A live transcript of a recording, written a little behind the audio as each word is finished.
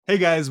Hey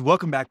guys,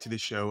 welcome back to the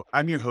show.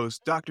 I'm your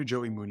host, Dr.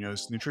 Joey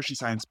Munoz, nutrition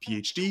science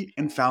PhD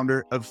and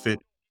founder of Fit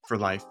for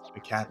Life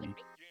Academy.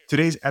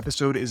 Today's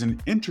episode is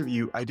an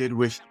interview I did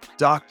with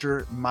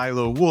Dr.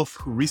 Milo Wolf,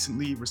 who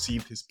recently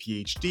received his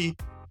PhD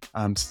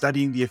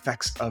studying the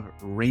effects of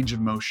range of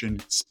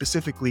motion,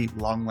 specifically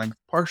long length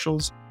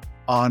partials,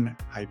 on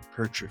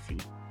hypertrophy.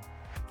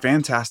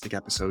 Fantastic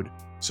episode.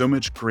 So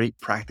much great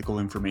practical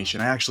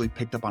information. I actually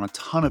picked up on a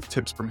ton of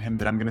tips from him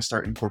that I'm going to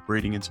start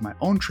incorporating into my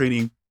own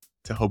training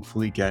to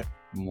hopefully get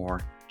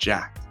more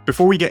jacked.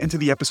 Before we get into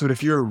the episode,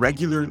 if you're a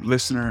regular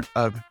listener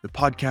of the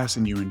podcast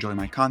and you enjoy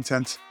my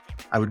content,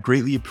 I would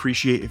greatly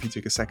appreciate if you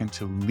take a second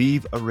to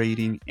leave a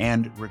rating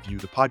and review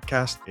the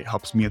podcast. It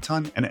helps me a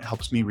ton and it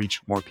helps me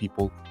reach more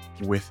people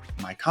with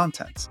my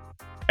content.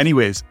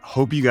 Anyways,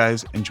 hope you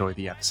guys enjoy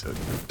the episode.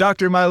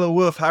 Dr. Milo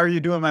Wolf, how are you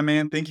doing, my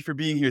man? Thank you for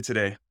being here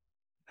today.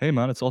 Hey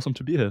man, it's awesome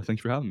to be here. Thank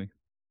you for having me.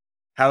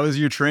 How is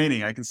your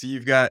training? I can see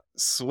you've got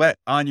sweat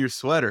on your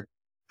sweater.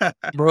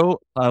 Bro,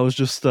 I was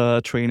just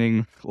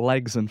training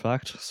legs, in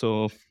fact,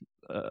 so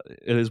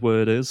it is what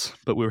it is,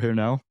 but we're here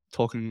now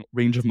talking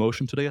range of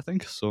motion today, I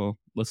think, so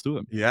let's do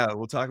it. Yeah,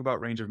 we'll talk about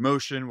range of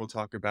motion. We'll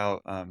talk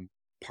about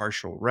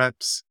partial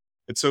reps.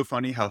 It's so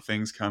funny how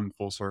things come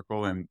full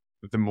circle, and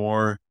the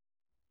more,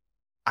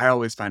 I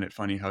always find it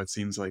funny how it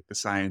seems like the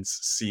science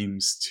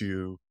seems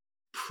to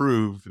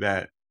prove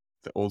that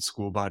the old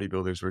school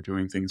bodybuilders were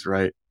doing things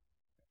right.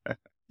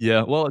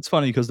 Yeah, well, it's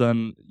funny because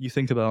then you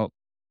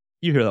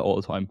hear that all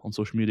the time on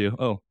social media.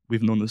 Oh,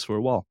 we've known this for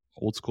a while.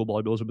 Old school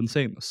bodybuilders have been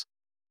saying this.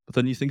 But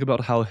then you think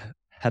about how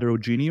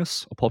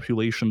heterogeneous a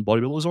population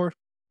bodybuilders are.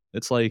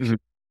 It's like, Mhm.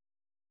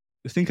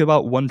 think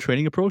about one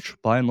training approach.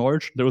 By and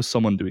large, there was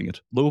someone doing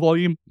it. Low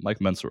volume, Mike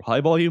Menser.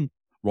 High volume,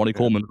 Ronnie Yeah.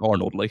 Coleman,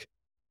 Arnold. Like,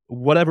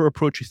 whatever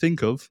approach you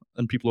think of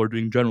and people are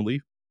doing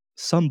generally,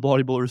 some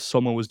bodybuilders,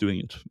 someone was doing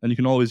it. And you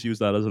can always use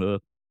that as an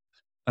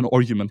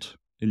argument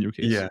in your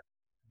case. Yeah,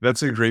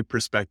 that's a great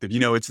perspective. You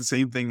know, it's the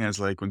same thing as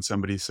like when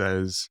somebody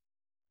says,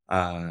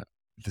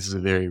 this is a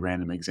very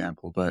random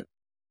example, but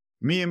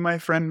me and my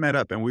friend met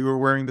up and we were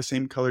wearing the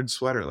same colored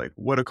sweater. Like,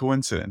 what a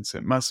coincidence.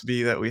 It must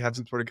be that we have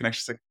some sort of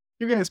connection. It's like,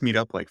 you guys meet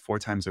up like 4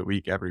 times a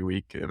week, every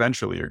week.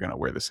 Eventually, you're going to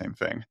wear the same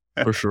thing.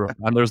 For sure.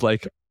 And there's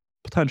like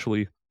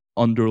potentially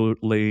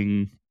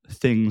underlaying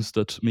things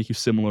that make you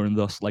similar and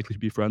thus likely to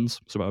be friends.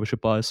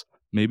 Survivorship bias.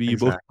 Maybe you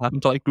both Exactly. happen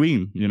to like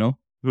green,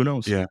 Who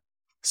knows? Yeah.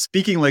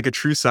 Speaking like a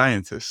true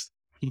scientist.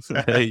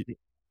 Hey,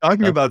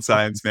 Talking that's about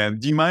science, man,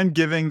 do you mind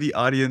giving the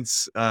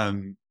audience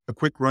a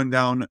quick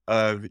rundown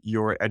of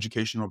your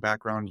educational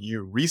background?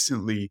 You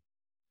recently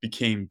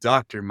became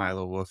Dr.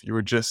 Milo Wolf. You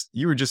were just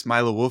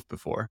Milo Wolf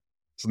before.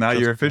 So now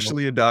just you're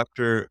officially a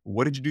doctor.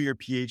 What did you do your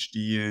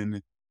PhD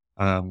in?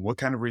 What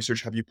kind of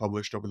research have you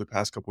published over the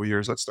past couple of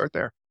years? Let's start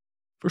there.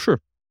 for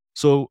sure.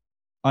 So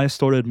I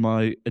started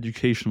my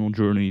educational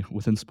journey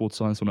within sports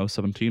science when I was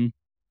 17.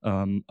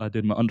 I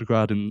did my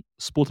undergrad in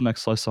sport and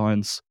exercise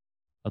science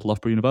at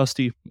Loughborough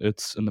University.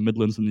 It's in the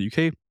Midlands in the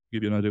UK.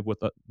 Give you an idea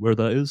of where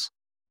that is.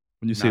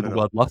 When you say Not the at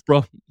all. word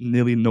Loughborough,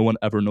 nearly no one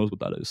ever knows what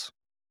that is.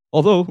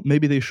 Although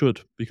maybe they should,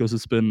 because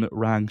it's been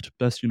ranked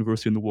best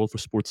university in the world for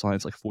sports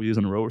science like 4 years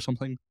in a row or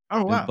something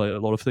Oh, wow. by a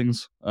lot of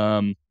things.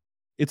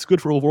 It's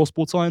good for overall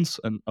sports science,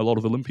 and a lot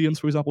of Olympians,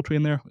 for example,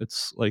 train there.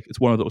 It's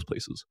one of those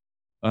places.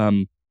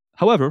 Um,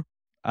 However,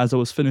 as I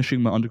was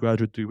finishing my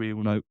undergraduate degree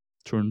when I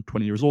turned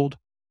 20 years old,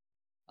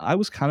 I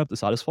was kind of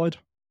dissatisfied.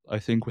 I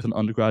think with an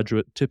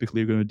undergraduate, typically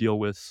you're going to deal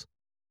with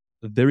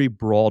very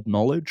broad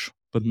knowledge,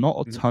 but not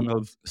a Mhm. ton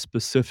of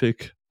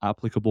specific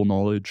applicable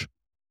knowledge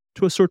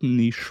to a certain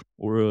niche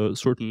or a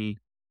certain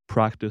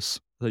practice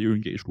that you're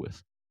engaged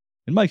with.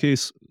 In my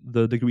case,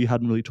 the degree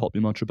hadn't really taught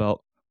me much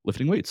about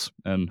lifting weights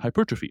and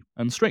hypertrophy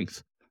and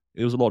strength.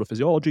 It was a lot of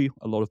physiology,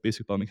 a lot of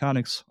basic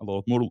biomechanics, a lot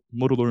of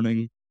motor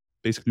learning,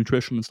 basic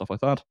nutrition, and stuff like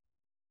that.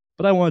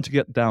 But I wanted to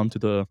get down to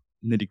the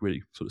nitty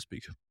gritty, so to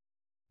speak.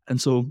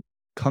 And so,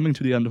 coming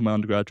to the end of my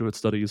undergraduate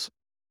studies,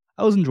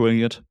 I was enjoying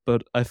it,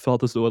 but I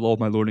felt as though a lot of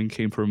my learning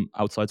came from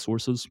outside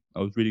sources. I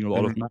was reading a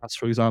lot Mhm. of maths,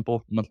 for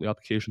example, monthly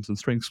applications in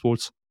strength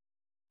sports.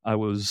 I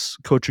was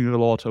coaching it a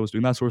lot. I was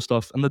doing that sort of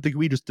stuff, and the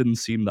degree just didn't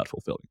seem that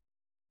fulfilling.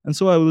 And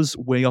so I was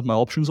weighing up my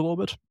options a little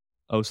bit.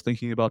 I was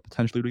thinking about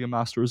potentially doing a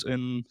master's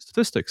in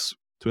statistics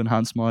to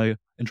enhance my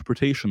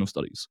interpretation of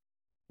studies,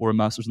 or a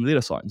master's in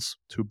data science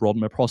to broaden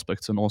my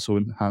prospects and also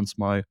enhance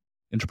my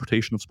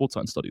interpretation of sports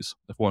science studies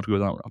if I want to go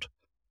that route.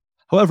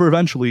 However,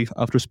 eventually,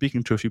 after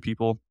speaking to a few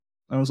people,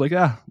 I was like,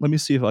 let me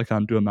see if I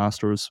can do a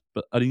master's,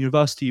 but at a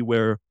university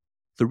where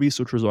the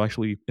researchers are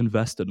actually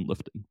invested in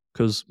lifting.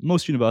 Because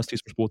most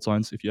universities for sports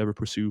science, if you ever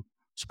pursue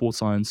sports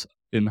science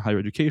in higher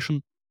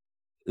education,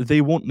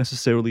 they won't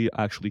necessarily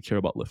actually care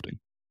about lifting.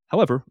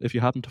 However, if you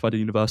happen to find a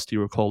university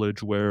or a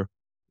college where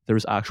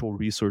there's actual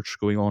research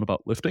going on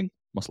about lifting,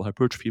 muscle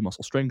hypertrophy,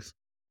 muscle strength,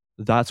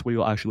 that's where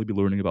you'll actually be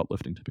learning about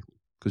lifting typically,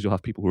 because you'll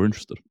have people who are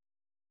interested.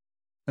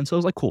 And so I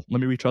was like, cool, let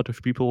me reach out to a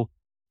few people,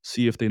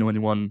 see if they know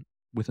anyone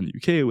within the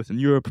UK, within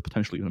Europe,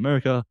 potentially in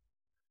America,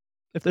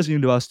 if there's a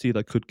university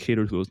that could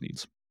cater to those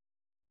needs.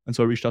 And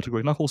so I reached out to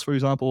Greg Knuckles, for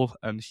example,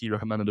 and he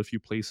recommended a few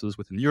places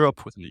within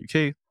Europe, within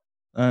the UK.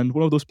 And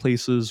one of those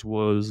places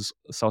was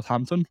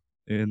Southampton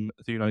in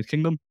the United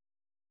Kingdom,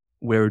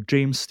 where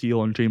James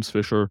Steele and James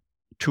Fisher,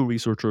 two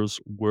researchers,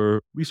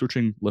 were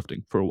researching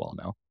lifting for a while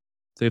now.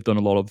 They've done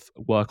a lot of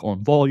work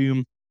on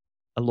volume,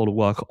 a lot of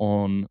work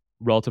on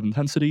relative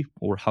intensity,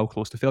 or how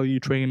close to failure you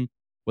train,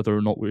 whether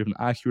or not we're even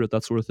accurate,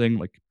 that sort of thing,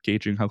 like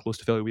gauging how close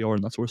to failure we are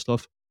and that sort of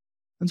stuff.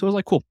 And so I was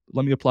like, cool,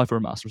 let me apply for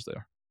a master's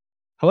there.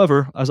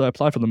 However, as I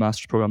applied for the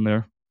master's program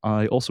there,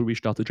 I also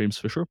reached out to James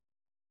Fisher,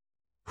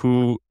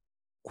 who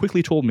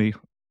quickly told me,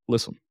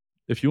 listen,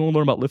 if you want to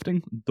learn about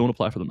lifting, don't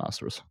apply for the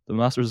master's. The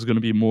master's is going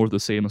to be more of the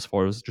same as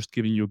far as just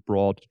giving you a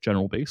broad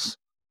general base.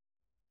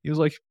 He was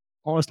like,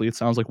 honestly, it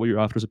sounds like what you're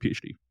after is a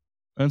PhD.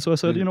 And so I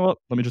said, you know what,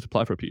 let me just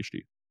apply for a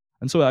PhD.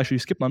 And so I actually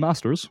skipped my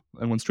master's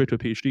and went straight to a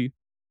PhD,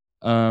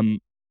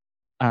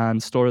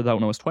 and started that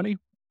when I was 20.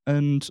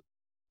 And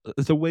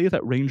the way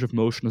that range of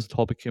motion as a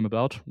topic came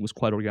about was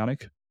quite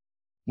organic.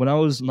 When I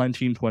was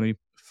 19, 20,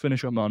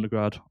 finishing up my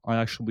undergrad, I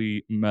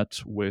actually met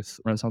with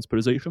Renaissance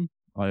Periodization.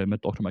 I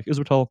met Dr. Mike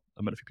Israetel.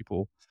 I met a few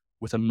people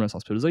within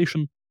Renaissance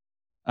Periodization.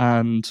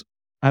 And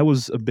I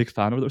was a big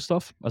fan of their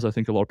stuff, as I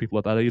think a lot of people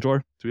at that age are,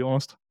 to be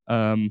honest.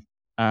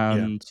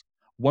 And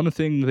one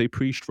thing they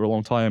preached for a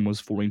long time was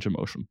full range of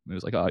motion. It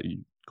was like,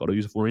 you got to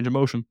use a full range of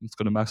motion. It's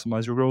going to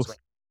maximize your growth. Right.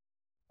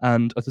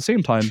 And at the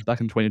same time,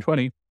 back in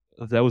 2020,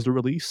 there was the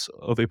release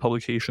of a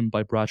publication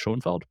by Brad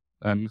Schoenfeld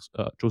and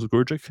Joseph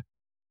Gurgic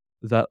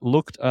that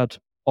looked at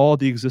all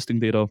the existing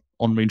data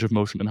on range of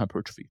motion and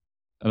hypertrophy.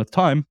 And at the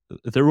time,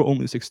 there were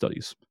only 6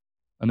 studies.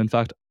 And in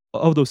fact,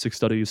 of those 6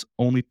 studies,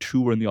 only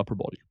 2 were in the upper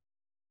body.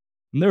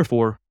 And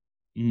therefore,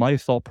 my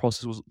thought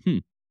process was,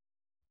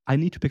 I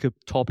need to pick a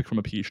topic from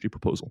a PhD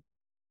proposal.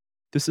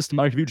 This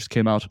systematic review just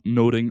came out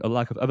noting a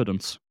lack of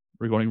evidence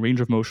regarding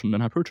range of motion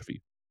and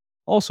hypertrophy.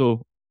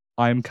 Also,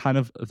 I'm kind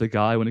of the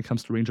guy when it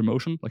comes to range of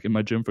motion. Like in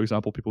my gym, for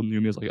example, people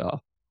knew me as like,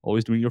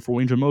 always doing your full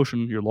range of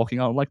motion, you're locking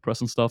out on leg press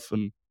and stuff.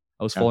 And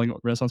I was following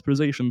Renaissance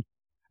Periodization.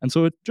 And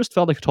so it just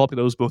felt like a topic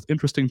that was both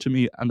interesting to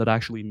me and that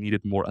actually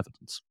needed more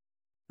evidence.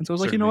 And so I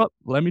was like, you know what?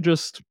 Let me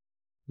just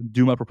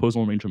do my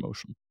proposal on range of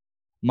motion.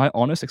 My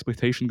honest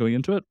expectation going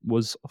into it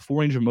was full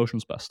range of motion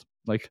is best.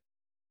 Like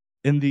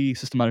in the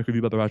systematic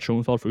review by Brad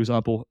Schoenfeld, for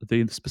example,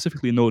 they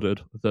specifically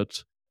noted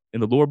that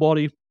in the lower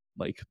body,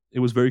 like it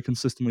was very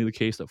consistently the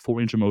case that full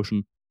range of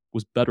motion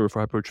was better for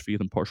hypertrophy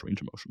than partial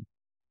range of motion.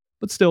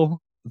 But still,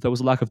 there was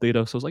a lack of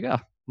data. So I was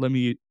like, let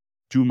me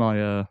do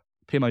my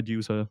pay my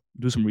dues,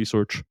 do some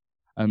research,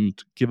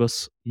 and give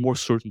us more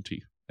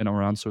certainty in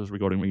our answers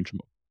regarding range of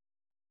motion.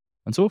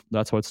 And so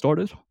that's how it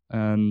started.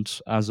 And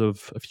as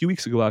of a few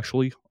weeks ago,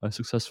 actually, I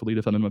successfully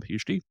defended my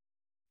PhD.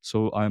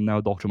 So I am now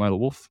Dr. Milo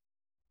Wolf.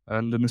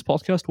 And in this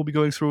podcast, we'll be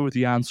going through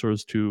the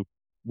answers to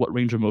what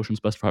range of motion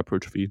is best for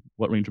hypertrophy,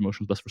 what range of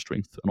motion is best for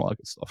strength, and all that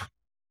good stuff.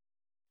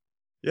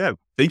 Yeah.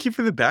 Thank you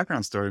for the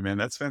background story, man.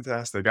 That's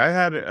fantastic. I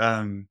had,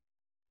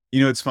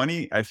 it's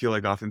funny. I feel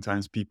like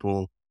oftentimes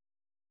people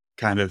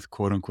kind of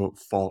quote unquote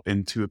fall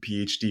into a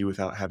PhD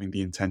without having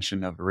the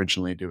intention of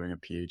originally doing a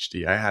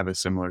PhD. I have a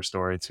similar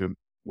story to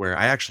where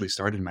I actually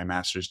started my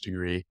master's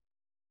degree.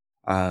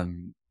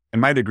 And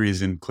my degree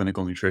is in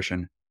clinical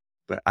nutrition,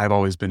 but I've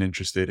always been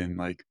interested in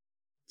like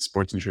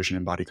sports nutrition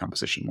and body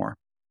composition more.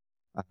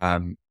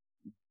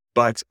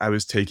 But I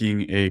was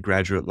taking a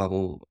graduate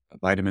level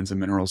vitamins and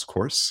minerals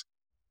course.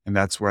 And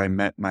that's where I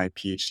met my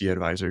PhD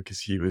advisor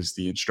because he was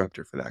the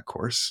instructor for that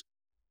course.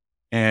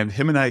 And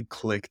him and I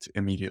clicked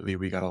immediately.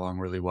 We got along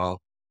really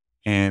well.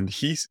 And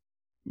he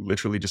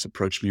literally just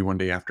approached me one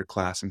day after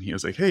class and he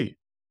was like, hey,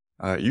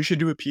 you should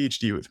do a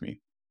PhD with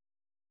me.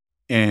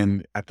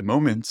 And at that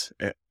moment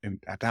in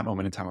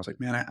time, I was like,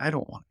 man, I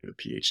don't want to do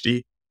a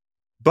PhD.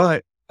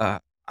 But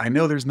I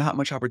know there's not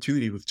much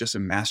opportunity with just a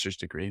master's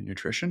degree in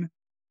nutrition.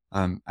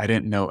 I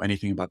didn't know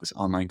anything about this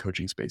online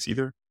coaching space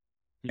either.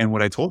 And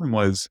what I told him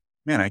was,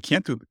 man, I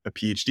can't do a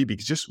PhD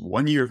because just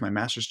 1 year of my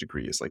master's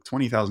degree is like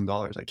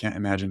 $20,000. I can't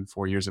imagine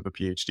 4 years of a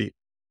PhD.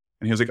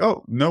 And he was like,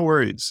 oh, no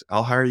worries.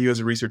 I'll hire you as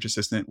a research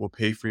assistant. We'll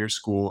pay for your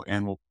school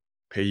and we'll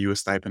pay you a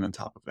stipend on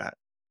top of that.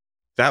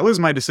 That was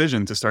my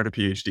decision to start a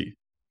PhD.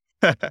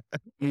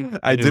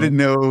 I didn't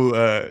know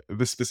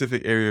the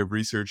specific area of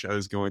research I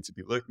was going to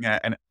be looking at.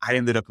 And I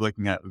ended up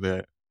looking at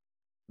the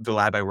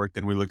lab I worked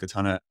in. We looked a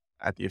ton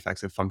at the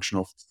effects of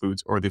functional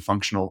foods or the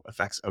functional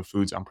effects of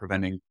foods on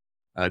preventing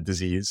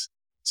disease.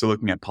 So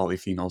looking at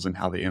polyphenols and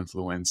how they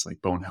influence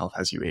like bone health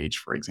as you age,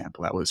 for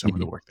example, that was some of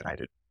the work that I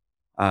did.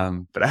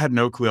 But I had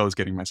no clue I was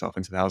getting myself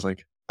into that. I was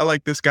like, I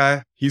like this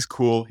guy. He's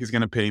cool. He's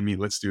going to pay me.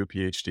 Let's do a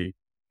PhD.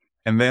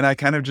 And then I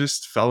kind of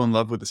just fell in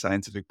love with the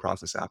scientific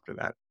process after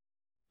that.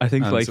 I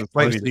think so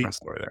slightly different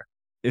story there.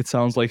 It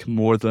sounds like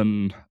more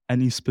than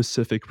any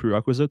specific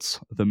prerequisites,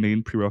 the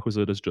main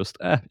prerequisite is just,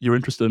 you're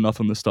interested enough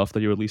in this stuff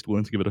that you're at least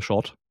willing to give it a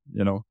shot,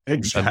 you know?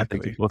 Exactly. I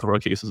think in both of our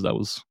cases, that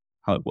was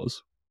how it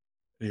was.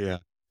 Yeah.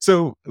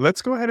 So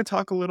let's go ahead and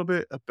talk a little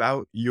bit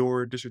about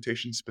your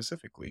dissertation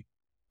specifically.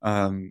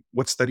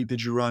 What study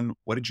did you run?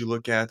 What did you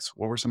look at?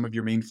 What were some of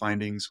your main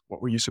findings?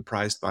 What were you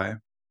surprised by?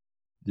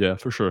 Yeah,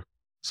 for sure.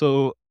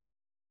 So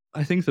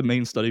I think the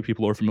main study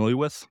people are familiar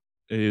with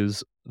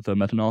is the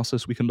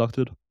meta-analysis we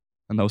conducted,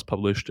 and that was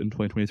published in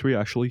 2023,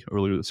 actually,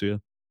 earlier this year,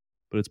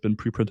 but it's been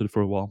pre-printed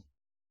for a while.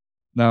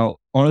 Now,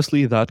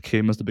 honestly, that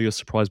came as the biggest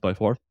surprise by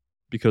far,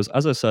 because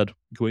as I said,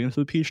 going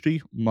into the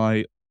PhD,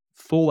 my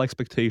full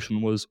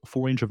expectation was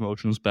full range of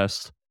motion is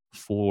best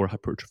for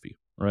hypertrophy,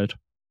 right?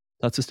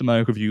 That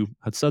systematic review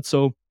had said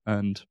so,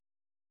 and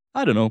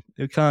I don't know,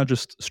 it kind of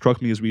just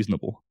struck me as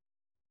reasonable.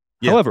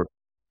 Yeah. However,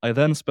 I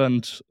then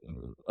spent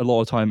a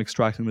lot of time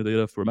extracting the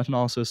data for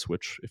meta-analysis,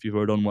 which, if you've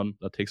ever done one,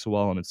 that takes a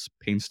while and it's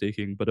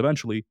painstaking, but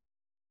eventually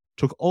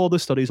took all the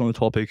studies on the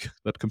topic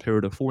that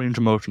compared a full range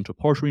of motion to a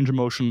partial range of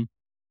motion,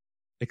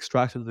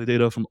 extracted the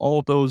data from all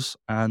of those,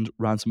 and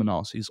ran some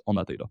analyses on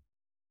that data.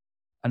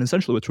 And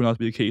essentially, what turned out to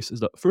be the case is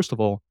that, first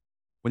of all,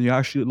 when you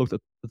actually looked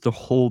at the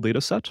whole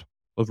data set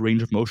of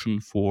range of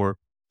motion for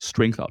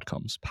strength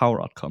outcomes,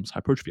 power outcomes,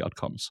 hypertrophy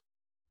outcomes,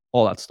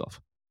 all that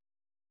stuff,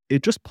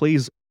 it just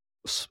plays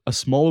a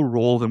smaller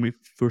role than we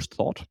first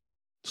thought.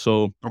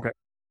 So, Okay.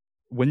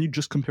 when you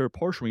just compare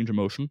partial range of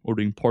motion or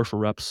doing partial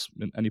reps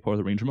in any part of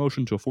the range of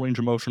motion to a full range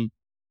of motion,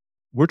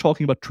 we're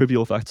talking about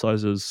trivial effect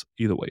sizes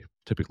either way,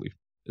 typically.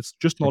 It's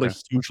just not a Okay.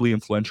 hugely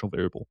influential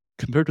variable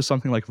compared to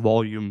something like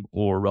volume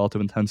or relative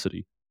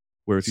intensity,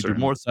 where if you do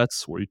Certainly. more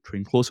sets or you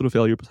train closer to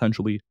failure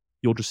potentially,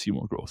 you'll just see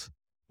more growth.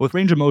 With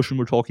range of motion,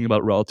 we're talking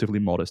about relatively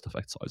modest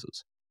effect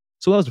sizes.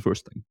 So that was the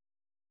first thing.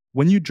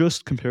 When you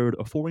just compared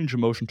a full range of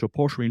motion to a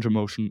partial range of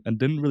motion and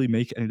didn't really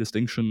make any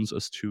distinctions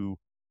as to,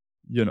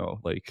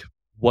 like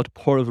what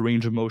part of the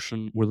range of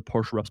motion were the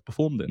partial reps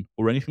performed in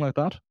or anything like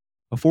that,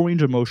 a full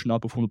range of motion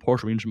outperformed the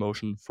partial range of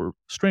motion for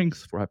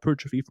strength, for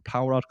hypertrophy, for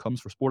power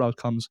outcomes, for sport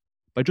outcomes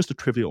by just a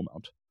trivial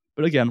amount.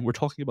 But again, we're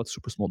talking about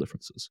super small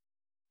differences.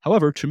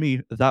 However, to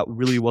me, that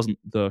really wasn't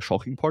the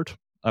shocking part.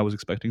 I was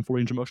expecting full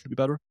range of motion to be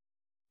better.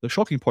 The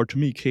shocking part to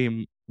me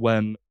came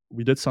when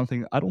we did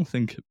something I don't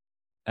think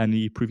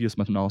any previous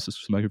meta-analysis or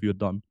systematic review had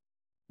done,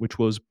 which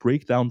was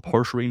break down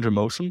partial range of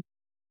motion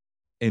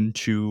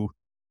into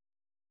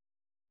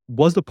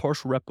was the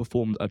partial rep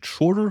performed at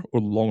shorter or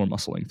longer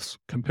muscle lengths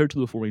compared to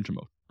the full range of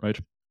motion, right?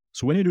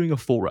 So when you're doing a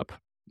full rep,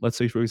 let's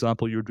say, for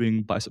example, you're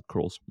doing bicep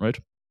curls, right?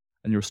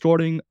 And you're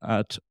starting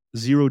at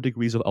 0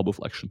 degrees of elbow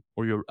flexion,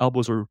 or your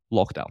elbows are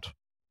locked out.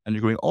 And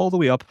you're going all the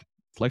way up,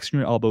 flexing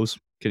your elbows,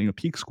 getting a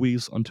peak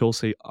squeeze until,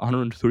 say,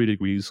 130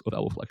 degrees of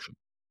elbow flexion.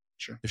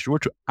 Sure. If you were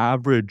to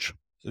average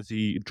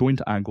the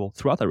joint angle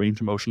throughout that range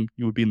of motion,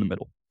 you would be in the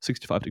middle,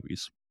 65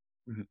 degrees.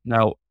 Mhm.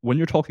 Now, when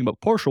you're talking about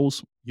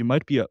partials, you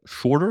might be at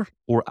shorter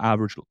or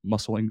average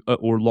muscle length,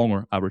 or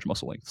longer average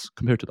muscle lengths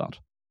compared to that.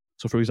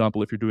 So, for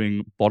example, if you're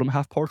doing bottom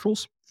half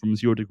partials from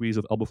 0 degrees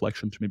of elbow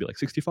flexion to maybe like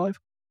 65,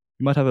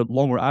 you might have a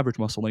longer average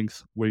muscle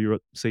length where you're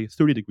at, say,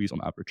 30 degrees on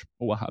average,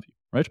 or what have you,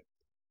 right?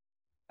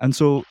 And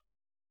so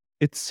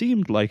it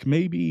seemed like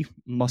maybe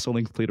muscle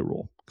length played a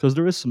role because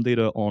there is some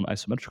data on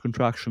isometric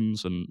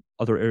contractions and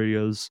other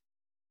areas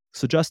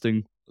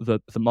suggesting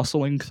that the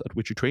muscle length at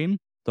which you train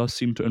does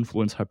seem to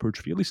influence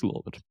hypertrophy at least a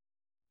little bit.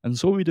 And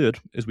so what we did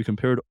is we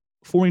compared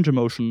full range of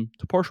motion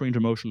to partial range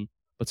of motion,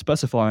 but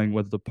specifying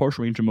whether the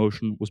partial range of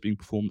motion was being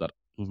performed at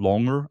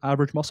longer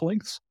average muscle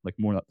lengths, like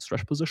more in that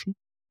stretch position,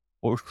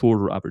 or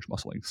shorter average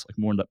muscle lengths, like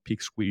more in that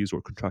peak squeeze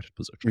or contracted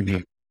position.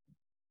 Mhm.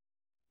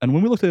 And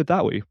when we looked at it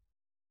that way,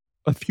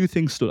 a few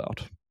things stood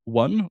out.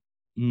 One,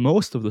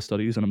 most of the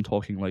studies, and I'm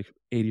talking like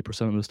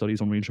 80% of the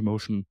studies on range of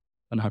motion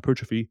and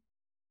hypertrophy,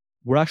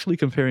 were actually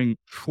comparing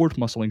short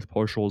muscle length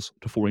partials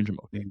to full range of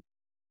motion.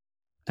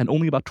 And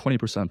only about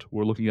 20%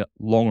 were looking at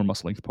longer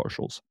muscle length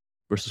partials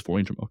versus full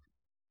range of motion.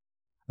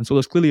 And so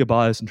there's clearly a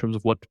bias in terms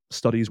of what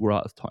studies were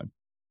at the time.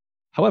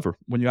 However,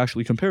 when you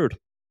actually compared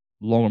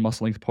longer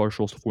muscle length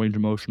partials to full range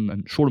of motion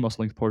and shorter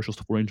muscle length partials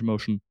to full range of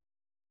motion,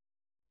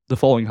 the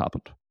following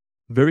happened.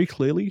 Very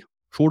clearly,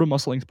 shorter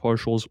muscle length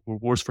partials were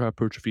worse for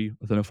hypertrophy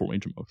than a full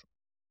range of motion.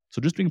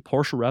 So just doing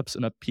partial reps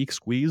in a peak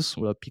squeeze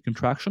or a peak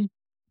contraction,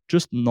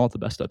 just not the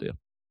best idea.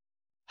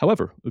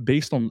 However,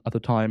 based on, at the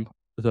time,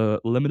 the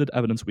limited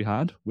evidence we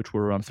had, which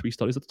were around 3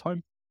 studies at the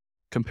time,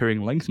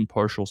 comparing lengthened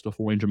partials to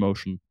full range of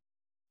motion,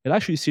 it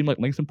actually seemed like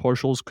lengthened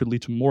partials could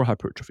lead to more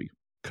hypertrophy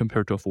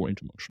compared to a full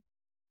range of motion.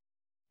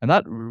 And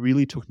that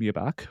really took me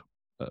aback.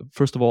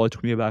 First of all, it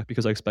took me aback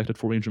because I expected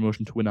full range of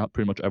motion to win out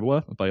pretty much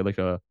everywhere by like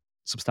a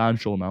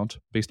substantial amount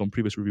based on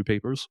previous review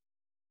papers.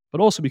 But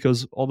also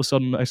because all of a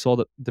sudden I saw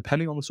that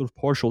depending on the sort of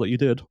partial that you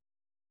did,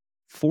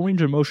 full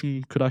range of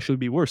motion could actually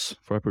be worse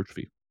for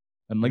hypertrophy,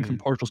 and lengthened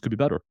partials could be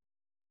better.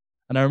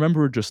 And I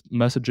remember just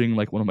messaging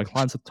like one of my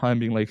clients at the time,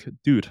 being like,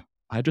 "Dude,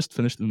 I just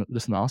finished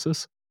this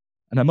analysis,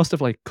 and I must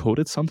have like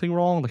coded something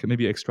wrong. Like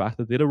maybe I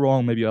extracted data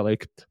wrong. Maybe I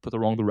like put the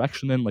wrong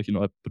direction in. Like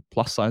I put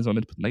plus signs on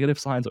it, put negative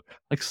signs, or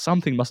like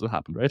something must have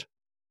happened, right?"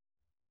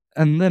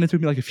 And then it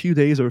took me like a few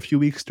days or a few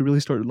weeks to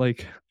really start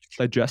like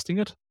digesting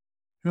it.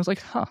 And I was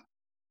like, "Huh."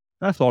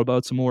 And I thought about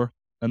it some more,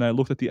 and I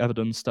looked at the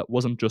evidence that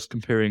wasn't just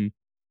comparing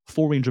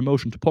full range of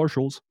motion to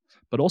partials,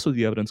 but also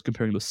the evidence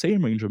comparing the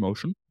same range of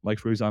motion, like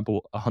for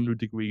example, 100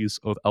 degrees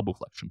of elbow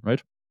flexion,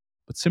 right?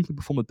 but simply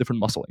perform at different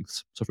muscle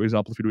lengths. So, for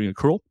example, if you're doing a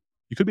curl,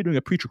 you could be doing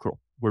a preacher curl,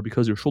 where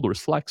because your shoulder is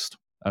flexed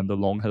and the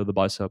long head of the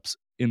biceps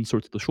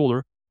inserts the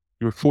shoulder,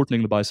 you're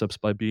shortening the biceps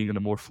by being in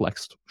a more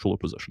flexed shoulder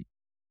position.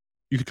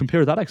 You could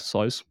compare that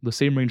exercise, the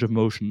same range of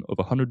motion of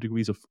 100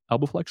 degrees of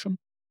elbow flexion,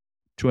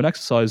 to an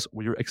exercise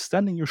where you're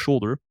extending your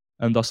shoulder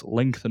and thus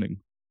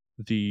lengthening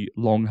the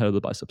long head of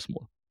the biceps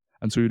more.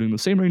 And so you're doing the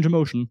same range of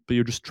motion, but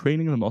you're just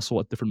training the muscle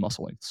at different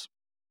muscle lengths.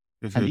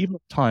 And even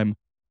at the time,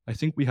 I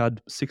think we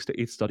had 6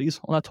 to 8 studies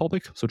on that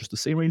topic. So just the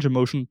same range of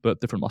motion, but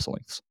different muscle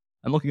lengths,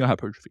 and looking at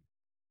hypertrophy.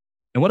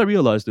 And what I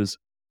realized is,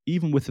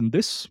 even within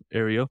this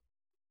area,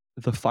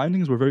 the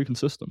findings were very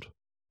consistent.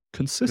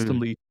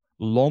 Consistently,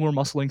 longer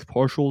muscle length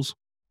partials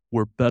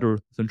were better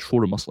than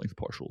shorter muscle length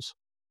partials.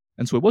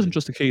 And so it wasn't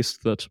just a case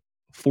that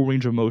full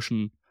range of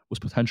motion was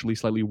potentially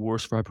slightly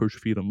worse for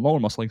hypertrophy than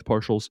longer muscle length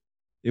partials.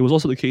 It was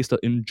also the case that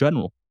in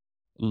general,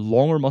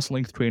 longer muscle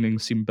length training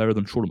seemed better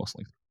than shorter muscle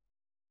length.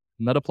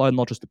 And that applied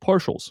not just to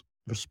partials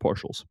versus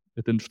partials.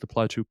 It didn't just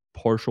apply to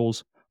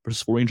partials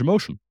versus full range of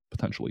motion,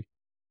 potentially.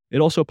 It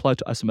also applied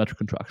to isometric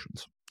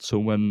contractions. So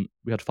when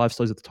we had 5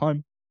 studies at the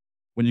time,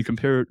 when you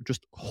compare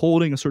just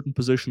holding a certain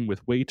position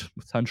with weight,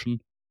 with tension,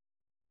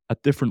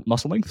 at different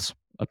muscle lengths,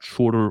 at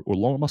shorter or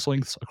longer muscle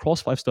lengths,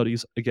 across 5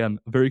 studies, again,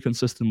 very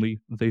consistently,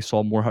 they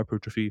saw more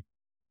hypertrophy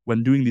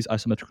when doing these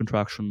isometric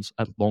contractions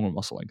at longer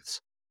muscle lengths.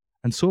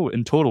 And so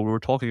in total, we were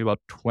talking about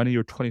 20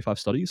 or 25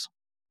 studies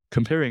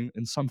comparing,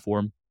 in some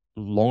form,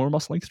 longer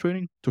muscle length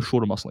training to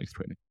shorter muscle length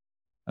training.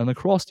 And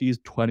across these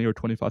 20 or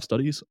 25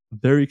 studies,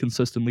 very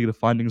consistently, the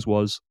finding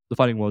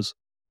was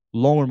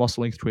longer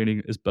muscle length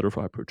training is better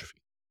for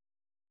hypertrophy.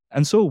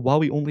 And so while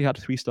we only had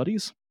 3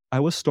 studies,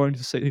 I was starting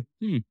to say,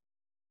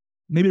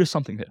 maybe there's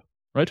something here,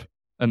 right?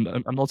 And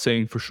I'm not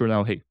saying for sure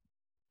now, hey,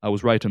 I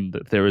was right and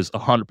that there is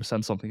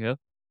 100% something here.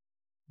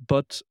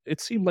 But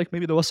it seemed like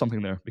maybe there was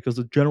something there, because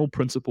the general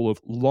principle of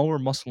longer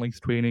muscle length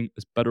training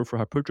is better for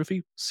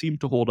hypertrophy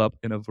seemed to hold up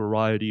in a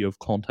variety of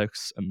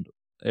contexts and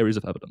areas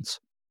of evidence.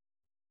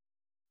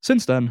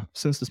 Since then,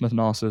 since this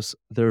meta-analysis,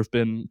 there have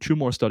been 2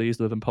 more studies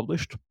that have been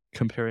published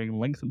comparing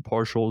lengthened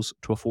partials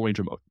to a full range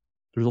of motion.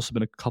 There's also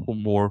been a couple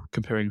more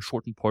comparing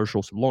shortened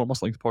partials to longer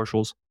muscle length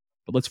partials,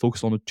 but let's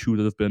focus on the 2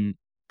 that have been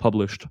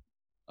published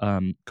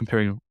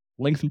comparing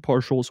lengthened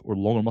partials or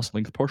longer muscle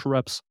length partial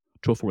reps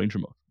to a full range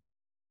of motion.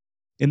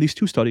 In these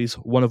 2 studies,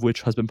 one of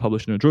which has been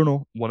published in a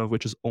journal, one of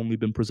which has only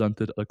been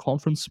presented at a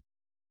conference,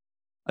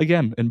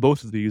 again, in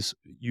both of these,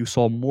 you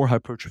saw more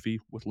hypertrophy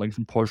with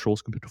lengthened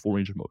partials compared to full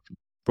range of motion,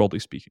 broadly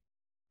speaking.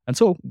 And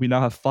so we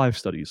now have 5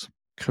 studies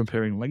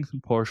comparing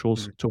lengthened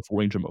partials to a full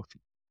range of motion.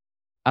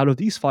 Out of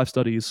these 5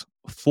 studies,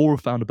 4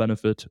 found a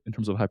benefit in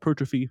terms of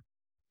hypertrophy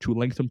to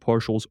lengthen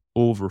partials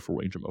over full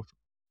range of motion.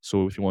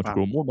 So if you want to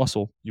grow more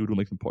muscle, you would do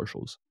lengthen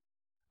partials.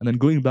 And then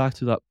going back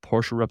to that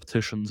partial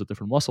repetitions at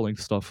different muscle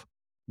length stuff,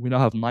 we now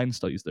have 9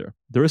 studies there.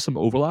 There is some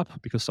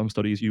overlap because some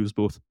studies use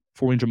both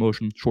full range of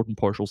motion, shortened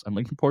partials, and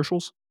lengthened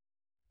partials.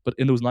 But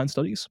in those 9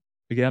 studies,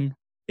 again,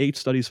 8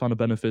 studies found a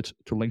benefit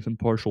to lengthen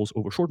partials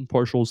over shortened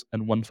partials,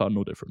 and 1 found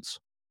no difference.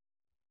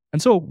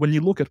 And so when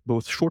you look at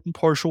both shortened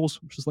partials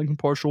versus lengthened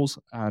partials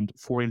and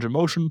full range of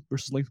motion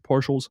versus lengthened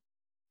partials,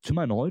 to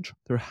my knowledge,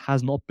 there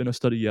has not been a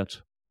study yet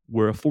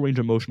where a full range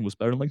of motion was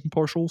better than lengthened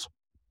partials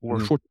or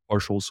shortened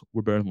partials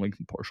were better than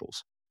lengthened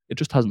partials. It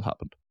just hasn't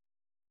happened.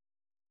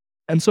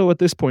 And so at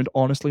this point,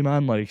 honestly,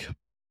 man,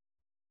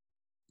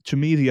 to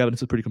me, the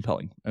evidence is pretty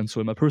compelling. And so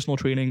in my personal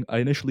training, I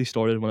initially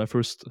started, when I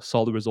first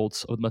saw the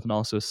results of the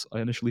meta-analysis, I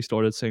initially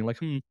started saying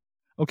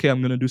okay, I'm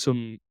going to do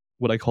some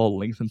what I call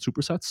lengthened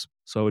supersets.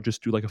 So I would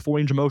just do a full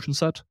range of motion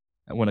set.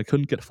 And when I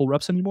couldn't get full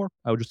reps anymore,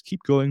 I would just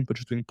keep going, but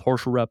just doing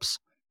partial reps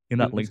in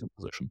that lengthened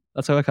position.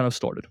 That's how I kind of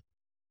started.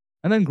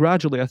 And then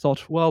gradually I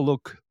thought, well,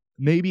 look,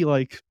 maybe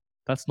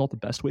that's not the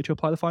best way to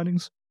apply the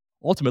findings.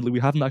 Ultimately, we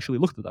haven't actually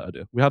looked at that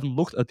idea. We haven't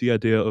looked at the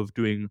idea of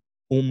doing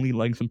only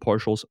lengthened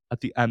partials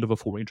at the end of a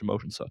full range of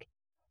motion set.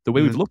 The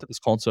way we've looked at this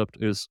concept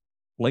is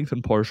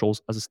lengthened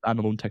partials as a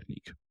standalone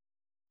technique.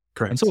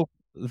 Correct. And so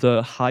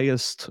the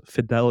highest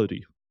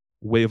fidelity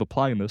way of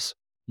applying this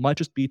might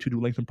just be to do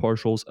lengthened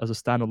partials as a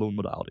standalone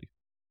modality.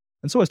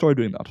 And so I started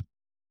doing that.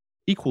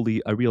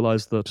 Equally, I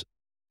realized that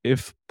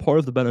if part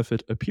of the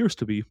benefit appears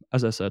to be,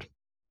 as I said,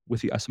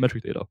 with the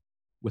isometric data,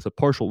 with a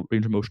partial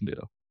range of motion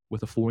data,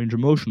 with a full range of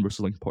motion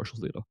versus lengthened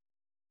partials data,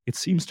 it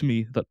seems to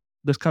me that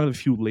there's kind of a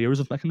few layers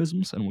of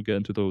mechanisms, and we'll get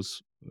into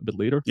those a bit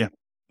later. Yeah.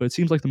 But it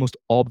seems like the most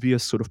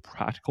obvious sort of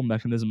practical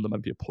mechanism that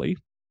might be at play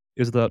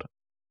is that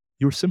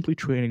you're simply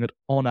training at,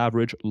 on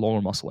average,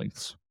 longer muscle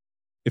lengths.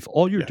 If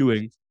all you're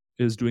doing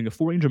is doing a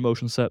full range of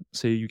motion set,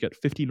 say you get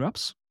 15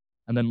 reps,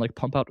 and then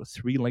pump out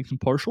 3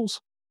 lengthened partials,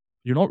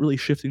 you're not really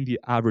shifting the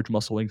average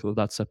muscle length of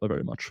that set by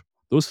very much.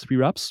 Those 3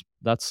 reps,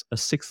 that's a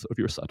sixth of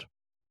your set.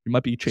 You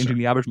might be changing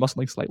the average muscle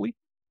length slightly,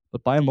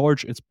 but by and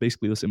large, it's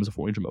basically the same as a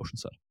full range of motion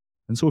set.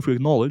 And so if we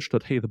acknowledge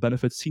that, hey, the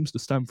benefit seems to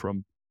stem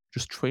from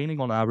just training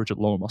on average at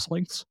lower muscle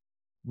lengths,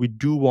 we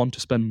do want to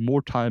spend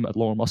more time at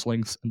lower muscle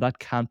lengths, and that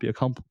can't be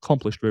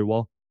accomplished very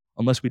well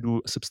unless we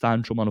do a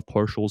substantial amount of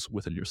partials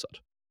within your set.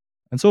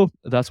 And so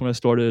that's when I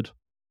started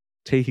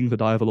taking the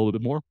dive a little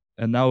bit more.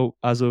 And now,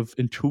 as of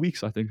in 2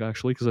 weeks, I think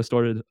actually, because I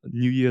started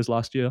New Year's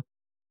last year,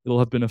 it'll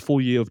have been a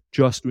full year of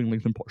just doing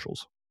length and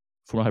partials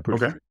for my Okay.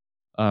 hypertrophy.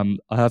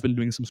 I have been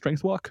doing some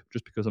strength work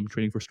just because I'm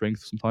training for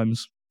strength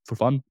sometimes for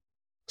fun.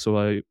 So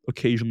I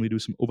occasionally do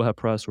some overhead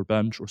press or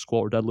bench or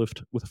squat or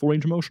deadlift with a full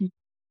range of motion.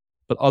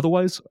 But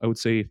otherwise, I would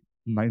say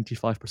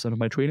 95% of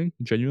my training,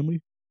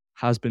 genuinely,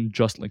 has been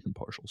just length and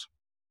partials.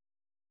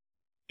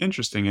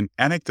 Interesting. And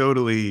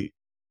anecdotally,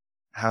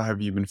 how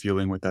have you been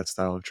feeling with that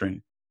style of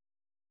training?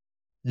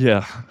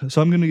 Yeah.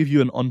 So I'm going to give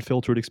you an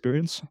unfiltered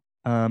experience.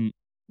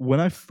 When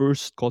I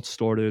first got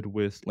started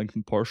with length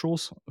and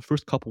partials, the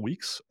first couple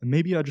weeks,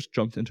 maybe I just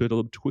jumped into it a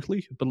little bit too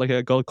quickly, but like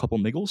I got a couple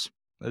niggles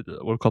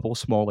or a couple of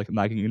small like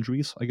nagging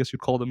injuries, I guess you'd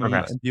call them Okay.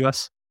 in the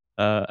US.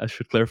 I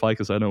should clarify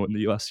because I know in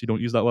the US you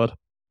don't use that word.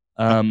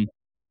 Uh, Um,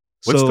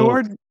 what's the so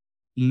word?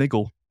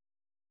 niggle,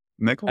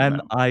 Nickel?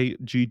 No.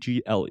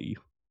 Niggle.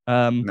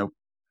 Um, Nope.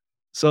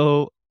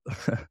 so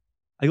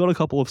I got a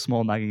couple of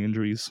small nagging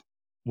injuries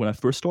when I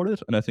first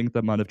started, and I think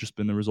that might have just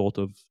been a result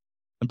of,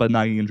 and by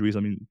nagging injuries,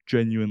 I mean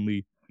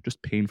genuinely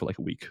just pain for like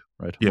a week,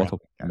 right? I'm not Yeah.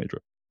 talking Yeah.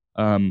 major.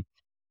 Um,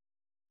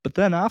 but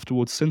then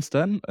afterwards, since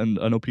then, and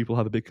I know people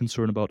have a big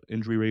concern about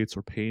injury rates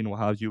or pain, what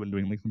have you, and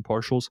doing length and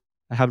partials.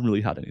 I haven't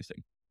really had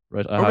anything,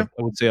 right? Okay.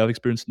 I would say I've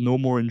experienced no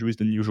more injuries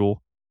than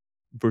usual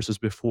versus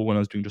before when I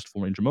was doing just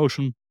full range of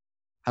motion.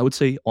 I would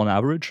say on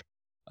average,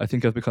 I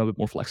think I've become a bit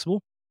more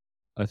flexible.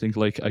 I think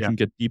like I Yeah. can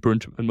get deeper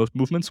into in most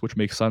movements, which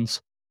makes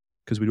sense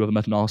because we do have a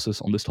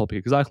meta-analysis on this topic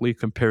exactly,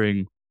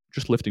 comparing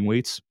just lifting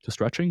weights to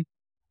stretching,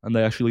 and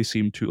they actually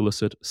seem to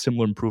elicit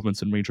similar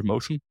improvements in range of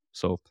motion.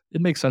 So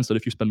it makes sense that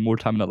if you spend more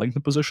time in that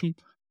lengthened position,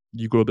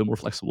 you grow a bit more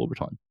flexible over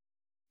time.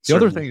 The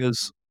other Certainly. thing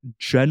is,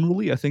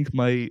 generally, I think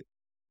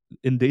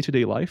in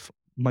day-to-day life,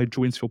 my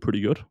joints feel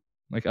pretty good.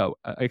 Like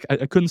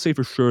I couldn't say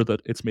for sure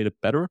that it's made it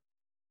better,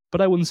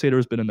 but I wouldn't say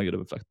there's been a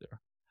negative effect there.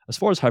 As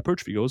far as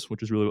hypertrophy goes,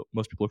 which is really what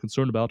most people are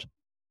concerned about,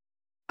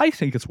 I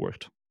think it's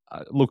worked.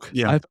 Look,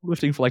 Yeah. I've been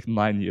lifting for like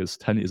 9 years,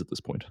 10 years at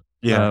this point.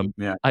 Yeah.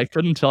 Yeah. I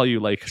couldn't tell you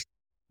like,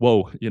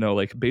 whoa,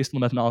 like based on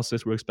the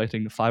meta-analysis, we're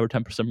expecting 5 or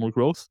 10% more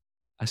growth.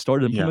 I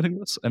started Yeah. implementing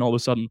this, and all of a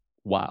sudden,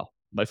 wow,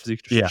 my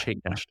physique just Yeah. Yeah.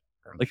 changed.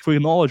 Like if we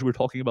acknowledge we're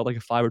talking about like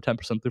a 5 or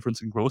 10%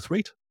 difference in growth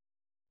rate,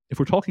 if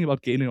we're talking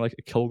about gaining like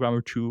a kilogram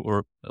or two,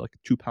 or like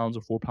 2 pounds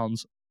or 4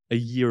 pounds a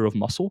year of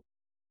muscle,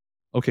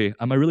 okay,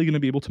 am I really going to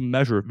be able to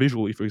measure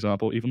visually, for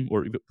example, even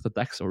or even with a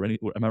DEXA or any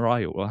or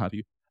MRI or what have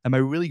you? Am I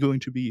really going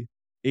to be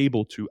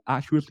able to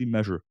accurately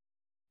measure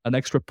an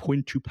extra zero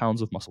point 0.2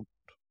 pounds of muscle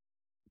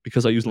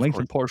because I use Of length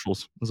course. and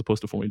partials as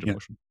opposed to full range of Yeah.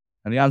 motion?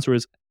 And the answer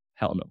is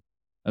hell no.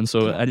 And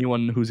so Yeah.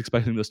 anyone who's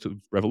expecting this to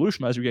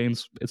revolutionize your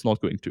gains, it's not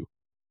going to.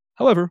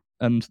 However,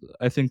 and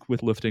I think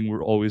with lifting,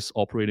 we're always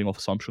operating off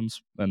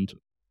assumptions and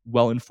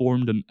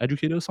well-informed and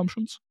educated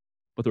assumptions,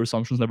 but they're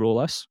assumptions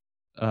nevertheless.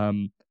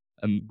 Um,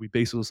 and we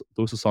base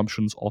those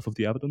assumptions off of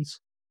the evidence.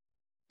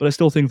 But I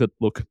still think that,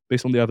 look,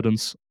 based on the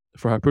evidence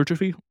for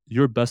hypertrophy,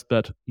 your best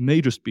bet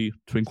may just be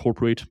to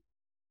incorporate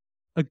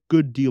a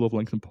good deal of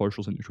length and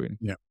partials in your training.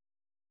 Yeah.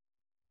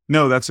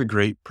 No, that's a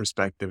great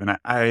perspective. And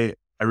I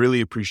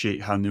really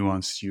appreciate how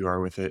nuanced you are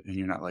with it. And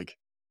you're not like,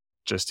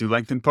 just do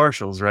length and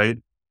partials, right?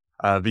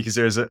 Because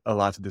there's a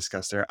lot to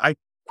discuss there.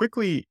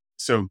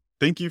 So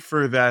thank you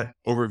for that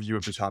overview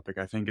of the topic.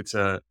 I think it's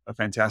a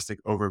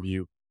fantastic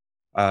overview.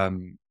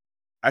 Um,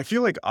 I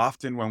feel like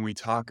often when we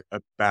talk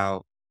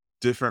about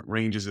different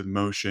ranges of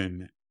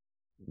motion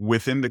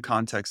within the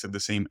context of the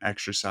same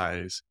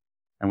exercise,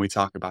 and we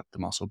talk about the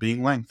muscle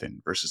being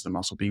lengthened versus the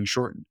muscle being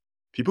shortened,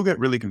 people get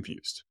really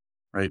confused,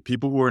 right?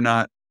 People who are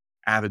not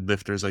avid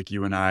lifters like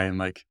you and I, and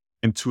like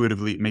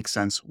intuitively it makes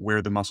sense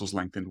where the muscle's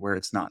lengthened, where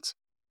it's not.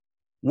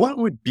 What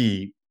would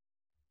be,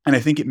 and I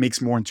think it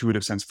makes more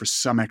intuitive sense for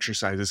some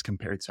exercises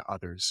compared to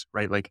others,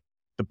 right? Like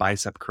the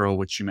bicep curl,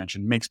 which you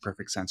mentioned, makes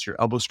perfect sense. Your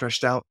elbow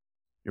stretched out,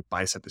 your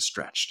bicep is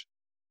stretched.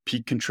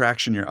 Peak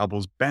contraction, your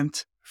elbow's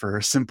bent. For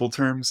simple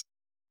terms,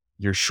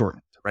 you're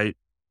shortened, right?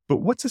 But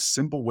what's a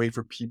simple way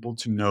for people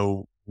to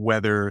know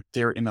whether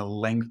they're in a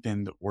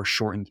lengthened or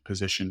shortened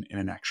position in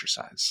an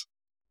exercise?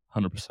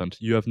 100%.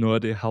 You have no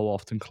idea how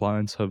often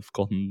clients have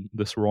gotten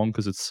this wrong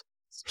because it's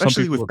some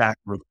Especially people with back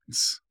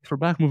movements. for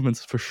back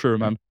movements for sure,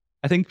 Yeah. man.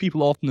 I think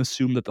people often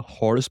assume that the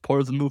hardest part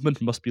of the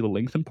movement must be the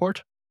lengthened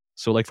part.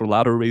 So, like for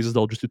lateral raises,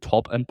 they'll just do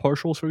top end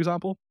partials, for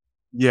example.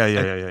 Yeah, yeah,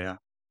 I yeah, yeah, yeah.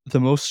 The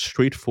most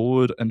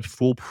straightforward and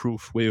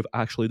foolproof way of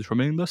actually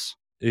determining this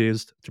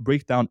is to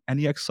break down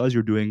any exercise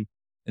you're doing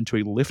into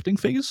a lifting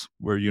phase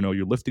where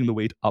you're lifting the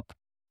weight up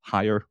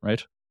higher,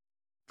 right?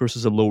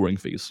 Versus a lowering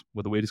phase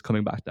where the weight is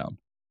coming back down.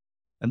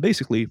 And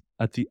basically,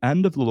 at the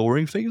end of the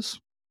lowering phase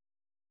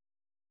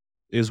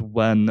is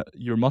when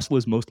your muscle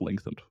is most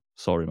lengthened.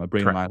 Sorry, my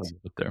brain lagged a Correct. little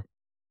bit there.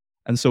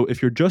 And so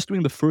if you're just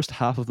doing the first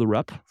half of the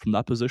rep from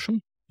that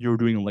position, you're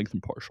doing a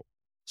lengthened partial.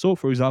 So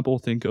for example,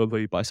 think of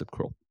a bicep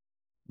curl.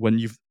 When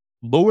you've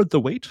lowered the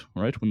weight,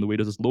 right, when the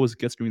weight is as low as it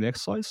gets during the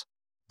exercise,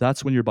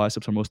 that's when your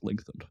biceps are most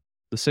lengthened.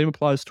 The same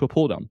applies to a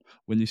pull down.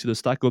 When you see the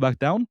stack go back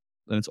down,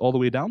 and it's all the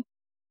way down,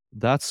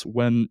 that's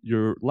when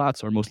your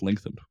lats are most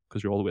lengthened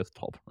because you're all the way at the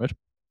top, right?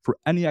 For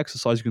any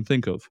exercise you can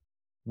think of,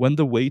 when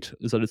the weight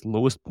is at its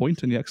lowest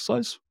point in the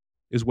exercise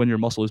is when your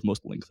muscle is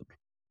most lengthened.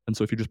 And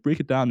so if you just break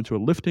it down into a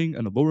lifting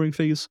and a lowering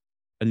phase,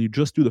 and you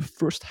just do the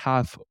first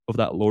half of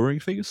that lowering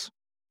phase,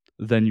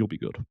 then you'll be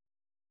good.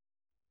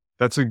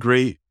 That's a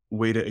great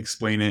way to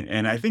explain it.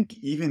 And I think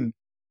even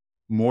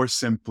more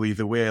simply,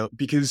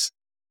 because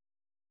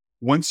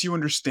once you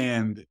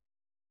understand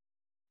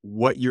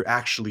what you're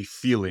actually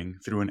feeling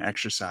through an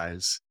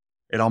exercise,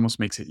 it almost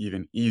makes it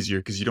even easier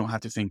because you don't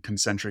have to think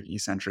concentric,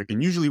 eccentric.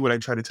 And usually what I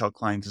try to tell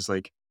clients is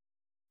like,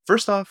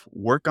 first off,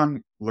 work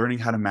on learning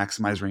how to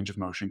maximize range of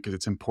motion because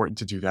it's important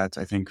to do that,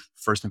 I think,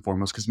 first and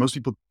foremost, because most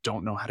people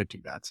don't know how to do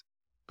that.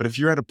 But if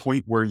you're at a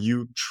point where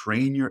you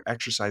train your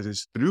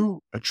exercises through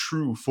a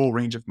true full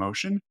range of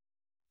motion,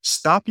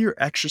 stop your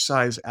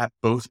exercise at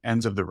both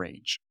ends of the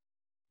range.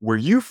 Where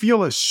you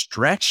feel a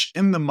stretch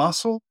in the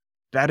muscle,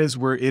 that is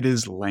where it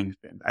is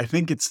lengthened. I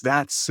think it's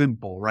that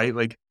simple, right?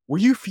 Like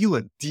where you feel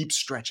a deep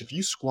stretch, if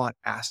you squat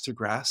ass to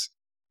grass,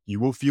 you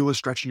will feel a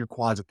stretch in your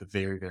quads at the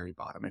very, very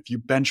bottom. If you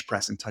bench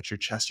press and touch your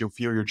chest, you'll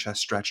feel your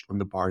chest stretched when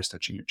the bar is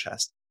touching your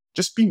chest.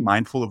 Just be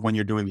mindful of when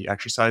you're doing the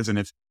exercise. And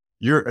if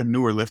you're a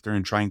newer lifter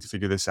and trying to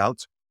figure this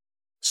out,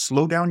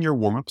 slow down your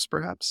warm-ups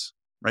perhaps,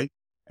 right?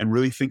 And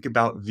really think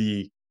about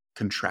the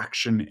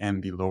contraction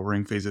and the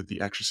lowering phase of the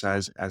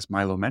exercise, as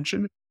Milo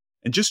mentioned,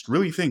 and just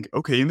really think,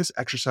 okay, in this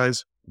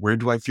exercise, where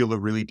do I feel a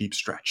really deep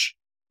stretch?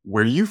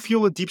 Where you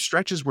feel a deep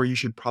stretch is where you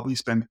should probably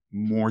spend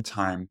more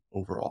time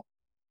overall.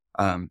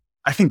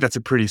 I think that's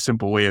a pretty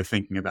simple way of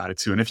thinking about it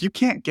too. And if you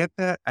can't get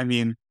that, I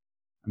mean,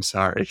 I'm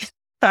sorry.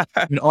 I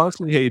mean,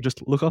 honestly, hey,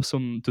 just look up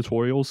some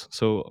tutorials.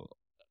 So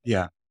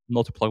Yeah.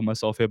 not to plug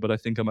myself here, but I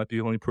think I might be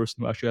the only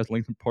person who actually has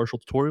lengthened partial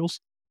tutorials.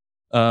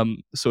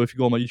 So if you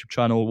go on my YouTube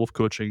channel, Wolf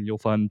Coaching, you'll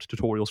find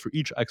tutorials for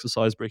each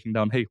exercise breaking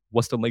down, hey,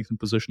 what's the lengthened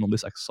position on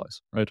this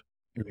exercise, right?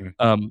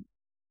 Mhm.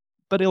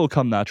 But it'll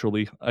come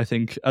naturally. I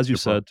think, as you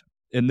Good point. said,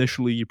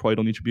 initially you probably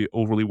don't need to be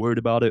overly worried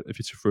about it if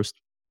it's your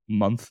first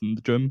month in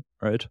the gym,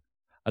 right?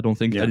 I don't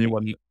think Yeah.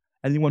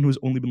 anyone who's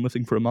only been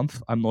lifting for a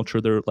month, I'm not sure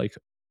they're like,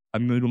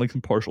 I'm going to do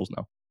lengthened partials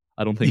now.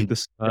 I don't think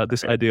this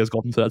idea has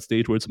gotten to that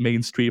stage where it's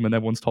mainstream and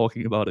everyone's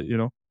talking about it, you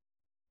know?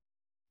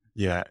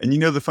 Yeah. And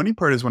the funny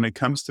part is when it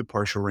comes to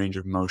partial range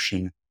of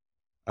motion,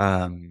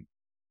 um,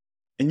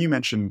 and you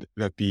mentioned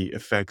that the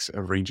effects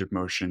of range of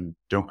motion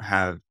don't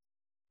have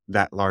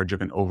that large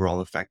of an overall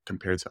effect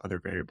compared to other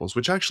variables,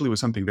 which actually was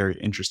something very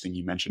interesting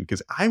you mentioned,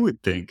 because I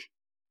would think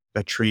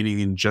that training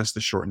in just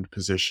the shortened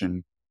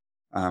position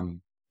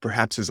um,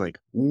 perhaps is like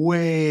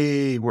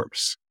way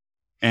worse.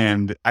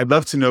 And I'd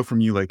love to know from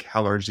you like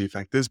how large the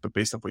effect is, but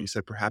based off what you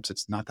said, perhaps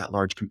it's not that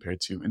large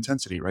compared to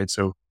intensity, right?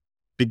 So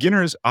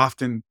beginners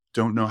often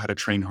don't know how to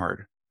train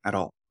hard at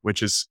all,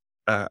 which is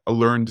a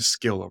learned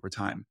skill over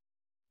time.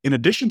 In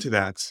addition to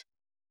that,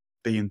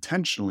 they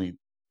intentionally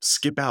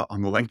skip out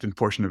on the lengthened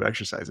portion of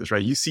exercises,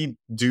 right? You see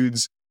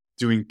dudes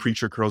doing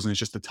preacher curls and it's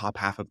just the top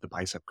half of the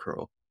bicep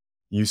curl.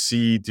 You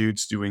see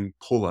dudes doing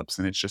pull-ups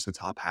and it's just the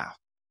top half.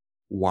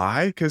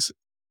 Why? Because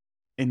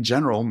in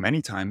general,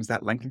 many times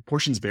that lengthened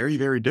portion is very,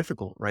 very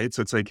difficult, right?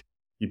 So it's like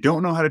you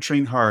don't know how to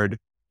train hard.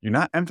 You're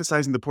not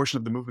emphasizing the portion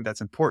of the movement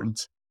that's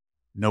important.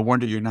 No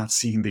wonder you're not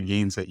seeing the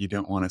gains that you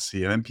don't want to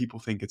see. And then people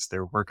think it's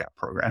their workout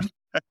program.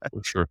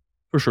 For sure.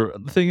 For sure.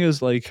 The thing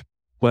is, like,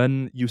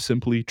 when you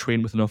simply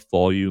train with enough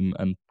volume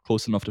and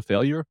close enough to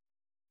failure,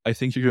 I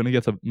think you're going to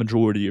get the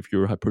majority of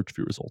your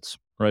hypertrophy results,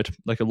 right?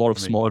 Like a lot of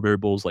Right. smaller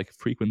variables like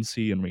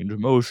frequency and range of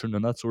motion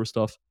and that sort of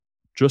stuff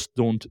just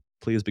don't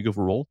play as big of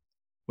a role.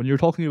 When you're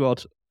talking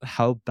about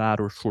how bad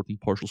are shortened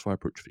partials for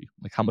hypertrophy,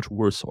 like how much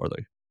worse are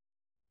they?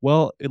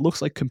 Well, it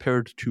looks like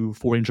compared to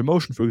full range of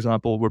motion, for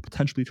example, we're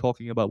potentially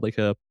talking about like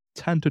a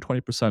 10 to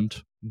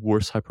 20%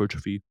 worse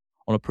hypertrophy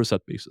on a per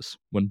set basis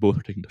when both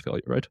are taken to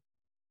failure, right?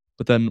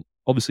 But then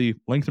obviously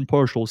lengthened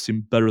partials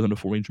seem better than a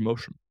full range of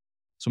motion.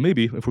 So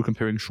maybe if we're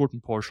comparing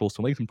shortened partials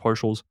to lengthened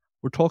partials,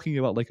 we're talking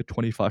about like a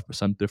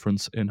 25%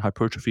 difference in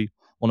hypertrophy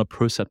on a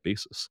per set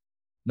basis.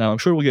 Now, I'm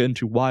sure we'll get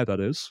into why that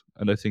is.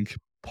 And I think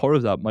part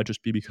of that might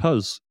just be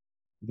because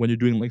when you're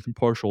doing lengthened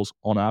partials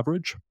on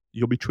average,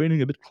 you'll be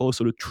training a bit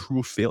closer to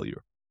true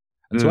failure.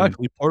 And so Mm,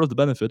 actually part of the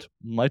benefit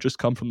might just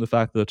come from the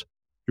fact that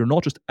you're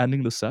not just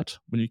ending the set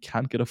when you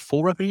can't get a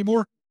full rep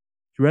anymore,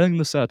 you're ending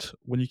the set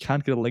when you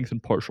can't get a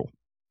lengthened partial.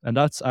 And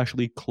that's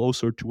actually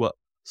closer to what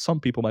some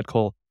people might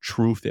call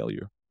true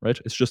failure, right?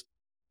 It's just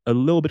a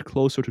little bit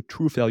closer to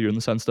true failure in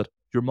the sense that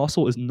your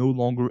muscle is no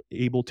longer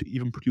able to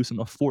even produce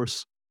enough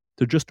force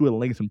to just do a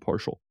lengthened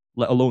partial,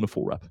 let alone a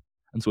full rep.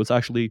 And so it's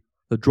actually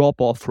the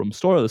drop off from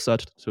start of the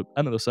set to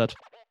end of the set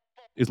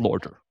is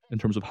larger in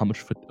terms of how much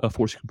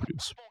force you can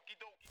produce.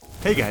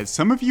 Hey guys,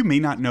 some of you may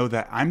not know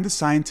that I'm the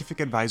scientific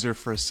advisor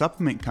for a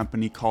supplement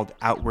company called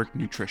Outwork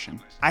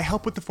Nutrition. I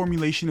help with the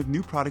formulation of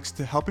new products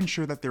to help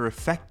ensure that they're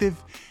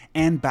effective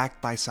and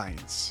backed by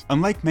science.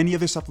 Unlike many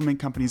other supplement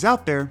companies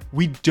out there,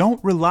 we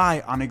don't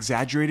rely on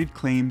exaggerated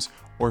claims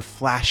or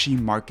flashy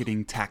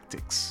marketing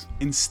tactics.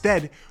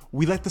 Instead,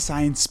 we let the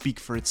science speak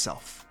for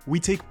itself. We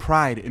take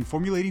pride in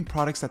formulating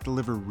products that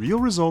deliver real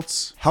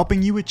results,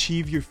 helping you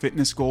achieve your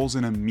fitness goals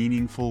in a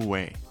meaningful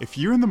way. If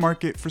you're in the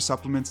market for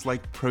supplements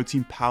like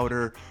protein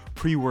powder,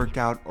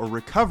 pre-workout, or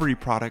recovery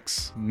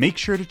products, make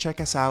sure to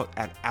check us out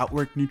at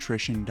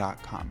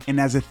outworknutrition.com. And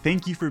as a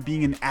thank you for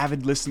being an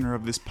avid listener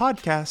of this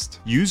podcast,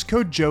 use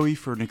code Joey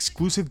for an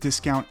exclusive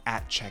discount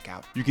at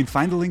checkout. You can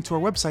find the link to our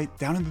website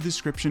down in the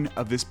description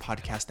of this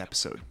podcast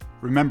episode.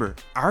 Remember,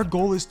 our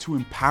goal is to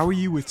empower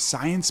you with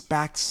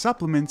science-backed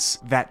supplements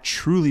that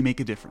truly make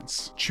a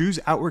difference. Choose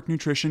Outwork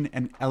Nutrition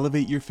and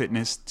elevate your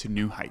fitness to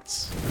new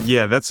heights.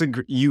 Yeah,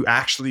 you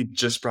actually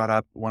just brought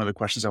up one of the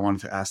questions I wanted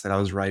to ask that I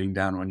was writing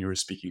down when you were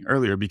speaking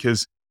earlier,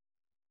 because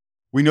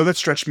we know that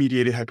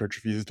stretch-mediated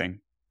hypertrophy is a thing,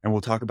 and we'll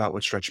talk about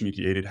what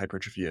stretch-mediated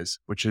hypertrophy is,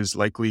 which is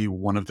likely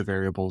one of the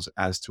variables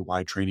as to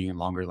why training in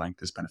longer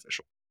length is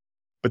beneficial.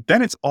 But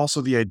then it's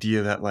also the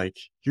idea that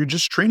you're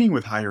just training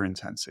with higher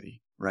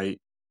intensity,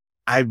 right?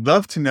 I'd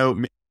love to know,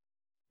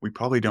 we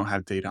probably don't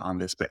have data on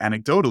this, but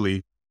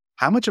anecdotally,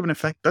 how much of an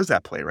effect does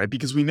that play, right?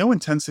 Because we know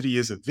intensity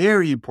is a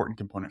very important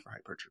component for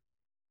hypertrophy.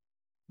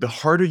 The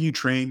harder you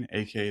train,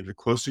 aka the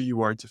closer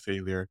you are to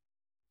failure,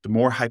 the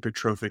more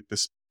hypertrophic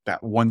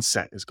that one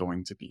set is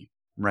going to be,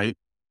 right?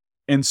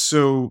 And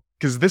so,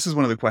 because this is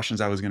one of the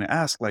questions I was going to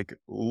ask,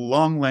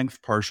 long length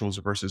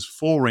partials versus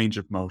full range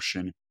of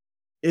motion,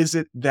 is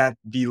it that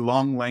the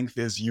long length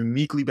is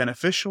uniquely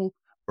beneficial,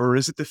 or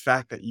is it the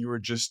fact that you are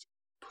just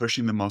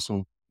pushing the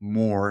muscle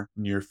more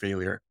near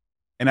failure?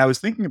 And I was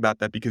thinking about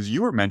that because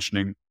you were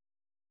mentioning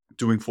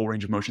doing full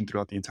range of motion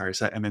throughout the entire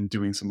set and then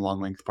doing some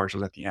long length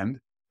partials at the end.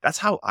 That's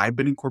how I've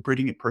been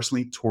incorporating it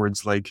personally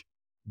towards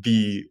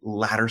the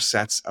latter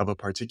sets of a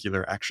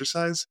particular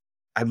exercise.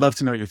 I'd love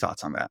to know your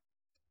thoughts on that.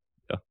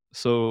 Yeah.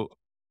 So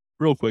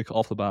real quick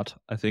off the bat,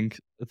 I think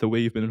the way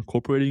you've been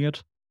incorporating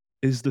it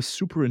is the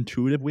super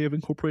intuitive way of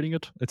incorporating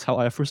it. It's how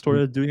I first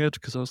started doing it,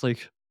 because I was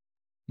like,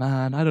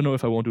 man, I don't know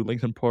if I want to do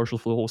length and partial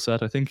for the whole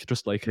set. I think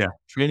just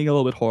training a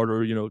little bit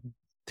harder,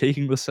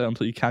 taking the set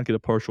until you can't get a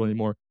partial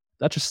anymore.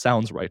 That just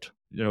sounds right.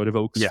 It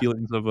evokes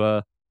feelings of,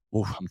 oh,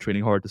 I'm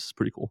training hard. This is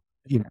pretty cool.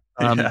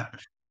 Yeah.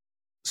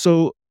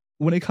 So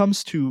when it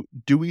comes to,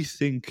 do we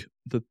think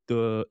that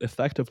the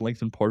effect of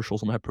length and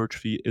partials on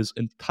hypertrophy is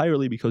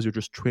entirely because you're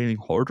just training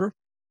harder?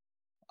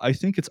 I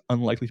think it's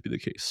unlikely to be the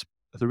case.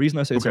 The reason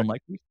I say it's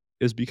unlikely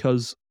is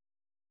because,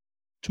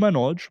 to my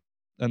knowledge,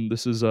 and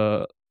this is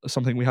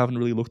something we haven't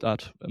really looked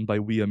at, and by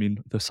we I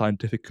mean the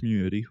scientific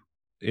community,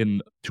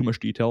 in too much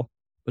detail,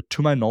 but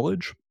to my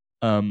knowledge,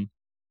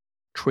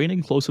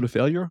 training closer to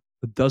failure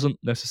doesn't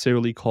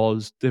necessarily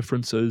cause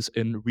differences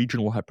in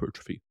regional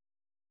hypertrophy.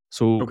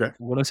 So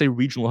when I say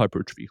regional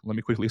hypertrophy, let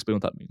me quickly explain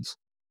what that means.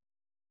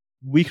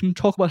 We can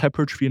talk about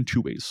hypertrophy in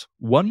two ways.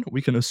 One,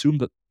 we can assume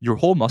that your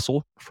whole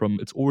muscle, from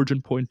its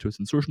origin point to its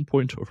insertion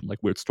point, or from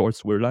where it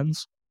starts to where it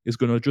ends, is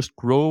going to just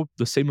grow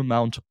the same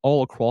amount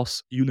all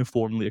across,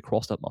 uniformly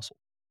across that muscle.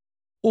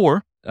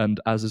 Or, and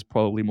as is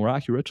probably more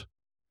accurate,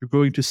 you're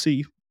going to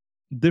see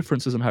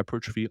differences in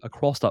hypertrophy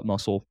across that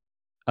muscle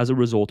as a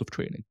result of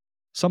training.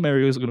 Some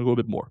areas are going to go a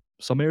bit more,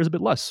 some areas a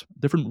bit less.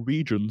 Different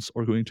regions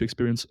are going to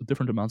experience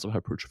different amounts of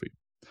hypertrophy.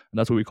 And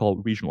that's what we call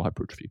regional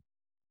hypertrophy.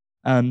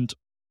 And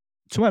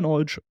to my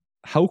knowledge,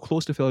 how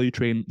close to failure you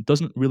train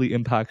doesn't really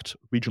impact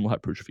regional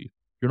hypertrophy.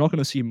 You're not going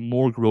to see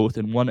more growth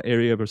in one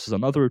area versus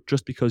another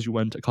just because you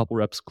went a couple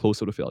reps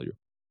closer to failure.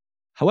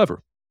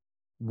 However,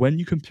 when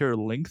you compare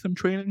lengthened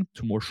training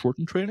to more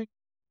shortened training,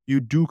 you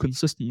do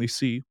consistently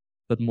see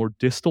that more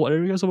distal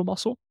areas of a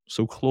muscle,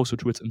 so closer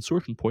to its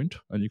insertion point,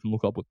 and you can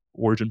look up what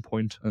origin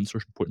point and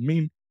insertion point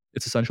mean.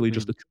 It's essentially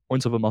just the 2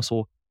 points of a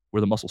muscle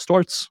where the muscle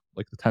starts,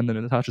 like the tendon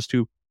it attaches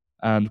to,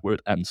 and where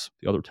it ends,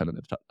 the other tendon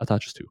it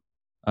attaches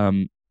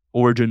to.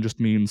 Origin just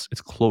means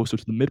it's closer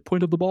to the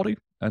midpoint of the body,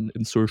 and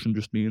insertion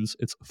just means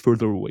it's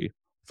further away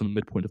from the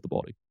midpoint of the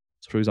body.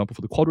 So for example,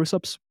 for the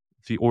quadriceps,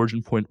 the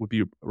origin point would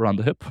be around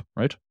the hip,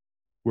 right?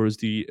 Whereas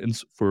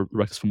for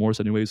rectus femoris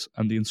anyways,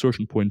 and the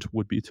insertion point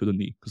would be to the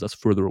knee, because that's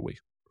further away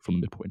from the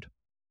midpoint.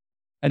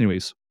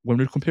 Anyways, when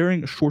we're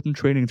comparing shortened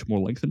training to more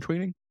lengthened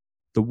training,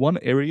 the one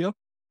area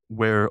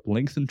where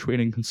lengthened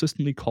training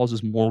consistently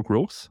causes more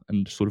growth,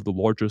 and sort of the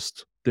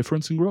largest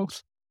difference in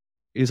growth,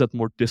 is at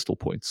more distal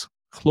points,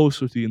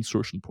 closer to the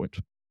insertion point.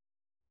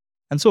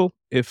 And so,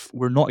 if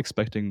we're not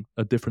expecting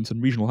a difference in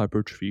regional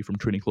hypertrophy from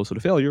training closer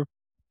to failure,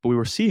 but we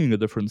were seeing a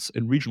difference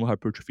in regional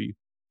hypertrophy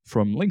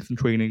from lengthened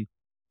training,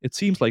 it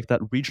seems like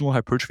that regional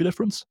hypertrophy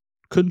difference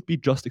couldn't be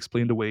just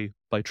explained away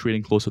by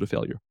training closer to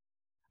failure.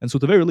 And so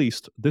at the very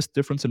least, this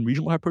difference in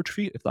regional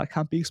hypertrophy, if that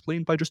can't be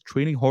explained by just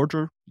training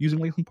harder using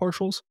lengthened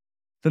partials,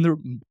 then there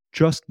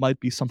just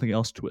might be something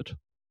else to it.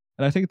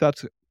 And I think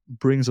that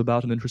brings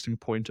about an interesting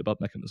point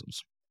about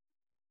mechanisms.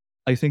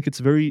 I think it's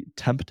very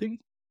tempting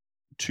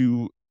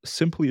to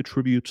simply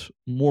attribute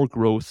more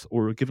growth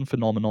or a given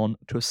phenomenon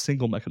to a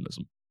single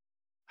mechanism.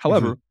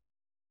 However,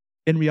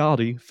 in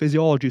reality,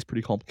 physiology is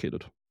pretty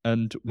complicated,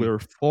 and we're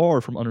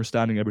far from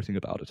understanding everything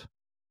about it.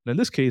 And in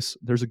this case,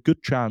 there's a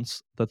good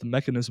chance that the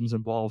mechanisms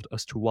involved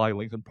as to why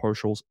lengthened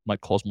partials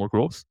might cause more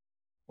growth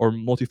are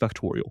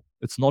multifactorial.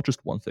 It's not just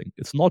one thing.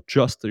 It's not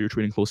just that you're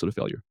training closer to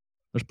failure.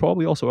 There's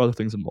probably also other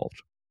things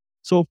involved.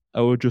 So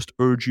I would just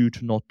urge you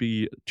to not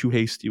be too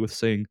hasty with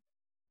saying,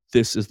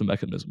 this is the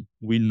mechanism.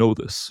 We know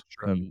this.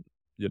 Sure. And,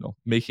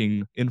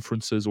 making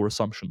inferences or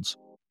assumptions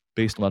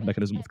based on that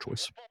mechanism of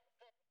choice.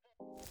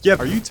 Yeah.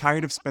 Are you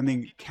tired of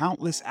spending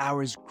countless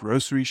hours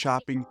grocery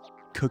shopping,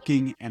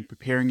 cooking, and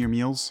preparing your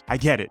meals? I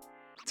get it.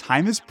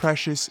 Time is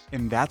precious,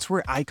 and that's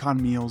where Icon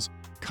Meals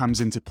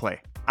comes into play.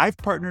 I've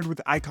partnered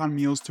with Icon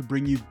Meals to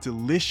bring you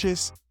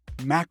delicious,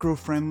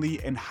 macro-friendly,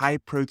 and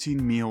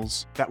high-protein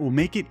meals that will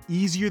make it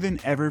easier than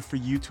ever for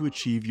you to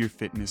achieve your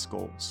fitness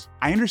goals.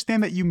 I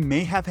understand that you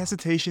may have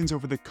hesitations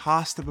over the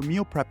cost of a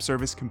meal prep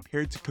service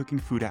compared to cooking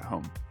food at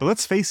home. But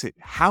let's face it,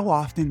 how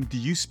often do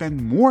you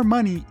spend more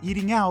money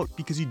eating out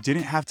because you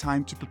didn't have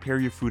time to prepare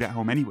your food at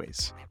home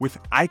anyways? With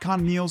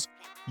Icon Meals,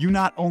 you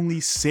not only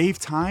save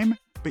time,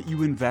 but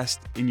you invest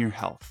in your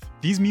health.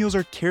 These meals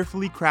are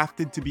carefully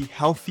crafted to be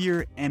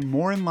healthier and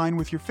more in line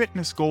with your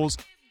fitness goals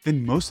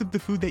than most of the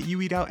food that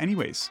you eat out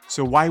anyways.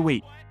 So why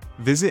wait?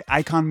 Visit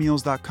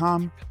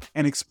iconmeals.com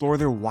and explore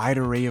their wide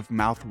array of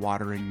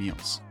mouth-watering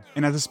meals.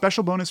 And as a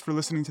special bonus for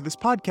listening to this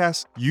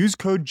podcast, use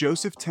code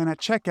Joseph10 at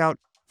checkout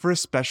for a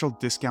special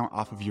discount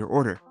off of your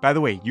order. By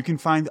the way, you can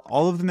find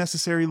all of the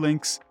necessary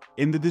links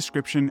in the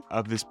description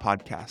of this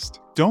podcast.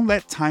 Don't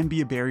let time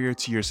be a barrier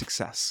to your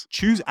success.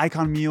 Choose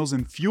Icon Meals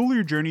and fuel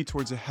your journey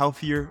towards a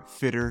healthier,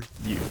 fitter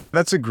you.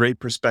 That's a great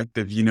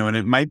perspective, and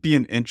it might be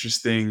an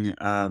interesting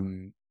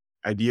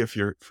idea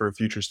for a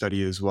future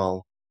study as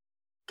well,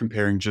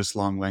 comparing just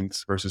long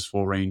lengths versus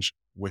full range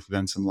with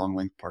then some long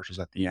length partials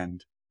at the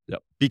end.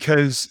 Yep.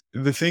 Because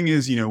the thing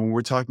is, when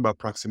we're talking about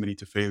proximity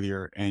to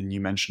failure and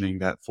you mentioning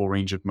that full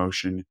range of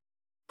motion,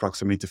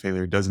 proximity to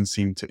failure doesn't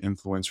seem to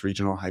influence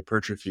regional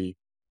hypertrophy.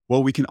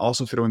 Well, we can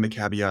also throw in the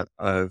caveat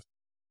of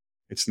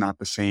it's not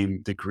the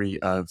same degree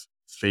of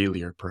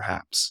failure,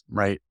 perhaps,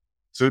 right?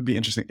 So it'd be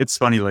interesting. It's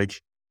funny,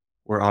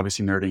 we're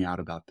obviously nerding out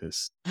about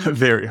this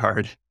very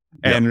hard.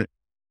 Yep. And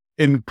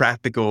in a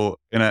practical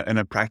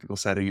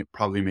setting, it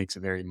probably makes a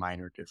very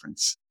minor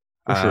difference.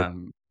 For sure.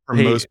 For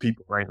most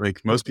people, right?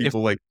 Most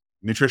people,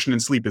 nutrition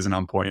and sleep isn't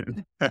on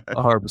point.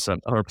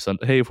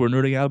 100%. Hey, if we're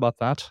nerding out about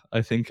that,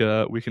 I think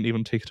we can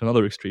even take it to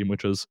another extreme,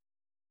 which is,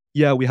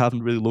 we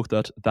haven't really looked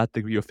at that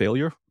degree of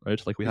failure,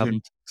 right? We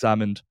haven't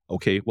examined,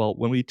 okay, well,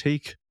 when we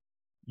take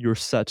your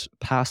set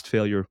past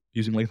failure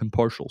using lengthened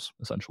partials,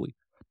 essentially,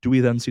 do we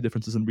then see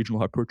differences in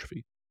regional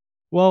hypertrophy?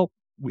 Well,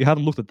 we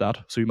haven't looked at that,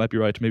 so you might be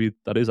right. Maybe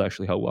that is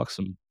actually how it works.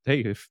 And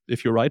hey,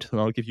 if you're right, then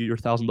I'll give you your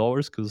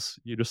 $1,000 because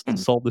you just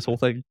solved this whole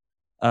thing.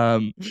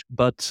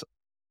 But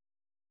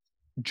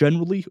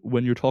generally,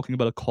 when you're talking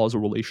about a causal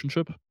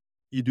relationship,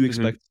 you do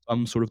expect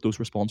some sort of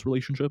dose-response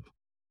relationship.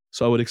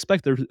 So I would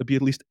expect there to be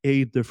at least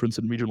a difference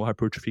in regional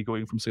hypertrophy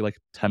going from, say,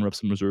 10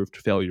 reps in reserve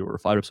to failure or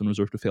 5 reps in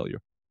reserve to failure.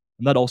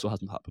 And that also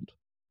hasn't happened.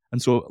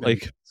 And so,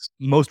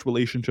 most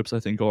relationships, I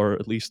think, are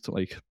at least,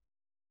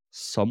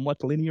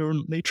 somewhat linear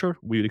in nature.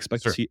 We would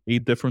expect to see a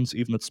difference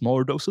even at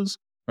smaller doses,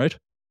 right?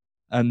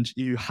 And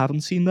you haven't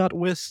seen that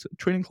with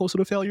training closer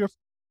to failure.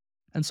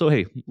 And so,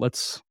 hey,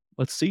 let's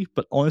see.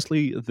 But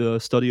honestly, the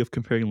study of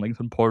comparing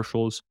lengthened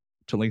partials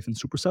to lengthened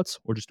supersets,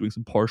 or just doing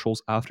some partials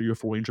after your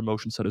full range of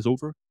motion set is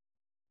over,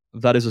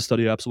 that is a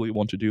study I absolutely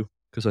want to do,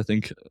 because I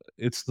think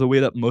it's the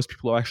way that most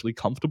people are actually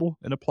comfortable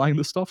in applying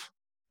this stuff.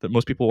 That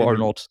most people are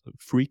not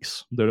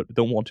freaks. They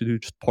don't want to do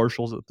just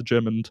partials at the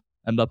gym and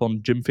end up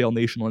on Gym Fail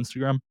Nation on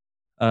Instagram.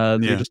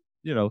 They just,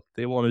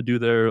 they want to do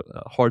their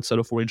hard set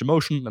of full range of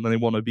motion, and then they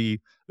want to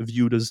be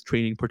viewed as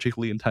training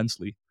particularly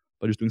intensely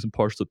by just doing some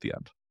partials at the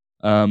end.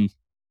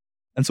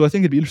 And so I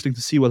think it'd be interesting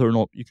to see whether or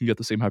not you can get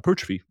the same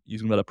hypertrophy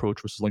using that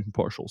approach versus lengthened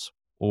partials,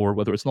 or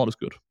whether it's not as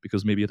good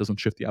because maybe it doesn't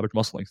shift the average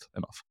muscle length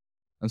enough.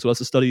 And so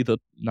that's a study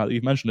that, now that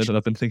you've mentioned it, and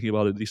I've been thinking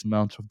about it a decent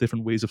amount of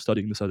different ways of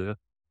studying this idea.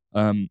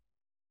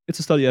 It's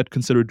a study I'd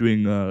consider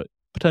doing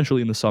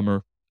potentially in the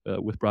summer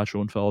with Brad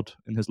Schoenfeld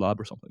in his lab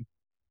or something.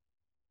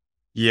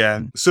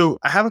 Yeah. So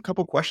I have a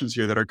couple questions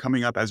here that are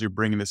coming up as you're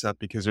bringing this up,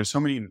 because there's so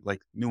many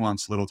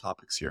nuanced little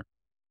topics here.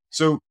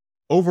 So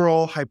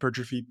overall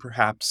hypertrophy,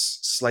 perhaps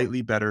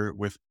slightly better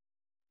with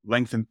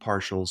lengthened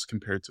partials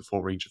compared to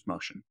full range of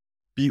motion.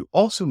 But you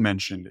also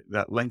mentioned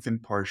that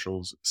lengthened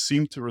partials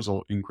seem to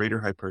result in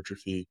greater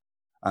hypertrophy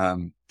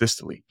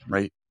distally,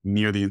 right?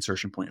 Near the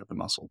insertion point of the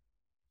muscle.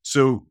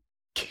 So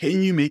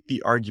can you make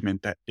the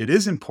argument that it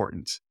is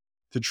important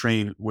to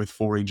train with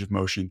full range of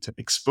motion to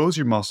expose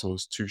your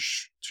muscles to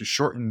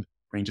shortened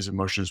ranges of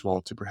motion as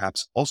well, to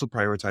perhaps also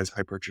prioritize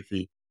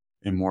hypertrophy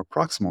in more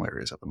proximal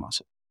areas of the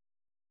muscle?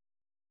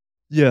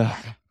 Yeah,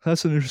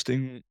 that's an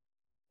interesting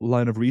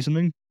line of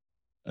reasoning.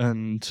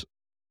 And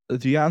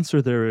the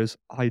answer there is,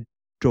 I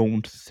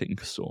don't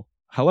think so.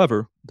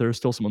 However, there's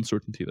still some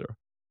uncertainty there.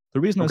 The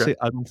reason I say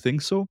I don't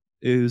think so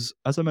is,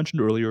 as I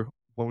mentioned earlier,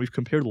 when we've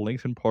compared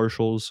lengthened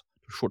partials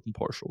to shortened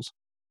partials,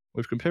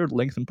 we've compared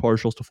lengthened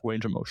partials to full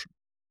range of motion.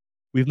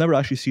 we've never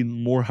actually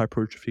seen more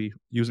hypertrophy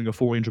using a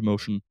full range of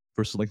motion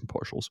versus lengthened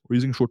partials, or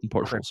using shortened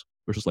Okay. partials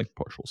versus lengthened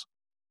partials.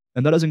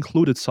 And that has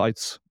included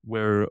sites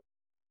where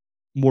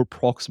more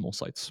proximal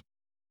sites,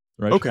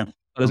 right? Okay.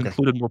 That has Okay.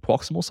 included more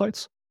proximal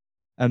sites.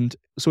 And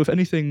so, if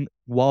anything,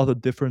 while the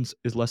difference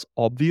is less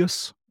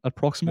obvious at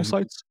proximal Mhm.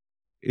 sites,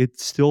 it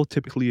still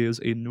typically is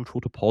a neutral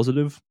to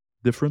positive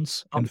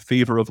difference Oh, in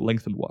favor of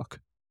lengthened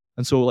work.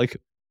 And so, like,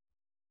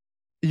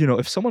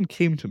 if someone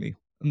came to me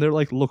and they're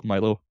like, look,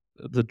 Milo,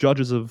 the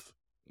judges have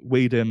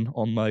weighed in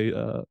on my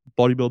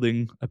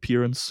bodybuilding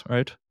appearance,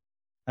 right?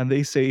 And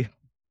they say,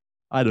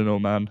 I don't know,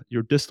 man,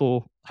 your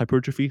distal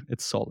hypertrophy,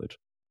 it's solid,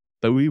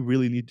 but we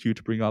really need you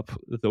to bring up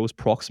those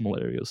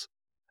proximal areas.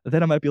 And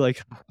then I might be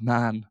like,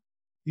 man,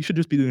 you should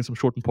just be doing some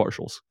shortened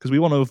partials because we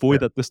want to yeah. avoid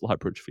that distal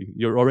hypertrophy.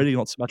 You're already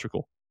not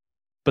symmetrical.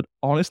 But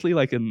honestly,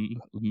 like in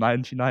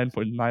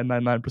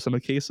 99.999%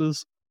 of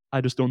cases,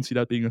 I just don't see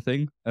that being a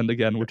thing. And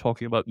again, we're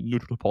talking about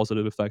neutral to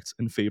positive effects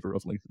in favor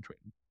of lengthened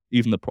training,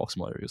 even the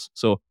proximal areas.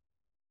 So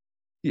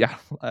yeah,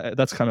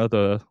 that's kind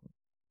of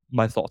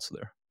my thoughts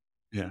there.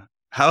 Yeah.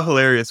 How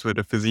hilarious would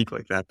a physique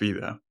like that be,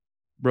 though?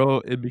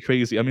 Bro, it'd be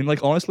crazy. I mean,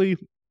 like, honestly,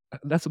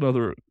 that's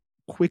another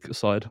quick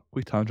aside,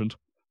 quick tangent.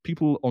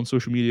 People on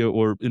social media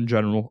or in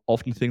general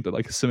often think that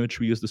like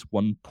symmetry is this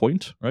one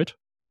point, right?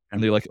 And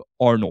Okay. they like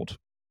Arnold,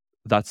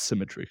 that's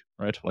symmetry,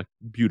 right? Like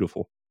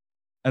beautiful.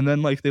 And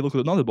then like they look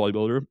at another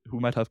bodybuilder who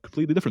might have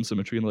completely different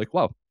symmetry and they're like,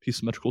 wow, he's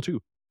symmetrical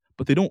too.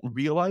 But they don't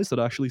realize that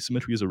actually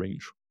symmetry is a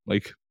range.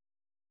 Like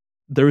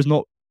there is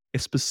not a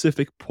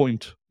specific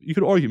point. You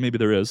could argue maybe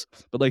there is,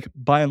 but like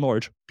by and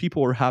large,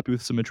 people are happy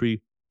with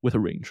symmetry with a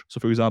range. So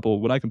for example,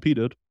 when I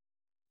competed,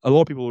 a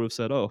lot of people would have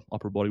said, oh,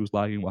 upper body was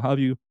lagging, what have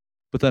you.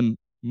 But then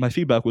my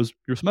feedback was,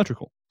 you're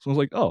symmetrical. So I was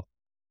like, oh.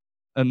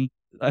 And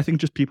I think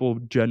just people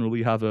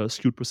generally have a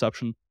skewed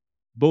perception,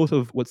 both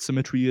of what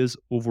symmetry is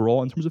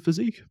overall in terms of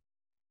physique.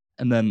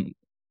 And then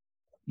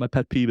my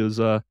pet peeve is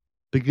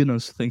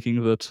beginners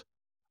thinking that,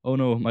 oh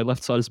no, my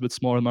left side is a bit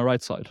smaller than my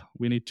right side.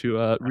 We need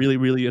to really,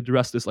 really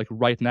address this like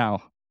right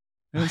now.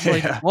 And it's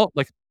like, Yeah. well,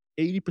 like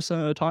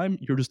 80% of the time,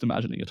 you're just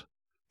imagining it.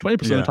 20%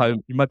 of Yeah. the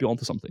time, you might be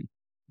onto something.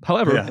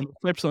 However, Yeah. in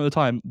 20% of the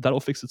time, that'll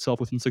fix itself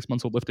within 6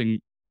 months of lifting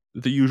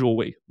the usual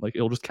way. Like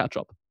it'll just catch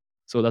up.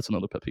 So that's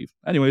another pet peeve.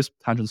 Anyways,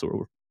 tangents are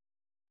over.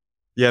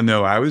 Yeah.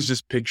 No, I was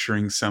just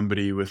picturing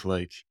somebody with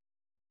like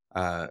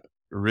uh,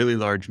 really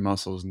large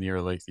muscles near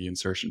like the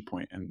insertion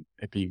point and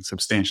it being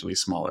substantially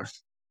smaller,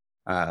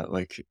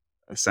 like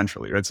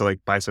centrally, right? So like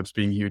biceps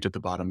being huge at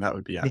the bottom, that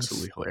would be Yes.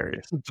 absolutely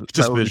hilarious, That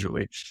just would be.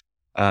 visually.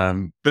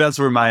 But that's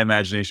where my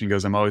imagination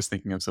goes. I'm always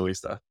thinking of silly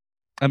stuff.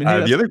 I mean, hey, The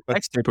that's other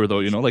X taper though,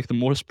 like the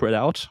more spread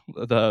out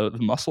the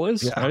muscle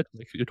is, yeah, right?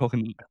 Like you're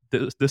talking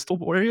distal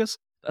areas.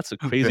 That's a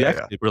crazy yeah, X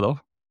yeah, taper though.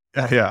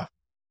 yeah,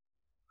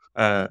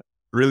 yeah.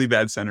 Really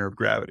bad center of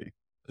gravity.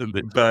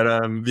 Indeed. But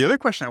the other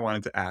question I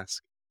wanted to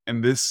ask,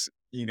 and this,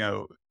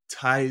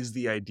 ties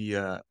the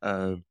idea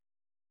of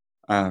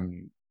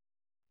um,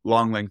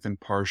 long length and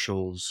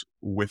partials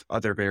with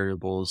other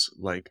variables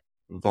like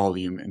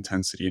volume,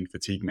 intensity, and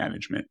fatigue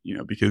management,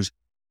 because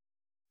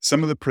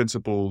some of the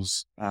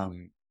principles,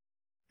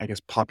 I guess,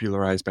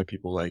 popularized by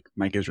people like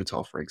Mike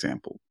Israetel, for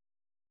example,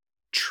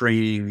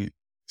 training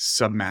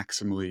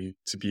submaximally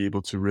to be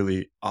able to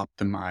really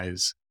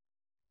optimize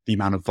the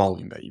amount of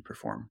volume that you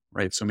perform,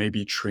 right? So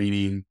maybe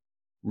training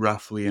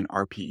roughly an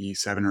RPE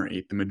 7 or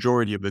 8 the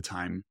majority of the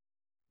time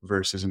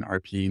versus an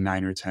RPE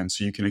 9 or 10.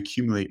 So you can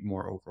accumulate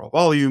more overall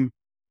volume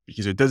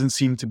because it doesn't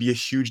seem to be a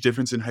huge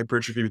difference in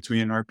hypertrophy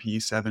between an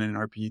RPE 7 and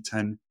an RPE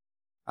 10.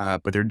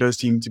 But there does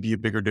seem to be a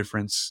bigger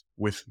difference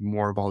with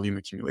more volume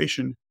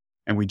accumulation.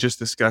 And we just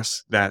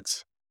discussed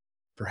that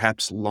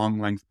perhaps long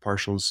length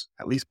partials,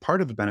 at least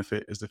part of the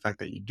benefit is the fact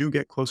that you do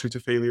get closer to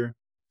failure.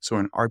 So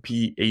an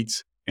RPE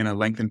 8 in a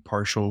lengthened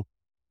partial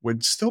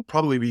would still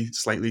probably be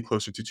slightly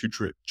closer to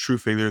true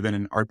failure than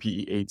an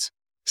RPE 8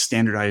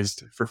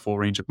 standardized for full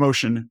range of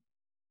motion.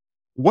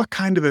 What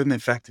kind of an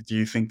effect do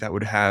you think that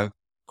would have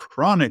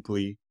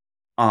chronically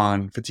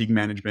on fatigue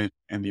management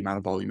and the amount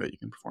of volume that you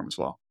can perform as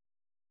well?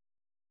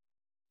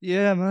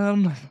 Yeah,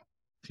 man.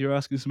 You're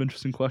asking some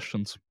interesting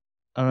questions.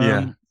 Yeah,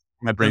 Um,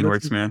 my and brain this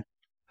works, is man.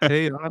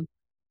 hey, man.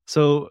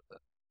 So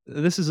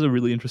this is a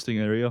really interesting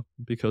area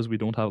because we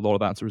don't have a lot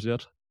of answers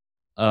yet.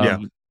 Yeah.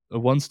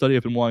 One study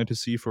I've been wanting to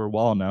see for a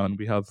while now, and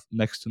we have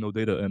next to no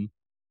data in,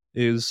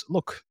 is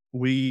look,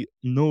 we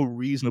know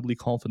reasonably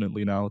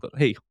confidently now that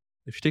hey,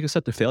 if you take a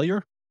set to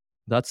failure,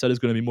 that set is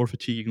going to be more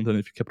fatiguing than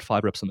if you kept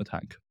 5 reps in the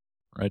tank,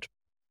 right?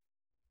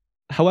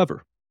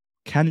 However,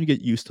 can you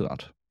get used to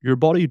that? Your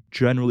body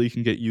generally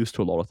can get used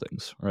to a lot of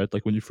things, right?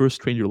 Like when you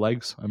first trained your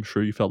legs, I'm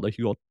sure you felt like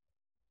you got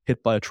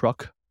hit by a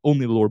truck,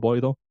 only the lower body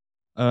though.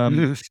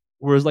 Um,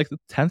 whereas like the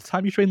 10th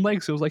time you trained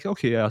legs, it was like,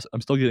 okay, yeah,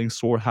 I'm still getting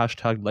sore,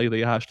 hashtag leg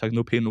day, hashtag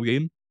no pain, no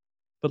gain.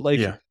 But like,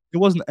 Yeah. it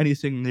wasn't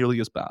anything nearly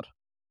as bad.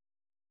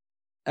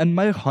 And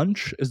my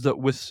hunch is that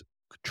with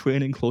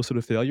training closer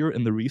to failure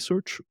in the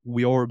research,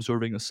 we are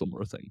observing a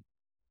similar thing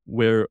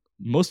where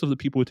most of the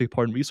people who take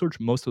part in research,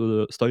 most of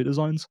the study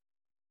designs,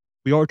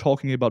 we are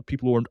talking about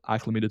people who aren't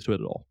acclimated to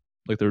it at all.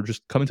 Like they're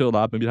just coming to the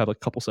lab, maybe have like a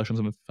couple sessions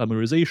of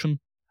familiarization,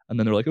 and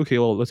then they're like, okay,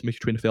 well, let's make you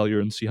train to failure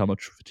and see how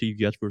much fatigue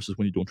you get versus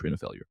when you don't train to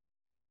failure.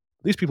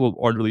 These people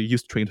aren't really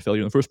used to training to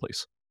failure in the first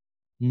place.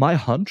 My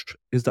hunch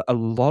is that a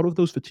lot of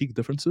those fatigue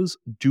differences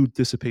do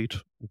dissipate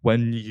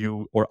when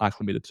you are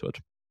acclimated to it.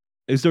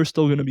 Is there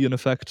still going to be an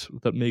effect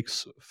that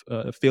makes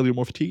failure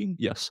more fatiguing?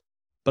 Yes.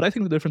 But I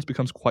think the difference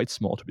becomes quite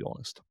small, to be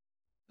honest.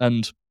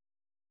 And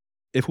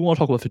if we want to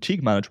talk about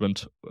fatigue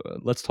management,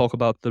 let's talk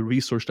about the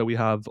research that we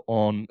have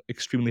on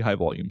extremely high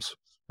volumes,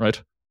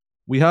 right?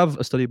 We have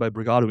a study by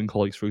Brigado and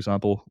colleagues, for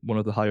example, one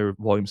of the higher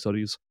volume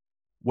studies,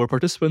 where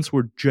participants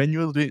were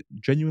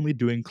genuinely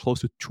doing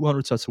close to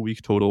 200 sets a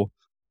week total,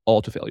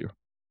 all to failure.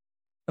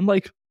 And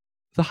like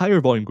the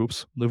higher volume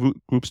groups, the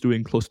groups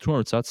doing close to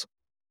 200 sets,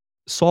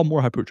 saw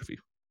more hypertrophy.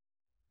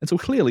 And so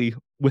clearly,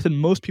 within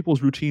most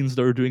people's routines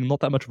that are doing not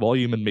that much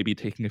volume and maybe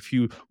taking a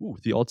few,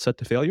 the odd set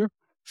to failure,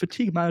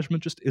 fatigue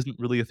management just isn't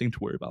really a thing to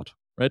worry about,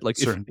 right? Like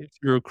if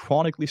you're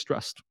chronically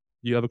stressed,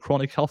 you have a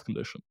chronic health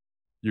condition,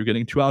 you're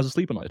getting 2 hours of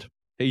sleep a night,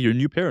 hey, you're a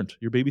new parent,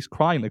 your baby's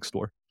crying next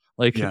door,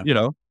 like,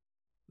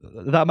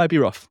 that might be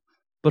rough.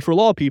 But for a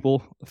lot of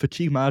people,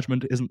 fatigue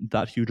management isn't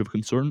that huge of a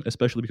concern,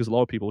 especially because a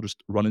lot of people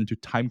just run into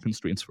time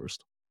constraints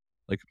first.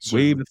 Like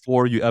way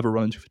before you ever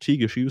run into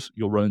fatigue issues,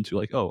 you'll run into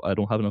like, oh, I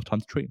don't have enough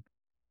time to train.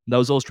 And that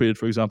was illustrated,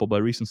 for example, by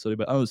a recent study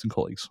by Anderson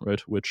colleagues, right,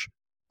 which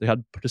they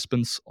had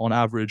participants on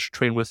average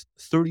train with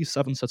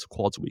 37 sets of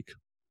quads a week.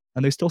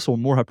 And they still saw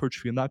more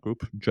hypertrophy in that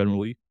group,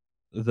 generally,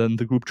 than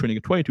the group training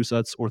at 22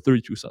 sets or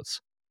 32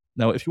 sets.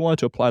 Now, if you wanted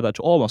to apply that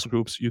to all muscle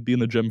groups, you'd be in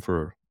the gym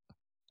for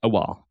a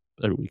while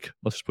every week.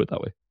 Let's just put it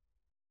that way.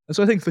 And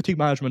so I think fatigue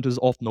management is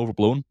often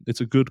overblown.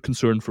 It's a good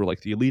concern for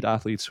like the elite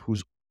athletes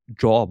whose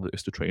job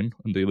is to train,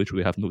 and they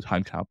literally have no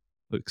time cap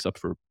except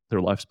for their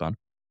lifespan.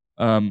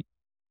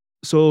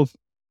 So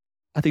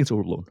I think it's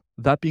overblown.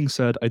 That being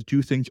said, I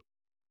do think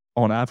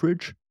on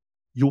average,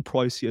 you'll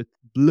probably see a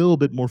little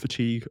bit more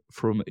fatigue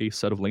from a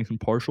set of lengthened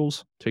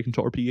partials taken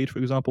to RPE8, for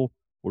example,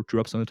 or 2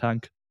 reps in the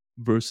tank,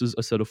 versus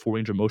a set of 4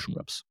 range of motion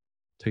reps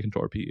taken to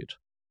RPE8.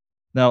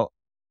 Now,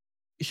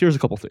 here's a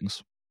couple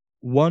things.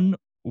 One,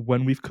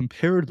 when we've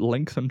compared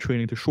lengthened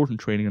training to shortened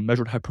training and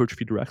measured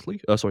hypertrophy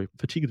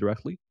fatigue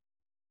directly,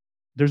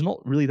 there's not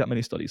really that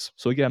many studies.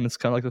 So again, it's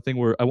kind of like the thing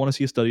where I want to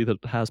see a study that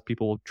has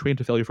people train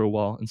to failure for a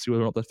while and see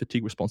whether or not that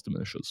fatigue response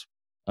diminishes.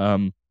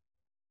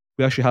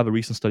 We actually have a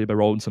recent study by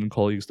Robinson and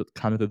colleagues that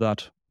kind of did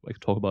that. I can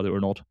talk about it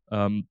or not.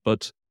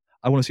 But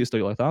I want to see a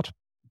study like that.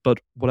 But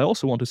what I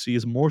also want to see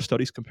is more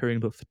studies comparing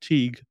the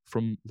fatigue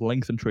from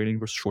lengthened training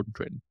versus shortened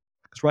training.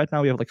 Because right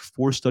now we have like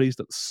 4 studies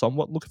that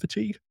somewhat look at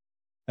fatigue.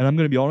 And I'm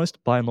going to be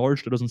honest, by and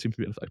large, there doesn't seem to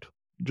be an effect.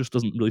 It just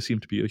doesn't really seem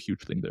to be a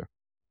huge thing there.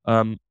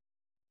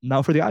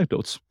 Now for the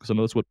anecdotes, because I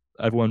know that's what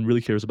everyone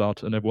really cares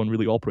about and everyone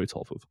really operates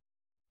off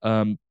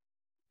of.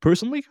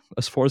 Personally,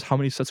 as far as how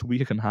many sets a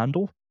week I can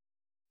handle,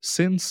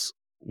 since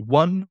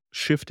 1,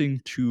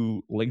 shifting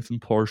to lengthened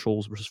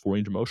partials versus 4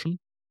 range of motion,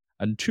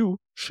 and 2,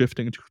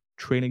 shifting to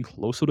training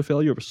closer to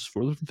failure versus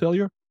further from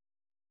failure,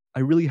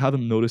 I really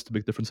haven't noticed a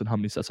big difference in how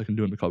many sets I can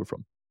do and recover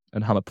from,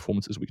 and how my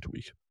performance is week to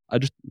week. I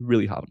just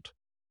really haven't.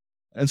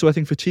 And so I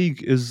think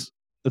fatigue is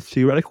a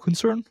theoretical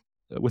concern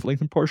with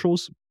lengthened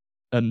partials,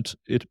 and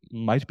it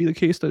might be the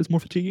case that it's more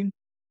fatiguing.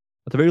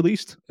 At the very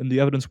least, in the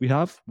evidence we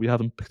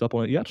haven't picked up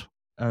on it yet,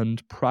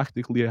 and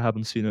practically I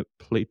haven't seen it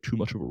play too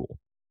much of a role.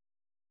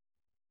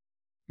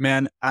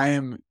 Man, I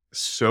am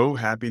so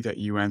happy that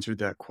you answered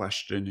that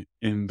question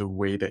in the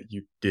way that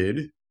you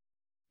did,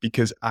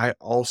 because I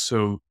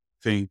also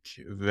think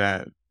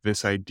that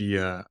this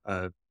idea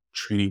of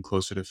training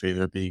closer to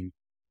failure being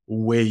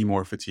way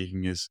more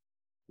fatiguing is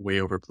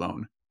way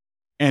overblown.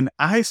 And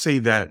I say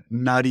that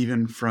not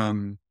even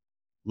from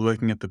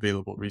looking at the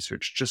available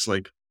research, just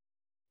like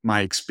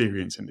my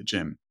experience in the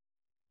gym.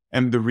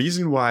 And the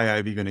reason why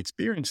I've even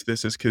experienced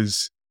this is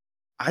because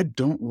I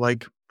don't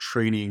like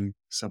training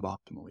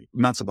suboptimally.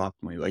 Not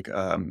suboptimally, like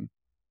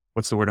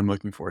what's the word I'm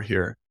looking for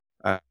here?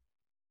 Not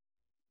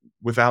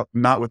with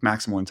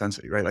maximal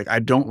intensity, right? Like I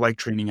don't like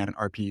training at an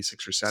RPE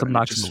 6 or 7.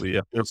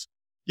 Submaximally,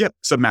 yeah.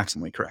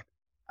 Submaximally, correct.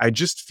 I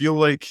just feel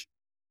like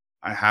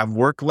I have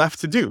work left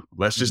to do.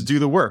 Let's just do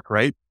the work,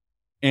 right?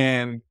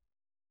 And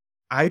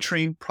I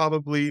train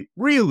probably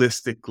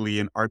realistically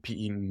in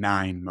RPE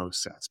 9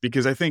 most sets,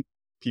 because I think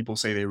people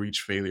say they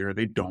reach failure.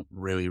 They don't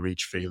really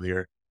reach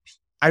failure.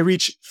 I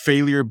reach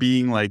failure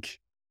being like,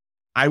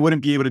 I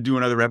wouldn't be able to do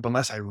another rep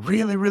unless I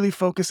really, really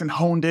focused and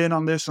honed in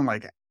on this and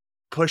like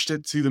pushed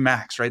it to the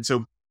max, right?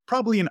 So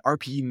probably an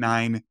RPE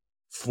 9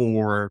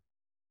 for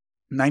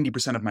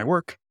 90% of my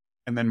work.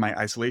 And then my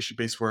isolation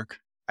based work,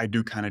 I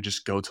do kind of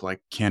just go to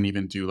like, can't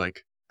even do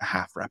like a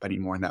half rep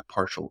anymore in that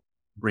partial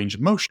range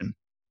of motion.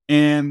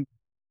 And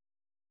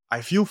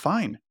I feel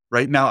fine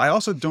right now. I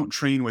also don't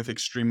train with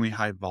extremely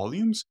high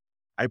volumes.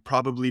 I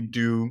probably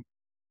do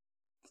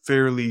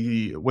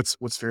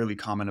what's fairly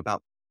common,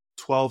 about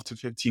 12 to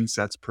 15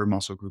 sets per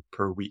muscle group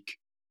per week,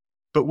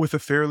 but with a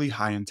fairly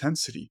high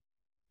intensity.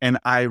 And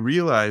I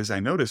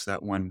notice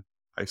that when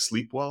I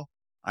sleep well,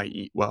 I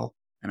eat well,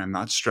 and I'm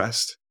not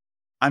stressed,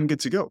 I'm good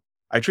to go.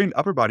 I trained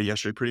upper body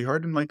yesterday pretty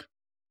hard and like,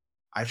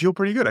 I feel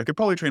pretty good. I could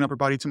probably train upper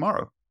body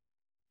tomorrow.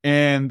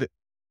 And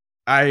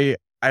I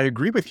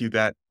agree with you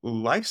that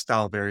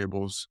lifestyle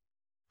variables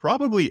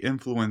probably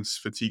influence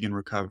fatigue and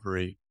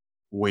recovery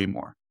way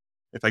more.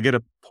 If I get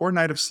a poor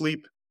night of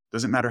sleep,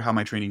 doesn't matter how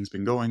my training's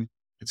been going,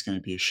 it's going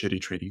to be a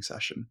shitty training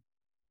session.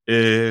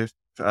 If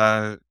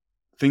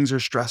things are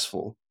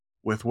stressful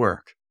with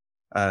work,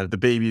 the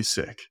baby's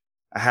sick,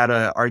 I had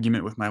an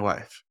argument with my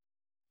wife,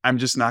 I'm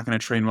just not going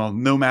to train well,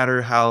 no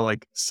matter how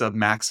like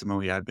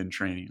sub-maximally I've been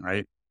training,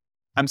 right?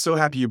 I'm so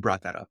happy you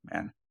brought that up,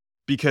 man,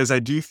 because I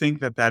do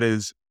think that that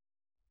is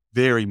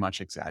very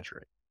much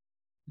exaggerated.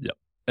 Yeah.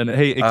 And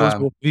hey, it goes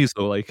Um, both ways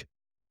though. Like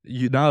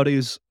you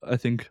nowadays, I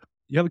think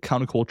you have a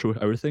counterculture with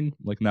everything.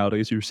 Like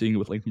nowadays, you're seeing it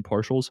with lengthened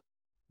partials,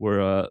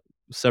 where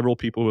several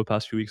people over the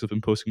past few weeks have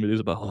been posting videos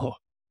about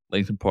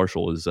lengthened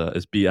partial is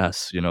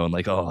BS, you know, and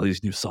like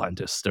these new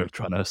scientists they're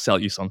trying to sell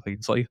you something.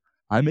 It's like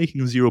I'm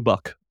making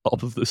 $0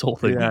 off of this whole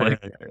thing. yeah, Like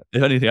yeah, yeah,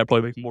 if anything, I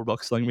probably make more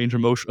bucks selling range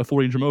of motion, a full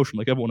range of motion,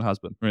 like everyone has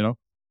been, you know.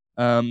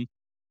 Um,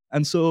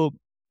 and so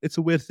it's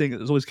a weird thing.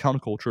 There's always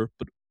counterculture,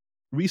 but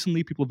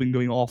recently people have been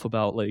going off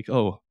about like,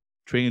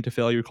 training to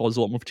failure causes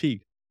a lot more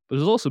fatigue. But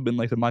there's also been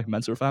like the Mike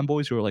Menzer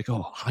fanboys who are like,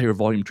 higher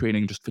volume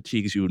training just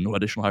fatigues you, no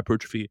additional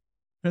hypertrophy.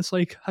 And it's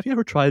like, have you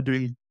ever tried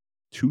doing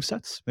 2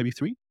 sets, maybe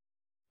 3?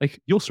 Like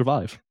you'll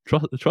survive.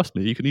 Trust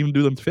me, you can even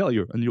do them to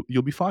failure and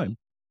you'll be fine.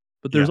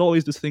 But there's yeah,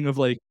 always this thing of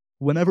like,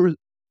 whenever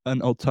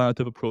an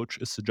alternative approach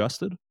is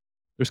suggested,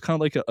 there's kind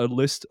of like a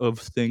list of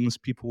things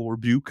people will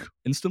rebuke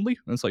instantly.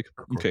 And it's like, of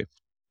course. okay,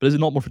 but is it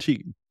not more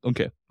fatiguing?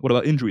 Okay. What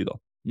about injury though?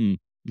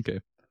 Okay.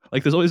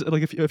 Like there's always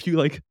like if you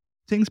like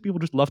things people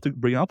just love to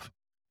bring up.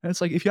 And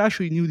it's like if you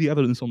actually knew the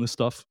evidence on this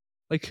stuff,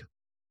 like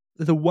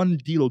the one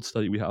deload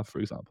study we have, for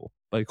example,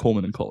 by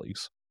Coleman and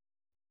colleagues,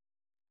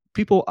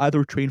 people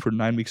either trained for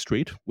 9 weeks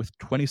straight with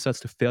 20 sets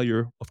to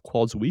failure of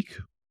quads a week,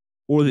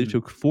 or they Mhm.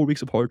 took 4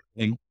 weeks apart,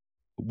 and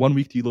 1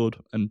 week deload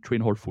and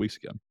train hard for 4 weeks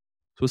again.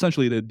 So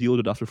essentially, they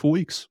deloaded after 4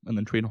 weeks and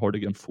then train hard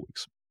again for 4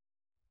 weeks.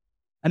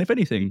 And if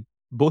anything,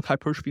 both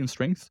hypertrophy and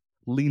strength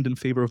leaned in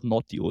favor of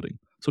not deloading.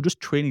 So just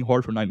training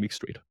hard for 9 weeks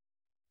straight.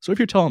 So if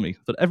you're telling me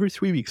that every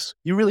 3 weeks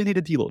you really need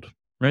a deload,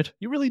 right?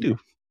 You really Yeah, do.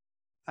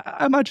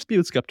 I might just be a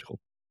bit skeptical.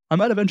 I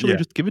might eventually yeah,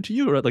 just give it to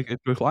you, or like if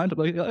you're a client, I'm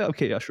like, "Yeah,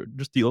 okay, yeah, sure,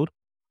 just deload."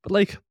 But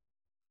like,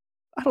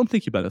 I don't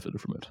think you benefited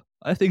from it.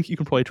 I think you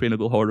can probably train a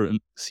little harder and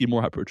see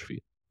more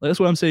hypertrophy. Like, that's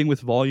what I'm saying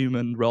with volume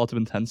and relative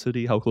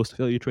intensity, how close to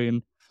failure you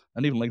train,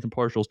 and even length and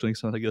partials to an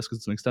extent, I guess, because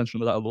it's an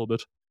extension of that a little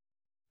bit.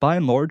 By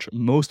and large,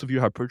 most of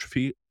your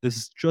hypertrophy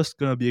is just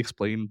going to be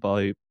explained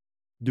by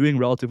doing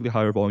relatively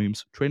higher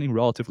volumes, training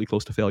relatively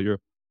close to failure,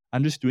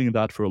 and just doing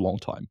that for a long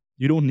time.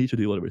 You don't need to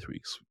do it every 3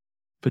 weeks.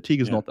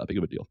 Fatigue is yeah, not that big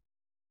of a deal.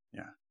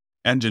 yeah.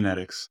 And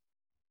genetics.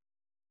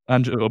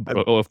 And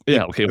I,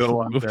 yeah, okay.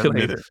 Go on If for a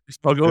minute.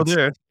 I'll go It's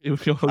there.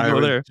 If you'll I go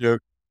would there.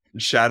 joke.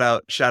 Shout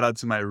out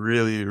to my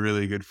really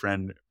really good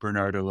friend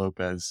Bernardo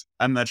Lopez.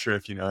 I'm not sure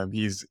if you know him.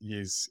 He's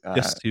Yes,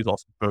 he's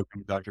awesome. spoken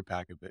with Dr.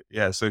 Pack a bit.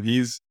 Yeah, so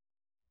he's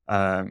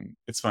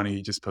it's funny.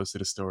 He just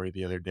posted a story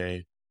the other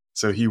day.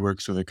 So he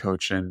works with a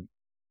coach, and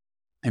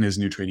in his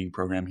new training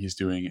program, he's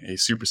doing a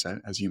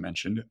superset, as you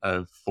mentioned,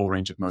 of full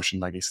range of motion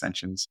leg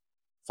extensions,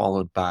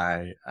 followed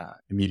by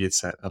immediate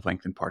set of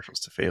lengthened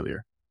partials to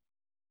failure.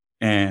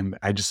 And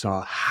I just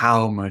saw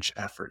how much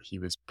effort he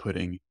was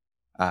putting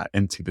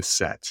into the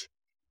set.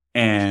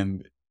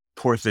 And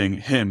poor thing,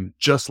 him,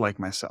 just like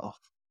myself,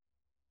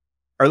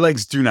 our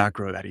legs do not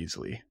grow that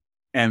easily.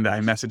 And I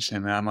messaged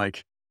him and I'm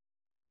like,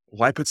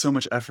 why put so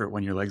much effort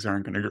when your legs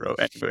aren't going to grow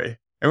anyway?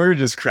 And we were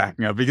just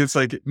cracking up because,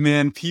 like,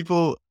 man,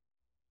 people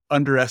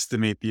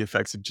underestimate the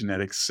effects of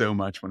genetics so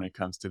much when it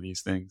comes to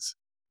these things.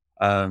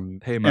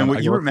 Hey And man, what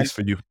I you got were a piece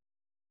for mentioning, you.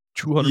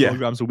 200 yeah,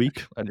 milligrams a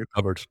week, and you're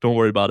covered. Don't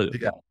worry about it.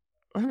 yeah.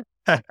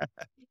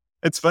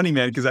 It's funny,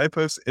 man, because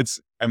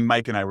and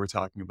Mike and I were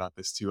talking about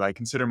this too. I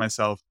consider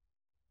myself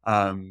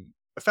a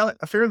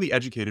fairly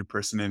educated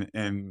person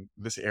in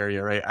this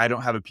area, right? I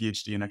don't have a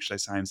PhD in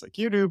exercise science like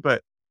you do,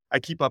 but I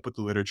keep up with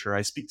the literature.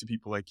 I speak to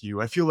people like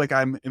you. I feel like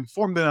I'm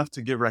informed enough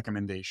to give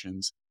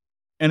recommendations.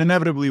 And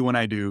inevitably, when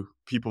I do,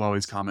 people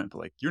always comment,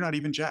 like, you're not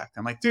even jacked.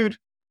 I'm like, dude,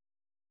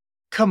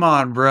 come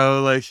on,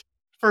 bro. Like,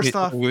 first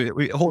off,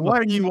 Wait, hold up.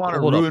 why do you want to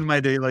Hold up. ruin my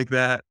day like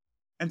that?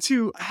 And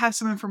two, I have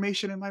some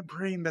information in my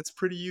brain that's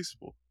pretty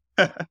useful.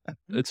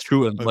 It's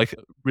true, and But, like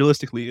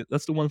realistically,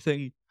 that's the one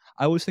thing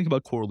I always think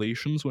about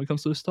correlations when it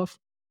comes to this stuff.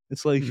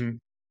 It's like mhm,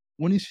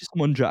 when you see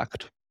someone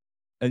jacked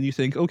and you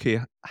think,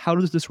 okay, how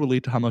does this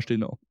relate to how much they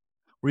know?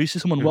 Or you see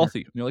someone mhm,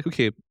 wealthy and you're like,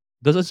 okay,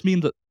 does this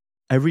mean that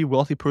every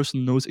wealthy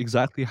person knows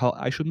exactly how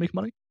I should make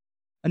money?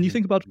 And you mhm,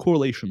 think about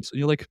correlations and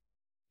you're like,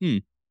 hmm,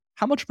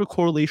 how much of a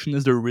correlation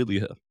is there really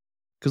here?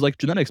 Because like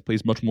genetics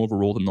plays much more of a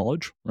role than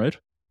knowledge, right?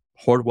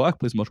 Hard work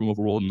plays much more of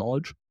a role than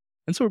knowledge.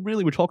 And so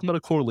really we're talking about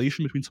a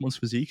correlation between someone's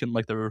physique and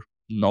like their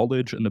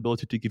knowledge and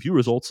ability to give you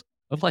results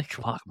of like,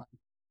 fuck, man,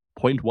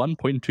 point 1,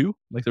 point 2.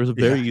 Like there's a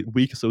yeah, very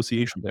weak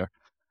association there.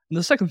 And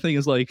the second thing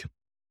is like,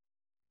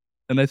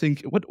 and I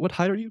think what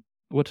height are you?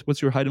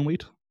 What's your height and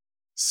weight?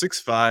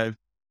 6'5",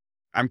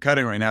 I'm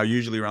cutting right now,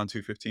 usually around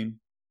 215.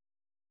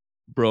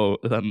 Bro,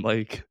 then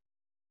like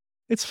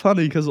it's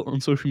funny because on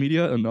social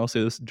media, and I'll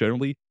say this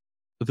generally,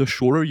 the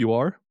shorter you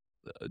are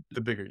uh,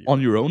 The bigger you on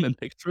look. your own in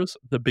pictures,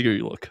 the bigger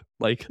you look.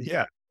 Like,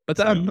 Yeah, but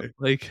then exactly.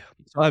 like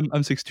so I'm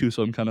 6'2",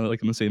 so I'm kind of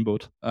like in the same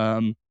boat.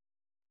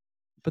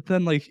 But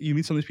then like you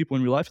meet some of these people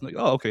in real life and like,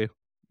 oh okay,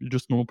 you're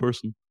just a normal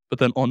person. But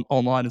then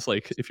online it's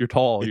like if you're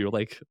tall, Yeah, you're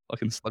like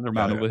fucking slender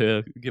man yeah. over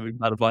here giving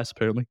bad advice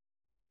apparently.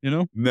 You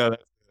know? No,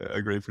 that's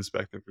a great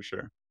perspective for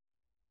sure.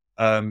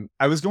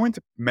 I was going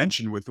to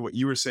mention with what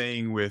you were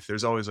saying with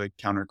there's always like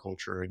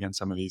counterculture against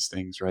some of these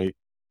things, right?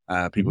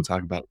 People Mhm.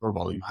 talk about low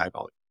volume,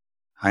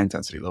 high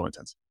intensity, low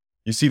intensity.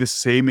 You see the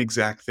same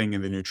exact thing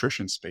in the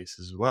nutrition space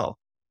as well,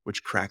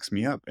 which cracks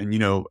me up. And,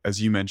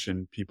 as you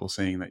mentioned, people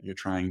saying that you're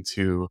trying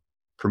to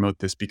promote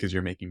this because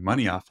you're making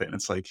money off it. And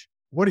it's like,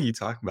 what are you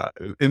talking about?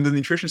 In the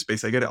nutrition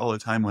space, I get it all the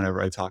time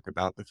whenever I talk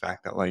about the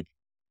fact that like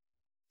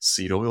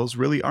seed oils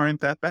really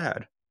aren't that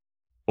bad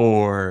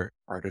or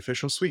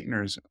artificial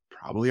sweeteners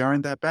probably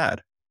aren't that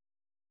bad.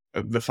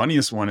 The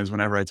funniest one is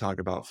whenever I talk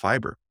about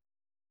fiber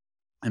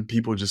and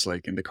people just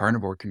like in the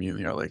carnivore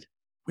community are like,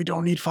 we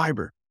don't need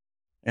fiber.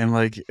 And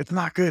like, it's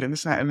not good. And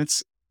it's not, and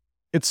it's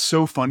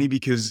so funny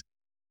because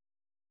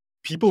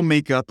people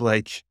make up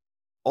like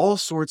all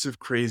sorts of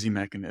crazy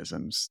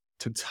mechanisms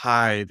to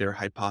tie their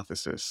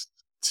hypothesis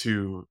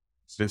to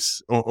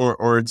this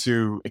or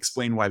to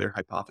explain why their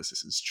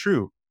hypothesis is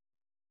true.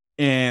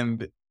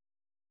 And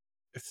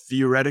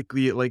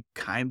theoretically it like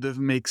kind of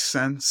makes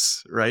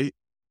sense, right?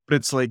 But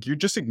it's like you're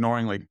just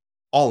ignoring like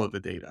all of the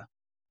data.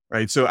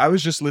 Right. So I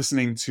was just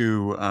listening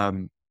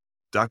to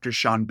Dr.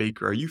 Sean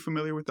Baker. Are you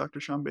familiar with Dr.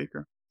 Sean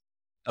Baker?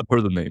 I've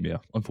heard the name, yeah, Yeah.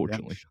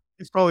 unfortunately.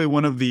 He's probably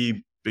one of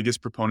the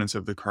biggest proponents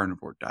of the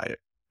carnivore diet.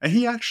 And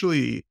he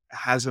actually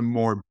has a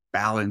more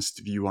balanced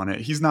view on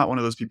it. He's not one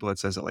of those people that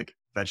says that like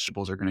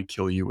vegetables are going to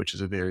kill you, which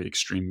is a very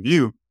extreme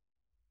view.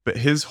 But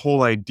his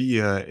whole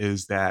idea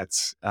is that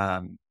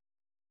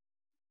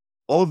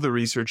all of the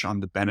research on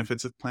the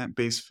benefits of plant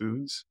based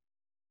foods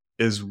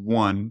is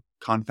one,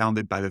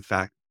 confounded by the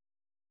fact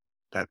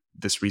that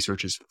this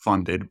research is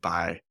funded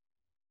by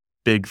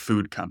big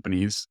food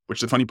companies,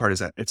 which the funny part is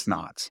that it's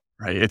not,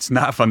 right? It's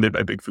not funded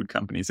by big food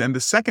companies. And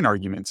the second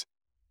argument,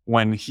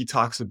 when he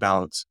talks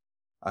about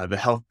the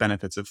health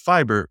benefits of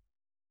fiber,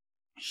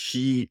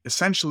 he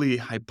essentially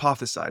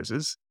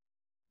hypothesizes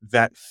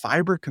that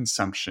fiber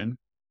consumption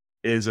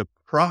is a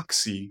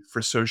proxy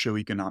for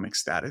socioeconomic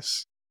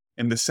status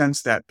in the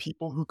sense that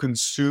people who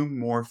consume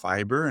more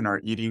fiber and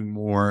are eating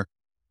more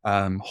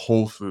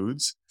whole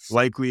foods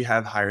likely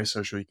have higher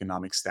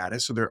socioeconomic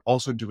status. So they're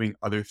also doing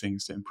other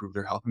things to improve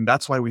their health. And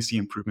that's why we see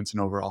improvements in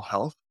overall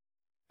health.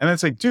 And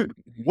it's like, dude,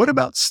 what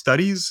about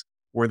studies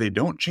where they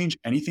don't change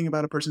anything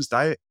about a person's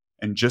diet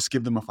and just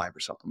give them a fiber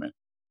supplement?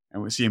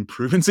 And we see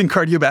improvements in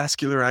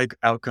cardiovascular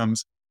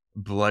outcomes,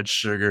 blood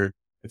sugar,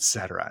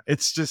 etc.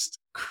 It's just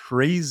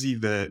crazy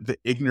the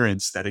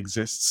ignorance that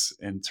exists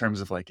in terms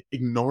of like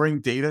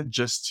ignoring data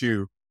just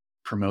to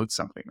promote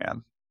something,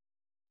 man.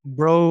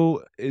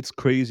 Bro, it's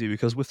crazy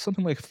because with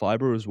something like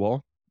fiber as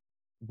well,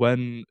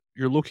 when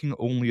you're looking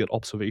only at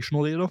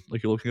observational data,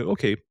 like you're looking at,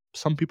 okay,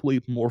 some people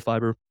eat more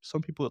fiber,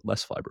 some people eat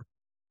less fiber.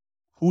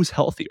 Who's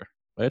healthier,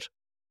 right?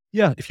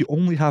 Yeah, if you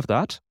only have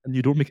that and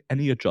you don't make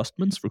any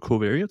adjustments for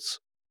covariates,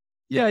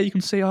 yeah, you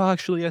can say, oh,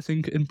 actually, I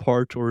think in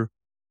part or,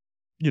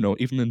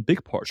 even in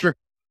big part, Sure,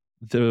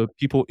 the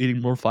people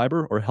eating more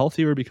fiber are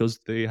healthier because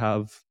they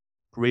have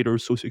greater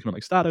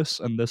socioeconomic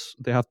status and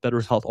they have better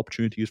health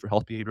opportunities for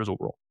health behaviors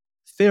overall.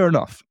 Fair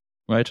enough,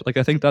 right? Like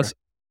I think sure, that's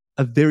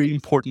a very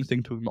important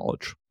thing to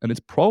acknowledge, and it's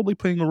probably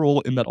playing a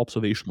role in that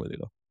observational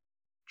data.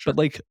 But sure.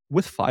 like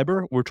with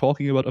fiber, we're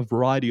talking about a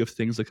variety of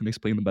things that can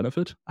explain the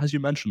benefit. As you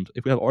mentioned,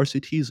 if we have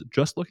RCTs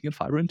just looking at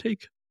fiber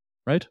intake,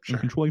 right, and Sure.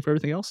 controlling for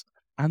everything else,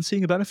 and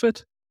seeing a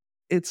benefit,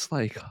 it's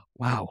like,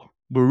 wow,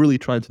 we're really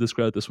trying to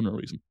discredit this for no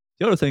reason.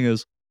 The other thing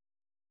is,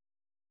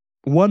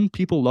 one,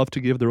 people love to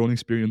give their own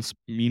experience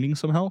meaning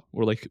somehow,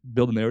 or like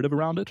build a narrative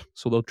around it.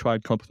 So they'll try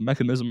and come up with a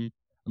mechanism.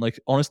 And like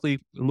honestly,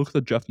 look at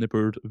the Jeff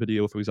Nippard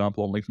video, for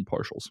example, on LinkedIn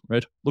partials,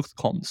 right? Look at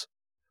the comments.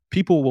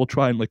 People will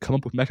try and like come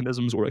up with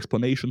mechanisms or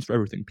explanations for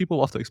everything. People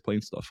love to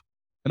explain stuff.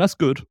 And that's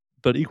good.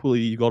 But equally,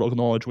 you gotta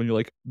acknowledge when you're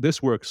like,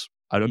 this works.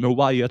 I don't know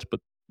why yet, but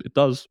it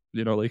does.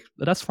 Like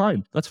that's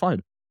fine. That's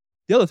fine.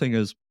 The other thing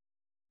is,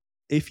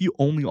 if you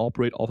only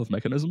operate off of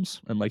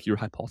mechanisms and like your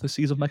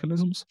hypotheses of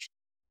mechanisms,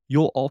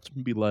 you'll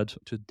often be led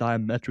to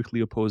diametrically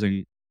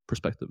opposing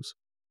perspectives.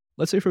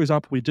 Let's say, for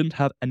example, we didn't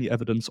have any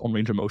evidence on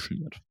range of motion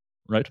yet,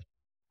 right?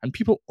 And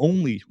people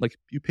only, like,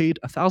 you paid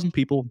 1,000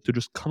 people to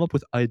just come up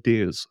with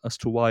ideas as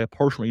to why a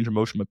partial range of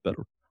motion might be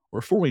better or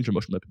a full range of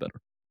motion might be better.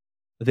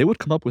 They would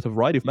come up with a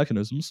variety of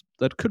mechanisms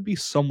that could be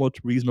somewhat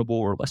reasonable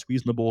or less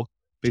reasonable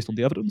based on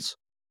the evidence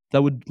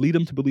that would lead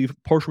them to believe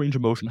partial range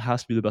of motion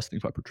has to be the best thing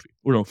for hypertrophy.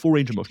 Or no, full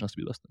range of motion has to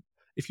be the best thing.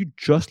 If you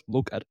just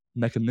look at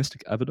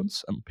mechanistic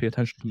evidence and pay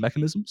attention to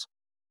mechanisms,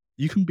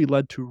 you can be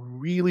led to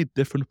really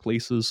different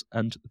places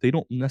and they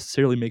don't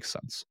necessarily make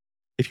sense.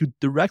 If you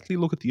directly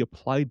look at the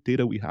applied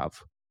data we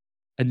have,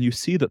 And you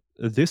see that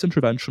this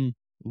intervention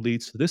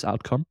leads to this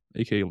outcome,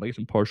 aka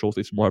latent partials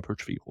leads to more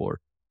hypertrophy, or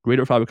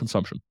greater fiber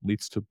consumption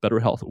leads to better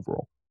health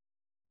overall.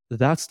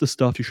 That's the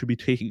stuff you should be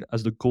taking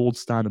as the gold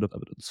standard of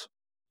evidence.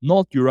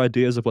 Not your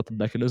ideas of what the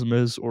mechanism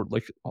is or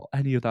like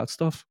any of that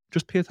stuff.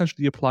 Just pay attention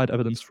to the applied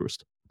evidence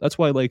first. That's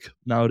why, like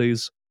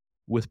nowadays,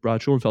 with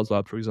Brad Schoenfeld's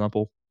lab, for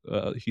example,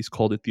 he's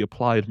called it the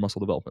applied muscle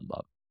development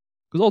lab.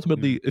 Because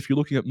ultimately, if you're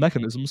looking at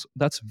mechanisms,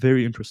 that's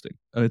very interesting.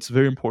 And it's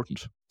very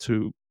important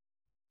to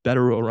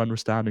better our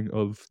understanding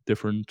of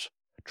different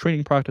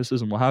training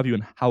practices and what have you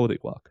and how they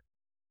work.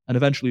 And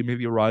eventually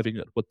maybe arriving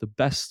at what the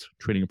best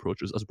training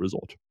approach is as a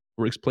result,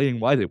 or explaining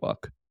why they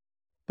work.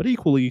 But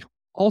equally,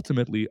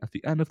 ultimately, at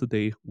the end of the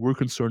day, we're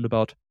concerned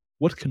about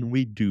what can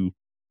we do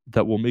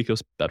that will make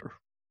us better.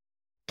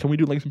 Can we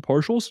do lengthened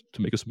partials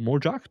to make us more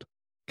jacked?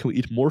 Can we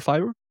eat more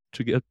fiber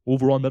to get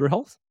overall better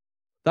health?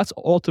 That's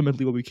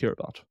ultimately what we care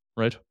about,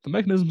 right? The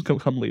mechanisms can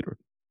come later.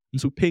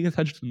 And so paying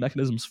attention to the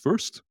mechanisms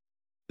first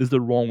is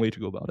the wrong way to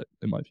go about it,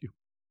 in my view.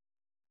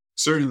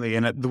 Certainly.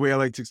 And the way I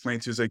like to explain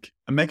it is like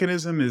a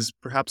mechanism is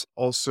perhaps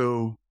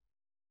also,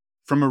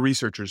 from a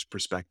researcher's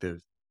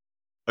perspective,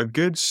 a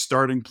good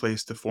starting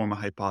place to form a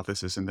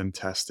hypothesis and then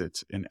test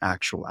it in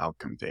actual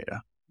outcome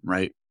data,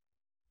 right?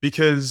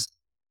 Because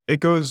it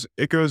goes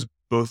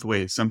both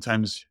ways.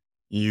 Sometimes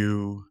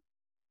you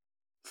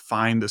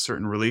find a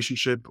certain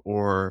relationship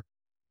or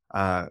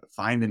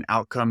find an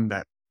outcome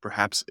that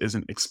perhaps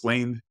isn't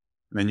explained,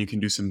 and then you can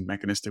do some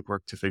mechanistic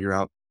work to figure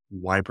out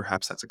why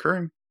perhaps that's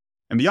occurring.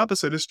 And the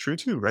opposite is true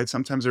too, right?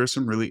 Sometimes there are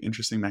some really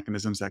interesting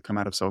mechanisms that come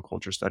out of cell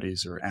culture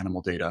studies or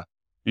animal data.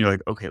 And you're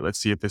like, okay, let's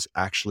see if this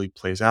actually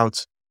plays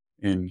out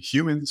in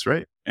humans,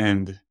 right?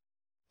 And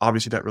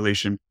obviously that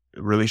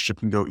relationship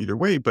can go either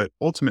way, but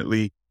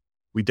ultimately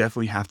we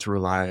definitely have to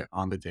rely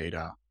on the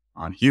data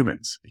on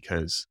humans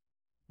because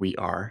we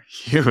are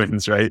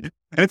humans, right?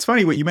 And it's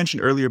funny what you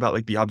mentioned earlier about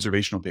like the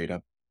observational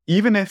data.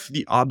 Even if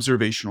the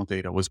observational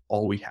data was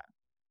all we had,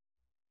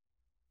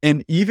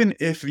 and even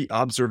if the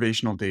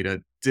observational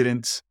data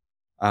didn't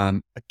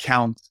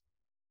account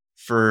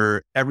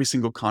for every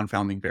single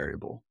confounding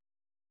variable,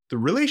 the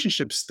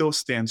relationship still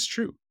stands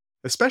true,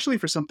 especially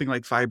for something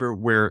like fiber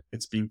where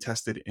it's being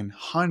tested in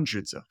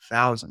hundreds of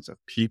thousands of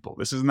people.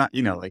 This is not,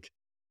 like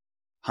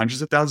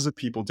hundreds of thousands of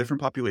people,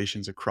 different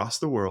populations across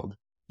the world.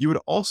 You would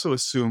also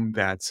assume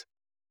that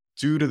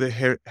due to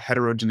the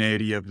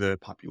heterogeneity of the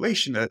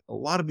population, that a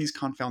lot of these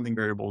confounding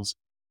variables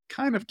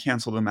kind of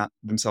cancel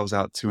themselves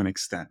out to an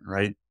extent,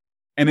 right?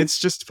 And it's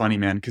just funny,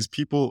 man, because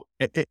people,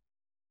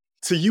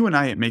 to you and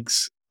I, it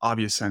makes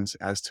obvious sense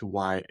as to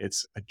why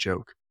it's a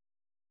joke.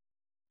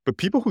 But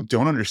people who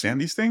don't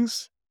understand these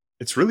things,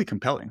 it's really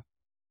compelling.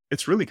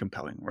 It's really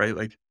compelling, right?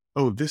 Like,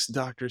 oh, this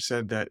doctor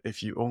said that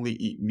if you only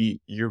eat meat,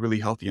 you're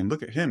really healthy. And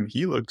look at him,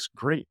 he looks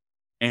great.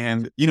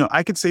 And,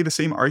 I could say the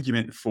same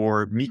argument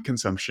for meat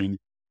consumption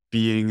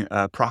being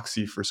a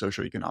proxy for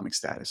socioeconomic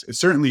status. It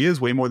certainly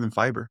is way more than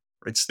fiber,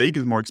 right? Steak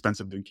is more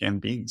expensive than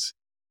canned beans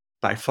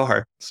by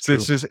far. It's So true.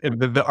 it's just,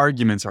 the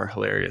arguments are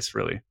hilarious,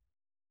 really.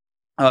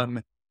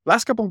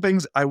 Last couple of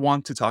things I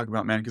want to talk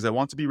about, man, because I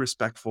want to be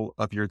respectful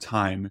of your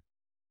time.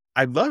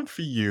 I'd love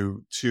for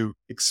you to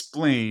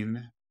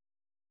explain,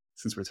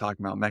 since we're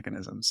talking about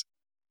mechanisms,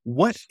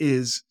 what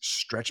is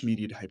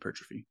stretch-mediated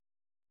hypertrophy?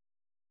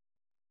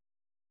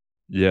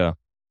 Yeah.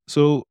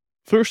 So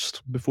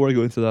first, before I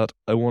go into that,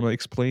 I want to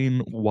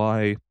explain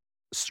why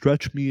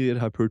stretch-mediated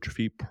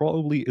hypertrophy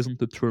probably isn't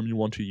the term you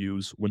want to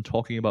use when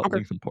talking about Okay.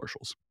 lengthened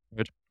partials,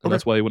 right? And Okay.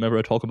 that's why whenever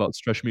I talk about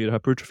stretch-mediated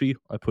hypertrophy,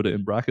 I put it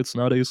in brackets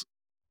nowadays.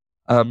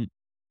 Um,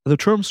 the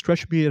term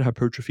stretch-mediated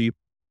hypertrophy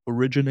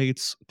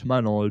originates, to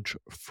my knowledge,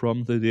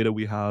 from the data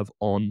we have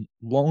on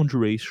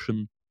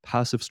long-duration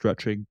passive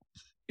stretching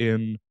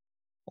in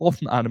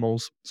often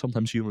animals,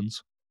 sometimes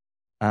humans,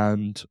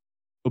 and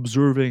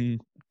observing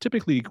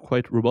typically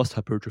quite robust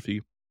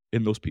hypertrophy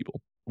in those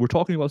people. We're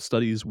talking about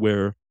studies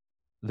where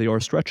they are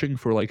stretching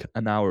for like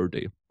an hour a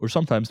day, or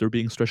sometimes they're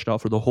being stretched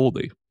out for the whole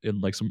day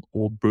in like some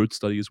old bird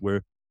studies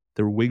where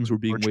their wings were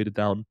being weighted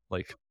down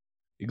like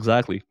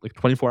exactly like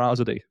 24 hours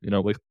a day,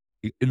 like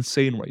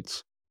insane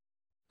rates.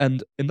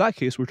 And in that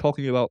case, we're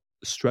talking about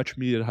stretch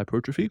mediated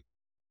hypertrophy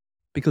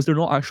because they're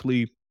not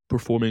actually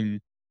performing,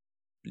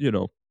 you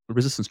know,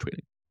 resistance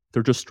training.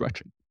 They're just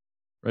stretching,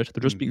 right?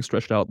 They're just Mm, being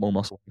stretched out low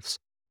muscle lengths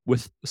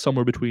with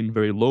somewhere between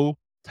very low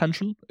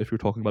tension, if you're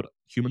talking about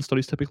human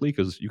studies typically,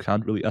 because you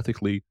can't really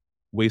ethically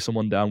weigh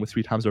someone down with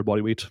 3 times their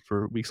body weight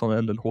for weeks on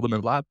end and hold them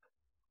in a lab,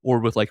 or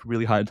with like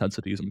really high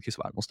intensities in the case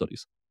of animal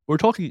studies. We're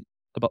talking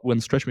about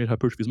when stretch mediated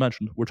hypertrophy is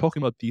mentioned, we're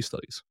talking about these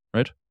studies,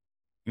 right?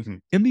 mhm.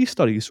 In these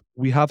studies,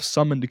 we have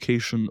some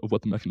indication of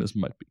what the mechanism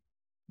might be,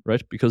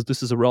 right? Because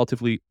this is a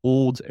relatively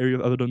old area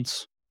of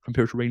evidence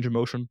compared to range of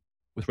motion.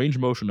 With range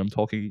of motion, I'm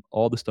talking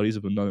all the studies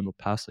have been done in the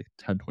past like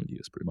 10, 20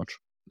 years, pretty much.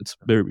 It's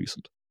very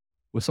recent.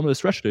 With some of the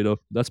stretch data,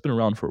 that's been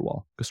around for a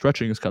while because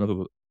stretching is kind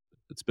of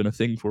it's been a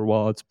thing for a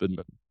while. It's been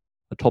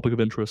a topic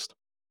of interest.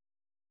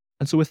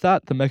 And so with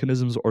that, the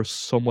mechanisms are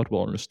somewhat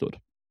well understood.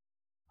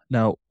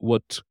 Now,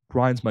 what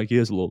grinds my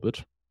gears a little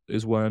bit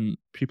is when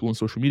people on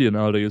social media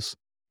nowadays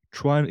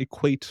try and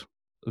equate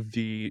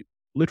the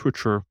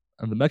literature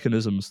and the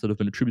mechanisms that have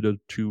been attributed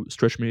to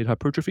stretch-mediated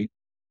hypertrophy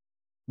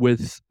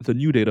with the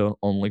new data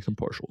on length and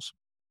partials.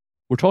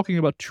 We're talking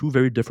about two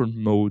very different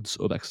modes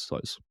of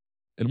exercise.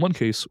 In one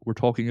case, we're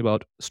talking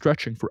about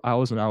stretching for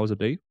hours and hours a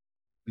day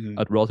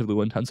at relatively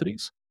low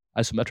intensities,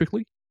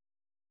 isometrically.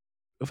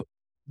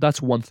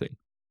 That's one thing.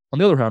 On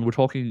the other hand, we're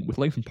talking with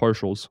length and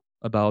partials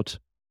about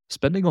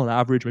spending on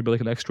average maybe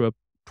like an extra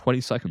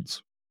 20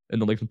 seconds in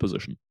the lengthened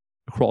position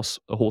across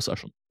a whole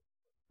session.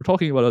 We're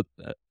talking about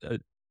a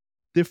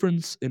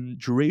difference in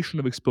duration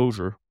of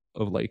exposure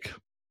of like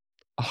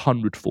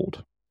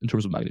 100-fold in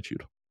terms of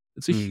magnitude.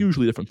 It's a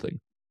hugely different thing.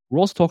 We're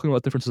also talking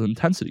about differences in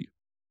intensity.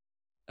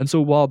 And so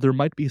while there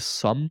might be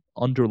some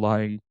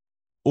underlying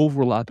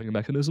overlapping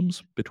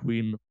mechanisms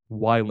between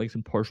why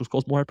lengthened partials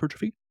cause more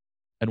hypertrophy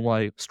and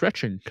why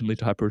stretching can lead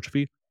to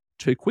hypertrophy,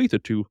 to equate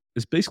it to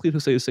is basically to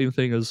say the same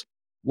thing as,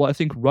 well, I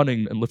think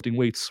running and lifting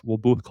weights will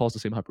both cause the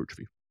same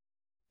hypertrophy.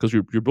 Because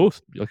you're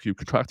both, like, you're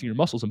contracting your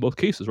muscles in both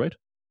cases, right?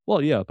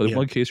 Well, yeah, but in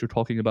one case you're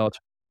talking about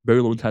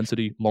very low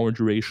intensity, longer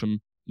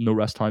duration, no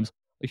rest times.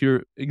 Like,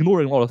 you're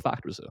ignoring a lot of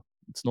factors there.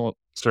 It's not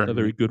a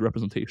very good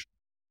representation.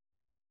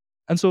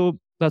 And so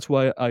that's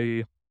why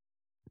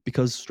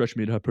because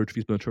stretch-mediated hypertrophy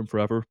has been a term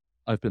forever,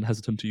 I've been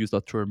hesitant to use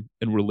that term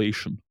in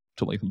relation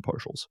to lengthened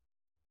partials.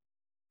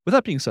 With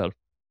that being said,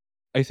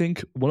 I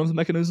think one of the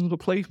mechanisms at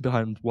play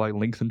behind why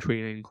lengthened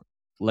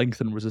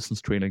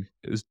resistance training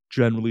is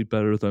generally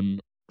better than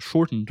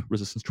shortened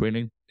resistance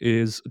training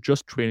is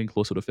just training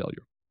closer to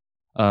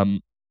failure.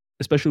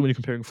 Especially when you're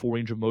comparing full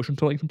range of motion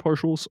to lengthened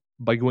partials,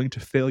 by going to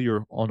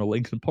failure on a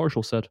lengthened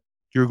partial set,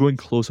 you're going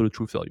closer to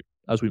true failure,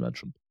 as we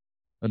mentioned.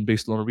 And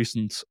based on a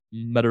recent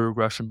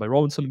meta-regression by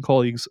Robinson and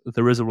colleagues,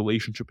 there is a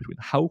relationship between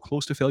how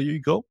close to failure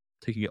you go,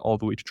 taking it all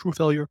the way to true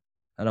failure,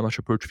 and how much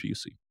hypertrophy you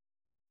see.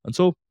 And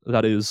so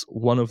that is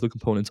one of the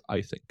components,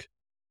 I think.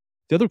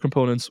 The other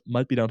components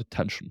might be down to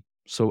tension.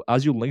 So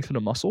as you lengthen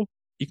a muscle,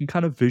 you can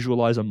kind of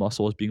visualize a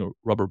muscle as being a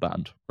rubber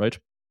band, right?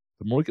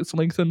 The more it gets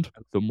lengthened,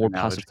 the more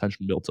passive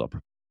tension builds up,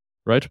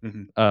 right?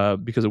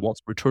 Because it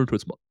wants to return to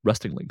its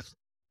resting length.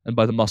 And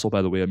by the muscle,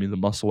 by the way, I mean the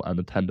muscle and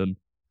the tendon,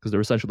 because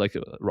they're essentially like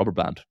a rubber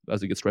band.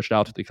 As they get stretched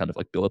out, they kind of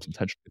like build up some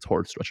tension. It's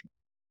hard stretching.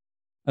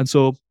 And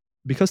so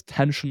because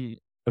tension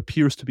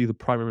appears to be the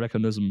primary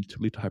mechanism to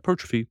lead to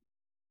hypertrophy,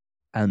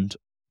 and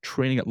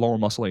training at lower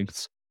muscle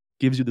lengths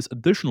gives you this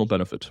additional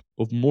benefit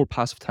of more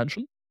passive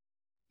tension,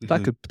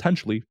 that could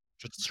potentially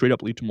just straight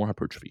up lead to more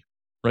hypertrophy,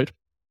 right?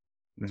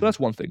 So that's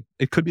one thing.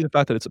 It could be the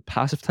fact that it's a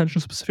passive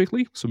tension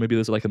specifically. So maybe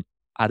there's like an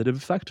additive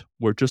effect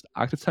where just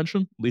active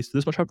tension leads to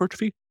this much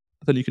hypertrophy.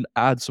 But then you can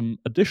add some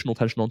additional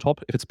tension on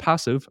top if it's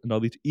passive, and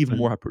that'll lead to even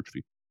more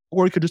hypertrophy.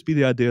 Or it could just be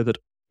the idea that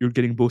you're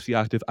getting both the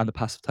active and the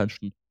passive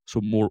tension,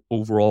 so more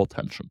overall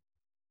tension.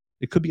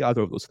 It could be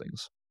either of those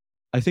things.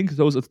 I think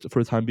those,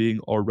 for the time being,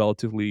 are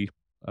relatively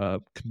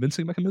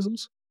convincing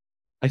mechanisms.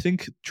 I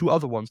think two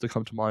other ones that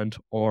come to mind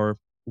are,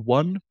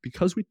 one,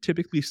 because we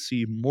typically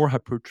see more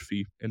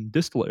hypertrophy in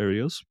distal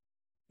areas,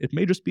 it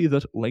may just be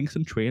that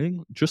lengthened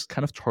training just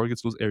kind of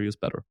targets those areas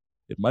better.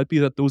 It might be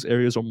that those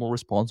areas are more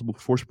responsible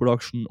for force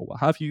production or what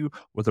have you,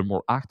 or they're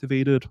more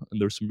activated, and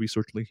there's some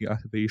research linking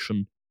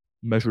activation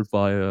measured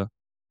via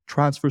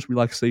transverse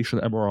relaxation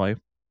MRI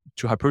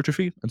to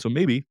hypertrophy. And so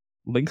maybe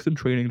lengthened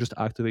training just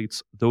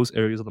activates those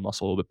areas of the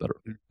muscle a little bit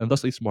better, and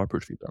thus leads to more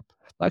hypertrophy there.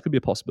 That could be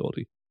a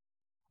possibility.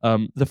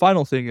 The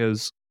final thing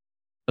is,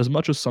 as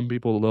much as some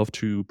people love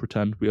to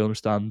pretend we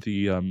understand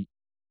the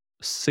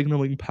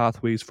signaling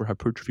pathways for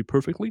hypertrophy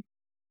perfectly,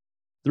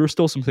 there are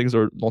still some things that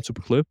are not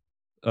super clear.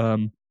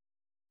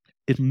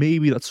 It may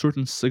be that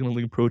certain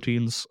signaling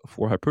proteins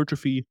for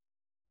hypertrophy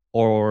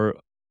are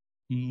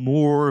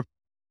more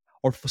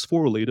or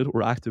phosphorylated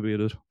or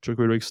activated to a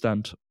greater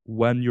extent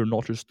when you're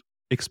not just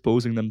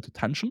exposing them to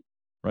tension,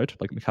 right,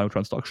 like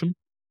mechanotransduction,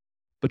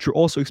 but you're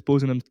also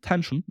exposing them to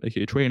tension,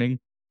 aka training,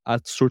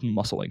 at certain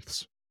muscle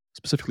lengths,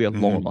 specifically at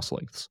longer muscle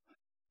lengths.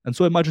 And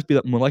so it might just be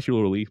that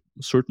molecularly,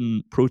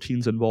 certain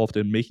proteins involved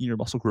in making your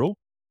muscle grow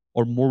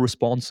are more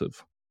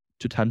responsive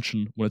to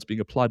tension when it's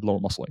being applied lower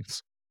muscle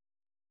lengths.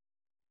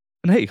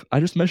 And hey, I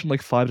just mentioned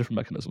like 5 different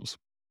mechanisms.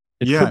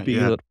 It could be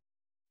that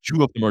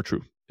 2 of them are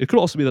true. It could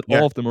also be that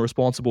all of them are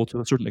responsible to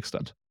a certain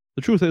extent.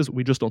 The truth is,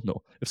 we just don't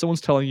know. If someone's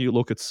telling you,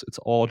 look, it's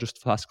all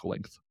just classical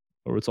length,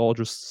 or it's all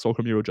just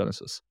sulcum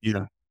neurogenesis,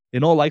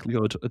 in all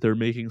likelihood, they're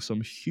making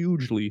some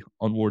hugely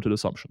unwarranted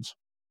assumptions.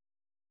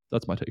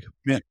 That's my take.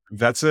 Yeah,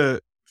 that's a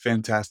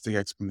fantastic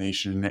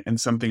explanation.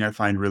 And something I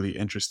find really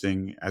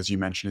interesting, as you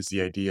mentioned, is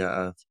the idea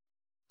of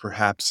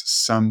perhaps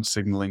some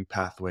signaling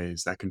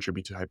pathways that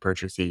contribute to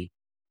hypertrophy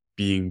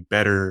being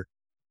better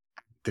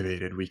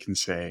activated, we can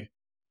say,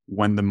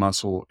 when the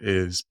muscle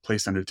is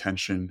placed under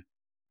tension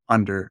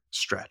under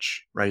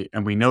stretch, right?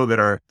 And we know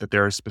that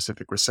there are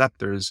specific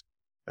receptors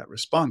that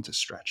respond to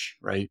stretch,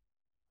 right?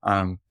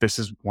 This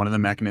is one of the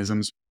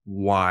mechanisms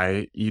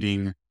why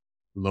eating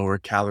lower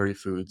calorie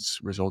foods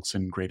results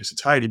in greater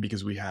satiety,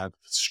 because we have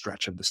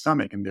stretch of the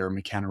stomach, and there are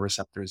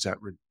mechanoreceptors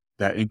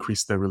that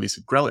increase the release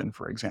of ghrelin,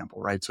 for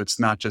example, right? So it's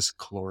not just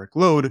caloric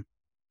load,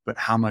 but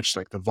how much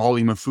like the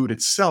volume of food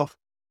itself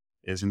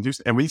is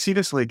induced. And we see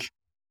this like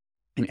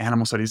in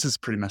animal studies. This is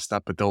pretty messed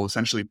up, but they'll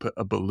essentially put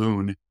a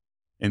balloon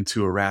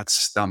into a rat's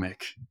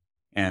stomach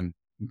and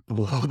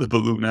blow the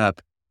balloon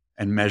up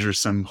and measure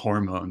some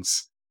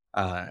hormones.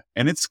 And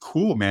it's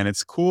cool, man.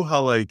 It's cool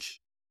how like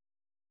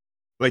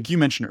you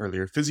mentioned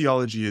earlier,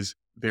 physiology is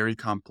very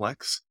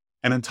complex.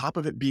 And on top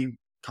of it being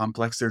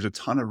complex, there's a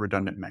ton of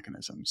redundant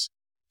mechanisms.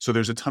 So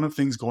there's a ton of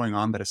things going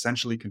on that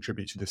essentially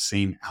contribute to the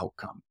same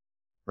outcome,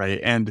 right?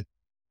 And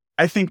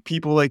I think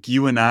people like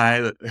you and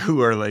I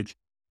who are like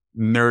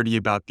nerdy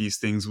about these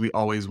things, we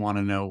always want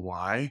to know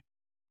why.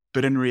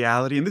 But in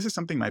reality, and this is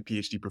something my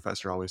PhD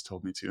professor always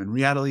told me too, in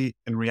reality,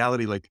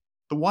 like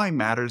the why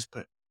matters,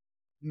 but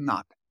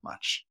not that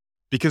much.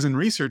 Because in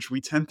research, we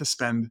tend to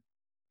spend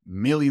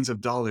millions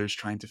of dollars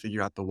trying to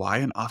figure out the why,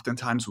 and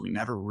oftentimes we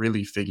never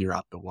really figure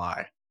out the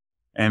why.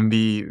 And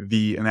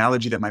the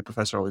analogy that my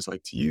professor always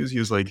liked to use, he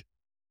was like,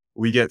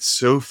 we get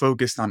so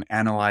focused on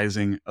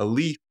analyzing a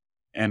leaf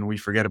and we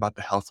forget about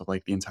the health of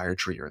like the entire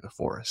tree or the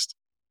forest,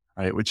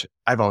 right? Which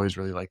I've always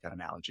really liked that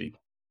analogy.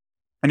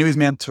 Anyways,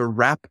 man, to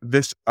wrap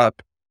this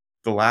up,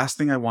 the last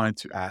thing I wanted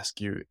to ask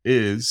you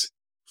is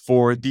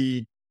for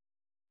the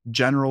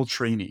general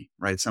trainee,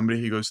 right?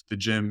 Somebody who goes to the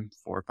gym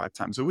 4 or 5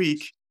 times a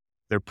week,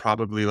 they're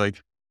probably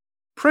like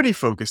pretty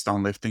focused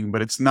on lifting,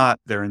 but it's not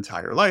their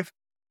entire life.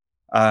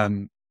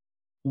 Um,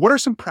 what are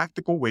some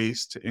practical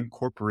ways to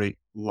incorporate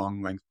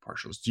long length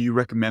partials? Do you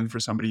recommend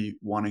for somebody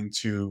wanting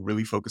to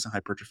really focus on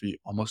hypertrophy,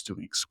 almost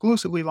doing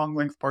exclusively long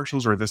length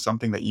partials, or is this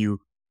something that you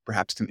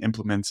perhaps can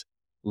implement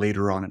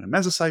later on in a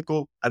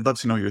mesocycle? I'd love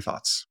to know your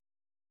thoughts.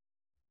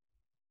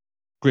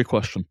 Great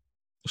question.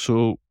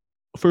 So,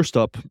 first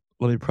up,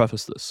 let me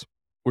preface this.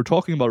 We're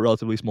talking about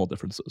relatively small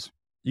differences.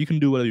 You can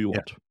do whatever you Yeah.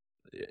 want.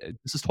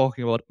 This is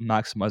talking about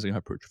maximizing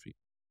hypertrophy.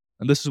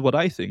 And this is what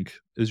I think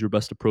is your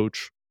best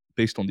approach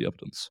based on the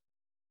evidence.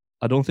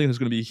 I don't think there's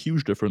going to be a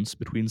huge difference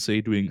between,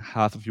 say, doing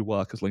half of your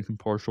work as lengthened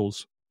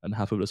partials and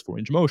half of it as full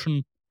range of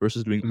motion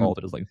versus doing all of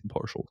it as lengthened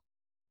partial.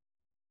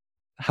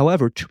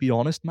 However, to be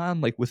honest,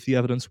 man, like with the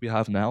evidence we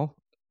have now,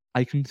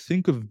 I can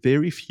think of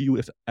very few,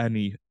 if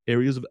any,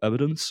 areas of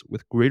evidence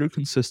with greater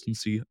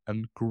consistency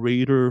and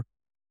greater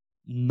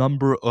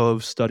number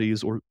of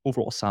studies or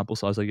overall sample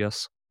size, I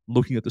guess,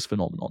 looking at this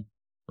phenomenon,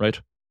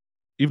 right?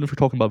 Even if you're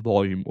talking about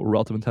volume or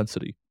relative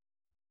intensity,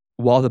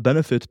 while the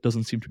benefit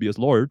doesn't seem to be as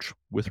large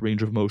with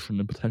range of motion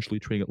and potentially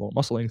training at lower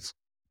muscle lengths,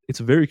 it's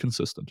very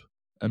consistent,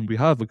 and we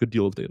have a good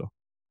deal of data.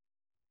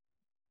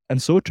 And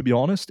so, to be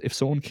honest, if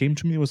someone came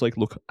to me and was like,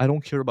 look, I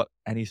don't care about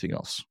anything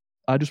else.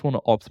 I just want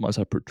to optimize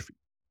hypertrophy.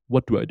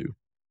 What do I do?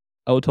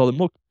 I would tell them,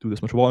 look, do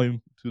this much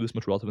volume, do this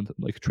much relative,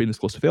 like train this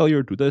close to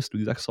failure, do this, do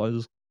these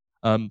exercises.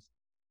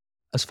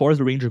 As far as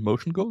the range of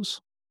motion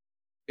goes,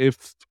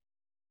 if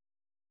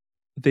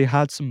they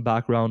had some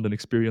background and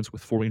experience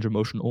with full range of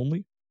motion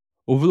only,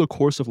 over the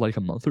course of like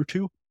a month or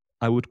two,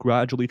 I would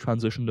gradually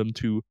transition them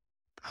to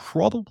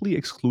probably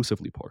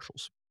exclusively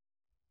partials.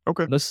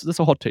 Okay. That's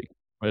a hot take,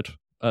 right?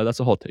 That's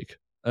a hot take.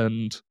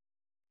 And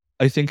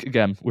I think,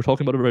 again, we're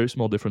talking about a very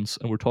small difference,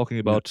 and we're talking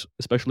about,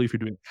 especially if you're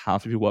doing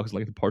half of your work as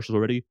lengthened partials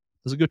already,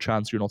 there's a good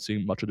chance you're not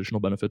seeing much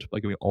additional benefit by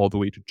going all the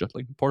way to just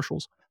lengthened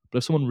partials. But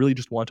if someone really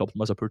just wanted to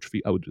optimize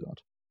hypertrophy, I would do that.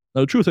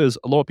 Now, the truth is,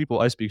 a lot of people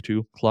I speak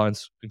to,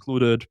 clients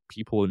included,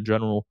 people in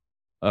general,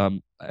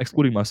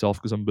 excluding myself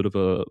because I'm a bit of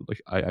a,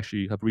 like, I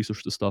actually have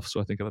researched this stuff, so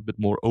I think I'm a bit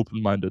more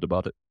open-minded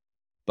about it.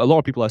 But a lot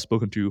of people I've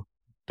spoken to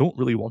don't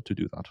really want to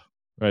do that,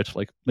 right?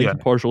 Like,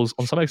 lengthened partials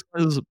on some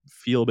exercises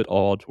feel a bit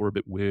odd or a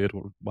bit weird,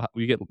 or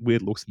we get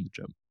weird looks in the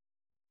gym.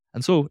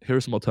 And so here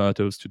are some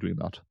alternatives to doing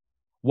that.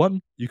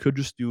 One, you could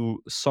just do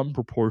some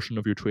proportion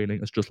of your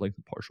training as just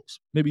lengthened partials.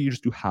 Maybe you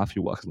just do half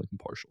your work as lengthened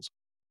partials.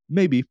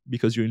 Maybe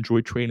because you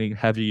enjoy training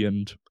heavy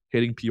and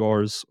hitting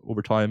PRs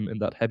over time in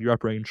that heavy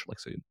rep range, like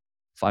say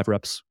 5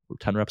 reps or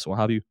 10 reps or what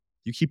have you,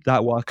 you keep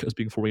that work as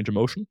being full range of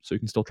motion, so you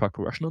can still track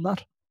progression on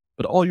that.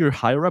 But all your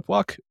higher rep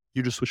work,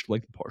 you just switch to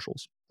lengthened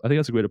partials. I think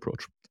that's a great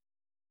approach.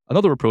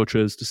 Another approach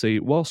is to say,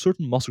 well,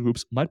 certain muscle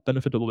groups might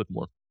benefit a little bit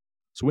more.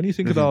 So when you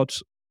think about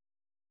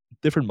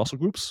different muscle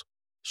groups,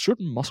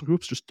 certain muscle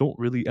groups just don't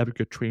really ever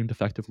get trained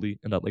effectively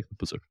in that lengthened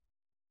position.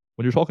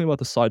 When you're talking about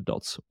the side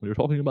delts, when you're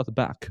talking about the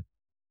back,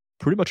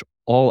 pretty much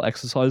all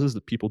exercises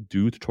that people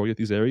do to target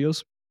these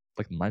areas,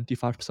 like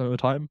 95% of the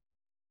time,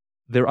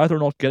 they're either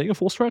not getting a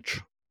full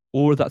stretch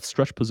or that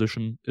stretch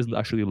position isn't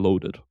actually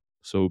loaded.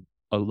 So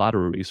a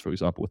ladder raise, for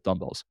example, with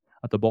dumbbells.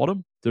 At the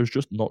bottom, there's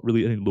just not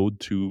really any load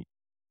to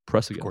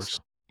press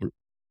against or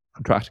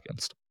contract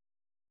against.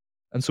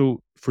 And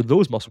so for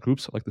those muscle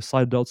groups, like the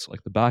side delts,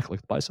 like the back,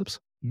 like the biceps,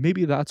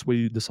 maybe that's where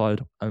you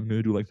decide I'm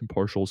going to do lengthened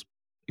partials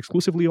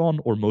exclusively on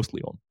or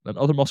mostly on. And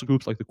other muscle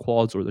groups like the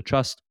quads or the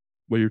chest,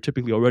 where you're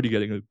typically already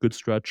getting a good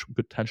stretch,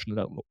 good tension in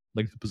that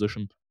lengthened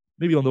position,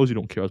 maybe on those you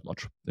don't care as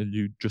much and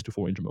you just do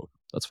full range of motion.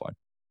 That's fine.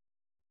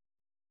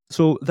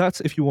 So that's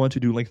if you want to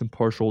do lengthened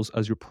partials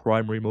as your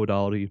primary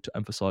modality to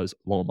emphasize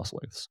lower muscle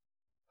lengths.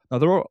 Now,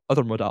 there are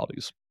other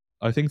modalities.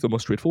 I think the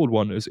most straightforward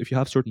one is if you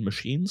have certain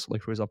machines,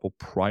 like for example,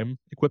 Prime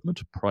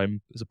equipment.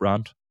 Prime is a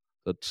brand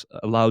that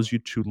allows you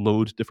to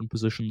load different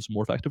positions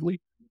more effectively.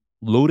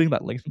 Loading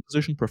that lengthened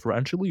position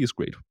preferentially is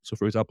great. So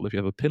for example, if you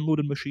have a pin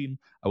loaded machine,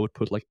 I would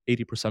put like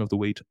 80% of the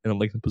weight in a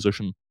lengthened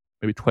position,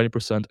 maybe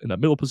 20% in a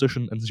middle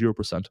position, and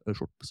 0% in a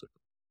short position.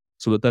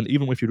 So that then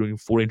even if you're doing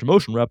 4 range of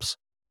motion reps,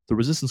 the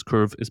resistance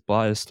curve is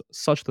biased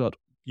such that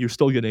you're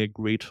still getting a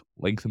great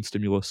lengthened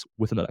stimulus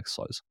within that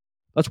exercise.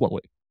 That's one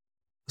way.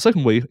 The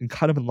second way, and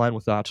kind of in line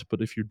with that,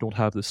 but if you don't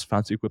have this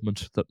fancy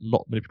equipment that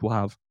not many people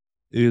have,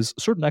 is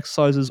certain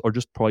exercises are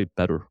just probably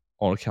better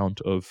on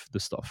account of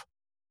this stuff.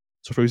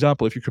 So, for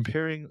example, if you're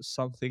comparing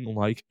something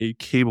like a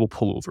cable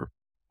pullover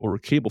or a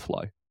cable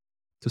fly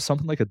to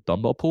something like a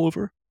dumbbell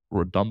pullover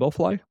or a dumbbell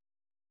fly,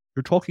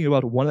 you're talking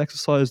about one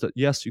exercise that,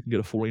 yes, you can get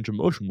a full range of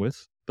motion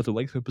with, but the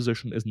lengthening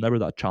position is never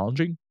that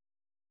challenging,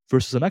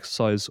 versus an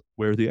exercise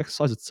where the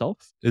exercise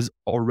itself is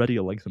already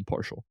a lengthened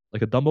partial.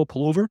 Like a dumbbell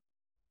pullover,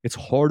 it's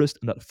hardest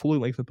in that fully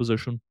lengthened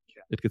position.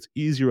 It gets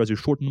easier as you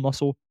shorten the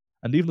muscle,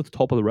 and even at the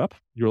top of the rep,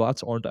 your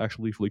lats aren't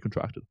actually fully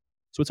contracted.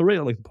 So it's already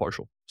a lengthened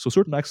partial. So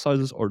certain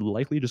exercises are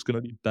likely just going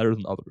to be better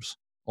than others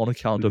on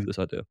account of this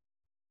idea.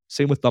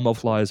 Same with dumbbell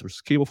flies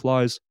versus cable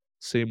flies.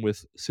 Same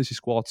with sissy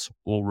squats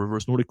or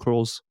reverse Nordic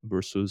curls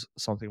versus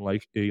something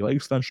like a leg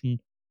extension.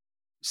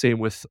 Same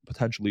with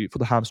potentially for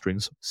the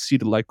hamstrings,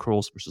 seated leg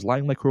curls versus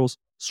lying leg curls.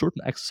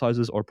 Certain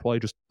exercises are probably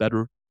just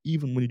better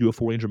even when you do a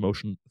full range of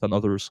motion than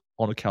others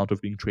on account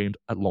of being trained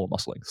at lower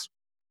muscle lengths.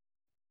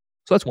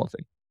 So that's one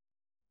thing.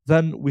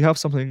 Then we have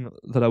something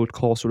that I would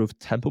call sort of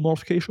tempo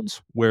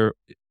modifications, where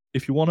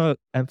if you want to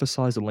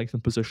emphasize the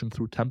lengthened position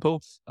through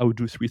tempo, I would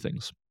do 3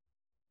 things.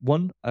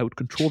 One, I would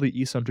control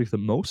the eccentric the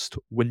most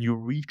when you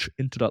reach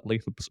into that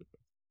lengthened position,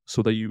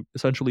 so that you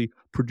essentially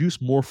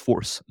produce more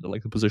force in the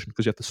lengthened position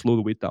because you have to slow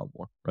the weight down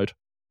more, right?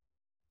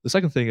 The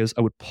second thing is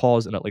I would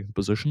pause in that lengthened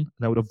position,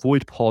 and I would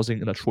avoid pausing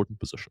in that shortened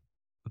position.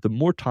 But the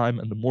more time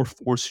and the more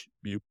force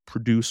you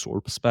produce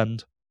or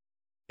spend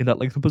in that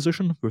lengthened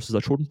position versus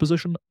that shortened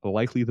position,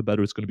 likely the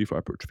better it's going to be for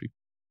hypertrophy.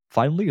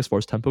 Finally, as far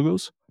as tempo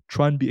goes,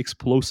 try and be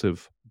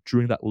explosive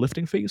during that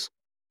lifting phase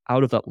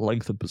out of that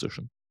lengthened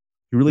position.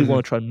 You really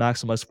want to try and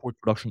maximize force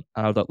production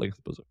out of that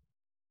lengthened position.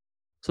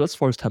 So that's as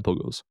far as tempo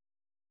goes.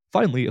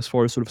 Finally, as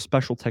far as sort of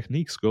special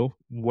techniques go,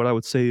 what I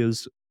would say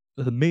is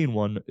the main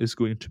one is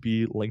going to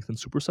be lengthened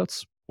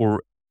supersets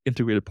or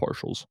integrated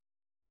partials.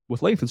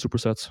 With lengthened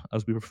supersets,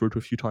 as we referred to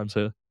a few times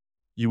here,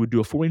 you would do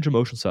a full range of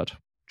motion set.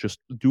 Just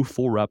do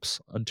 4 reps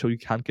until you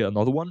can't get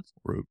another one,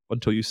 or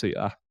until you say,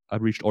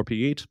 I've reached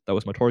RP8, that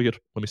was my target,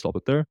 let me stop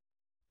it there.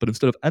 But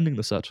instead of ending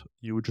the set,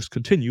 you would just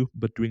continue,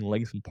 but doing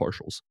lengthened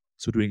partials.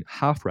 So doing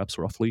half reps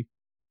roughly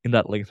in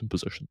that lengthened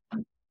position.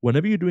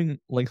 Whenever you're doing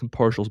lengthened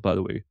partials, by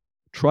the way,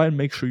 try and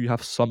make sure you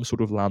have some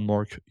sort of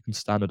landmark you can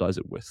standardize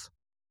it with.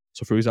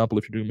 So for example,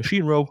 if you're doing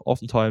machine row,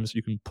 oftentimes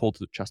you can pull to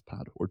the chest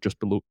pad or just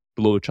below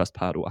the chest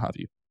pad or what have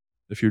you.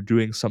 If you're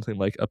doing something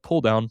like a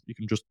pull down, you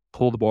can just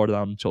pull the bar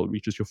down until it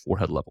reaches your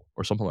forehead level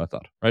or something like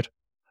that, right?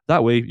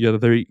 That way, you have a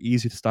very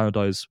easy to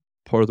standardize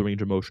part of the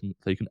range of motion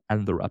that you can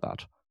end the rep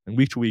at. And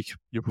week to week,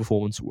 your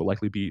performance will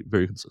likely be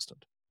very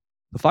consistent.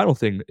 The final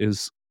thing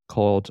is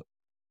called,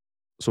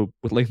 so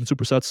with lengthened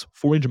supersets,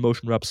 4 range of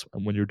motion reps,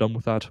 and when you're done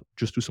with that,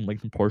 just do some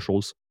lengthened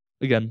partials,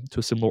 again,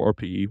 to a similar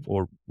RPE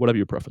or whatever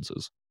your preference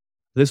is.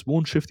 This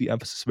won't shift the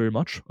emphasis very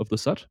much of the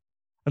set,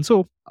 and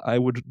so I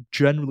would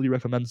generally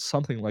recommend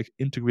something like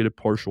integrated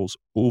partials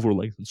over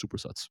lengthened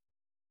supersets.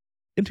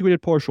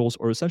 Integrated partials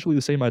are essentially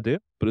the same idea,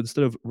 but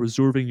instead of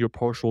reserving your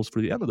partials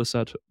for the end of the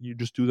set, you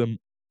just do them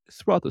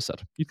throughout the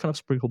set. You kind of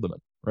sprinkle them in,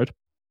 right?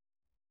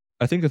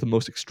 I think at the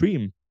most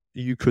extreme,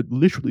 you could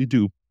literally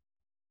do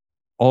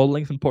all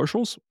lengthened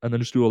partials and then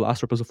just do a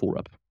last rep as a full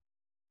rep,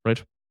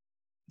 right?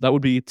 That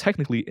would be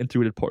technically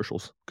integrated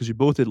partials because you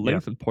both did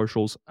lengthened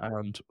partials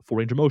and full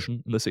range of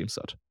motion in the same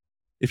set.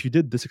 If you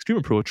did this extreme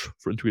approach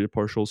for integrated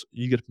partials,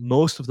 you get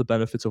most of the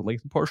benefits of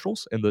lengthened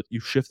partials in that you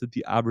shifted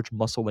the average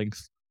muscle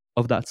length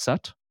of that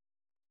set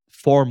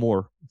far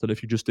more than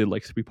if you just did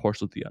like 3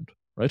 partials at the end,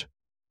 right?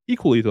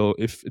 Equally though,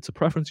 if it's a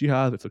preference you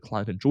have, if the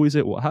client enjoys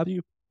it, what have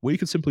you, what you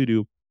can simply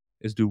do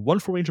is do 1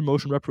 full range of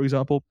motion rep, for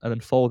example, and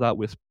then follow that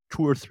with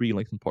 2 or 3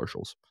 lengthened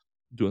partials.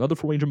 Do another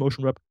full range of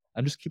motion rep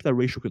and just keep that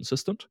ratio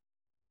consistent.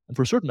 And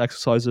for certain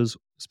exercises,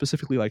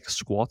 specifically like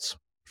squats,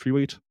 free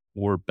weight,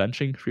 or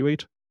benching, free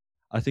weight,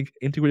 I think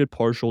integrated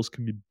partials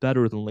can be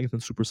better than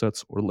lengthened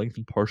supersets or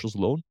lengthened partials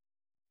alone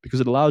because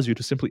it allows you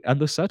to simply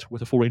end the set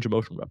with a full range of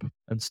motion rep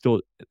and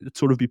still it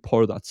sort of be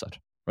part of that set,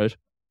 right?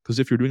 Because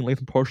if you're doing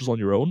lengthened partials on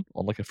your own,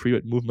 on like a free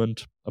weight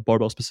movement, a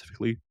barbell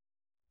specifically,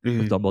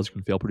 with dumbbells you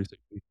can fail pretty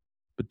thickly.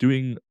 But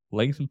doing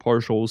lengthened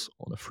partials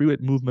on a free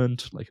weight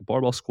movement, like a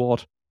barbell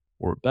squat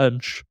or a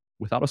bench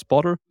without a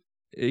spotter,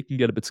 it can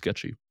get a bit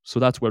sketchy. So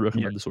that's why I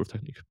recommend this sort of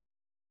technique.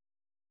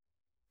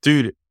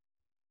 Dude,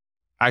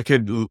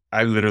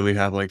 I literally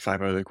have like 5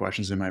 other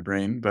questions in my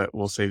brain, but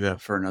we'll save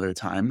that for another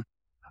time.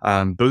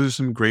 Those are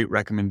some great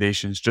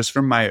recommendations. Just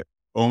from my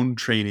own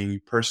training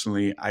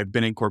personally, I've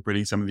been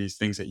incorporating some of these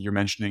things that you're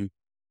mentioning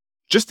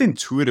just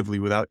intuitively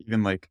without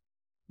even like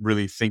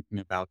really thinking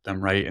about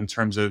them, right? In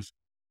terms of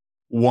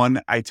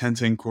one, I tend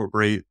to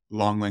incorporate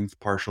long length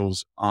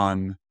partials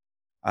on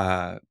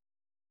uh,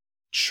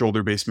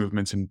 shoulder based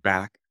movements and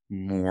back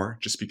more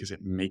just because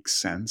it makes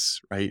sense,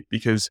 right?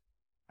 Because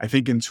I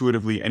think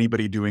intuitively,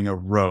 anybody doing a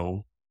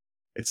row,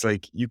 it's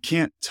like you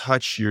can't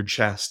touch your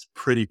chest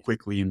pretty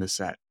quickly in the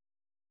set,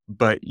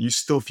 but you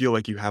still feel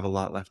like you have a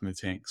lot left in the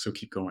tank. So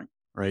keep going,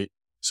 right?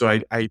 So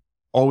I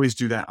always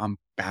do that on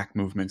back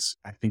movements.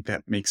 I think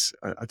that makes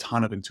a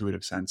ton of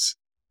intuitive sense.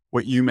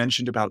 What you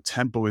mentioned about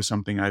tempo is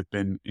something I've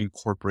been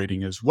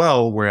incorporating as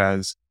well.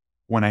 Whereas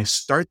when I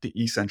start the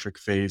eccentric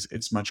phase,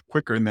 it's much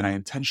quicker. And then I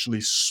intentionally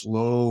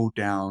slow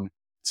down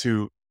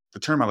to the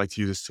term I like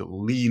to use is to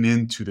lean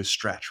into the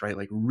stretch, right?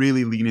 Like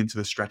really lean into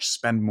the stretch,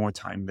 spend more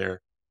time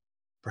there,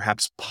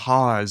 perhaps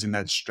pause in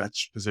that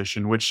stretch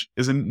position, which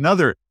is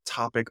another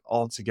topic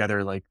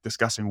altogether, like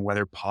discussing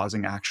whether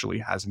pausing actually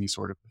has any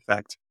sort of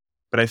effect.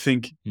 But I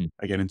think, Hmm.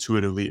 again,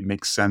 intuitively, it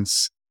makes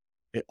sense.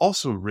 It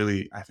also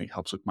really, I think,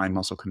 helps with mind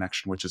muscle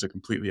connection, which is a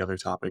completely other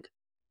topic.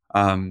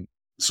 Um,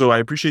 so I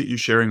appreciate you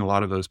sharing a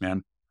lot of those,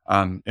 man.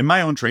 In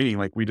my own training,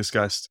 like we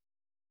discussed,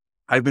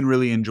 I've been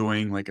really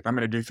enjoying, like, if I'm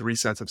going to do 3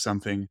 sets of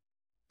something,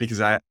 because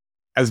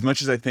as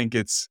much as I think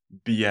it's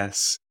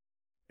BS,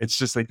 it's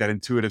just like that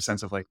intuitive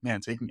sense of like,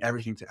 man, taking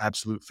everything to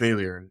absolute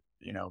failure,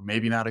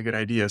 maybe not a good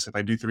idea. So if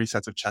I do 3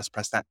 sets of chest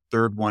press, that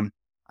third one,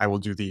 I will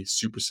do the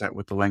superset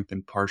with the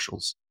lengthened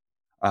partials.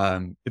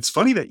 It's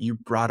funny that you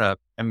brought up,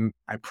 and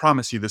I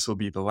promise you this will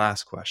be the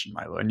last question,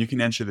 Milo, and you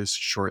can answer this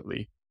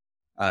shortly.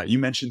 You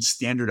mentioned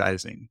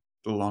standardizing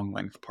the long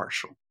length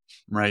partial,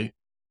 right?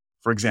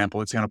 For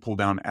example, it's going to pull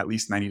down at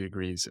least 90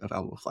 degrees of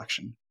elbow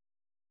flexion.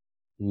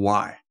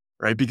 Why?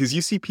 Right? Because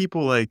you see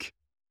people like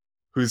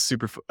who's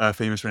super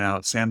famous right now,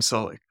 Sam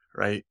Sulek,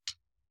 right?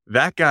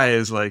 That guy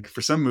is like,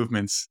 for some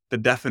movements, the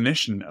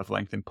definition of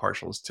lengthened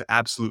partials to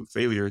absolute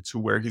failure to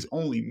where he's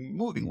only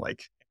moving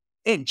like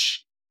an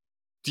inch.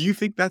 Do you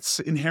think that's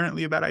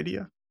inherently a bad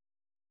idea?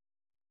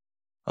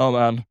 Oh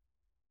man,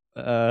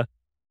 uh,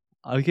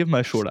 I'll give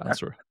my short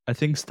answer. I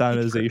think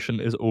standardization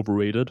is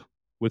overrated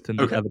within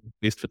the Okay.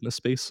 evidence-based fitness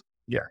space.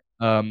 Yeah.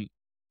 Um,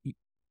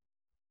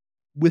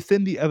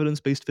 Within the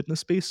evidence-based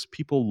fitness space,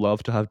 people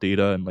love to have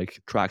data and like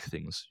track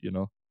things, you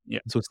know. Yeah.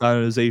 And so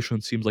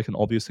standardization seems like an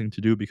obvious thing to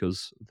do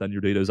because then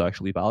your data is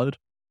actually valid,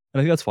 and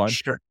I think that's fine.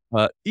 Sure.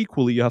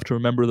 Equally, you have to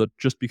remember that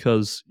just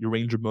because your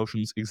range of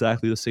motion is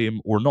exactly the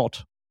same or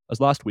not as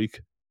last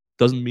week,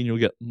 doesn't mean you'll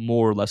get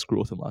more or less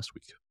growth than last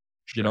week. You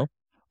Sure. know,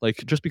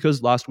 like just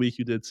because last week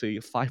you did say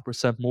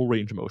 5% more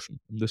range of motion,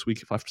 and this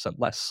week 5%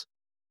 less,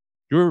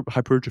 your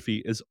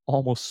hypertrophy is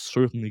almost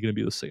certainly going to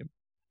be the same.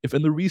 If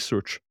in the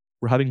research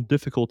we're having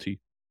difficulty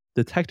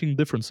detecting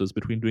differences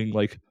between doing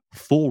like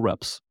full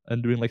reps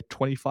and doing like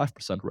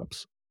 25%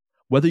 reps,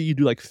 whether you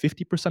do like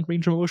 50%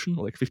 range of motion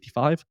or like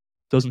 55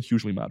 doesn't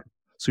hugely matter.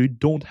 So you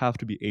don't have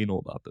to be anal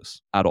about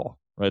this at all,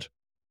 right?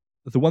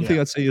 The one thing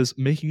Yeah. I'd say is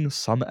making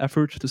some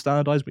effort to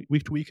standardize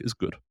week to week is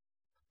good.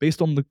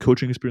 Based on the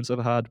coaching experience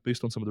I've had,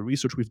 based on some of the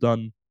research we've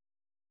done,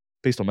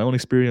 based on my own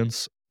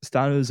experience,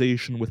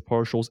 standardization with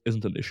partials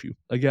isn't an issue.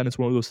 Again, it's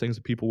one of those things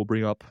that people will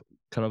bring up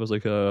kind of as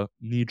like a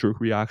knee jerk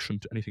reaction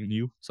to anything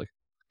new. It's like,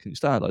 can you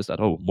standardize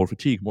that? Oh, more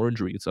fatigue, more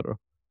injury, etc.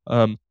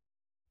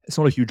 It's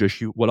not a huge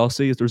issue. What I'll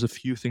say is there's a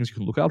few things you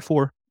can look out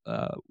for.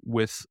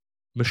 With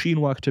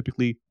machine work,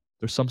 typically,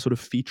 there's some sort of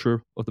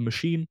feature of the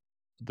machine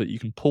that you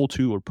can pull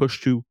to or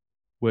push to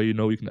where you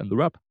know you can end the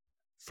rep.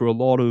 For a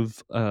lot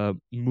of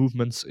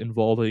movements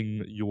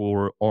involving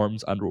your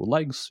arms and or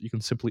legs, you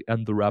can simply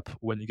end the rep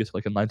when you get to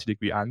like a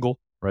 90-degree angle,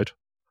 right?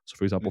 So,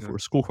 for example, Mhm. for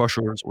skull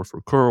crushers or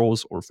for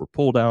curls or for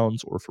pull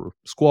downs or for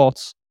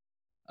squats.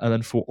 And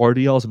then for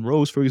RDLs and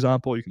rows, for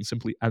example, you can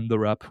simply end the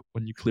rep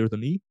when you clear the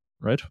knee,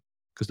 right?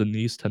 Because the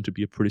knees tend to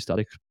be a pretty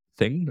static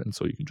thing. And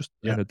so you can just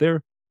Yeah. end it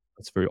there.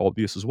 That's very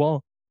obvious as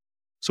well.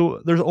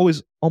 So there's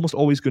almost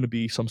always going to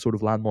be some sort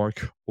of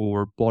landmark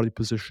or body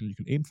position you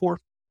can aim for.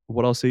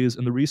 What I'll say is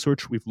in the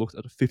research, we've looked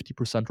at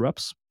 50%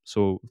 reps.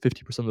 So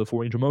 50% of the full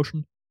range of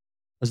motion.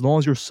 As long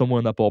as you're somewhere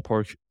in that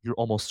ballpark, you're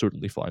almost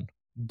certainly fine.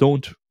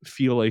 Don't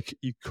feel like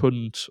you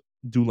couldn't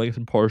do length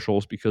and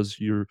partials because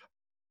you're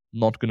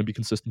not going to be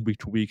consistent week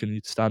to week and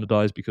need to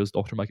standardize because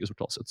Dr. Mike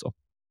Israel said so.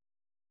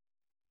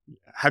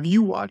 Have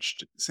you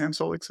watched Sam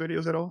Solik's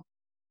videos at all?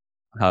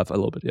 I have a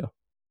little bit, yeah.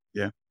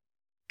 Yeah.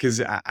 Because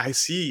I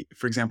see,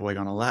 for example, like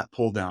on a lat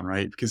pull down,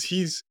 right? Because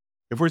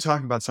if we're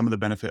talking about some of the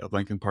benefit of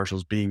lengthened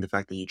partials being the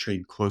fact that you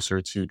train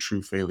closer to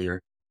true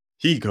failure,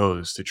 he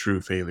goes to true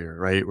failure,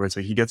 right? Where it's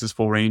like he gets his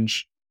full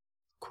range,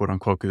 quote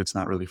unquote, because it's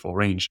not really full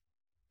range,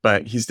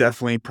 but he's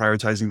definitely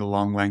prioritizing the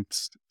long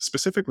lengths,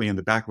 specifically in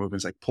the back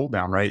movements, like pull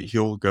down, right?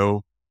 He'll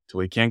go till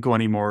he can't go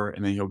anymore,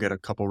 and then he'll get a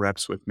couple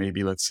reps with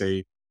maybe, let's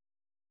say,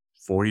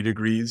 40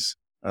 degrees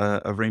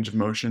of range of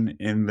motion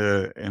in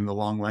the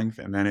long length,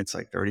 and then it's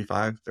like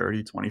 35,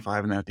 30,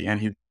 25, and then at the end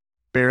he's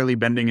barely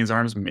bending his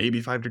arms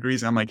maybe 5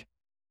 degrees. And I'm like,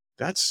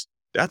 that's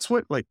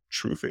what like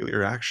true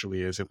failure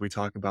actually is, if we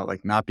talk about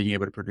like not being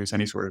able to produce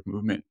any sort of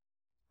movement.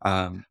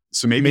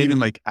 So maybe Maybe even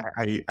like,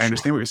 I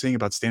understand what you're saying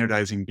about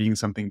standardizing being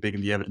something big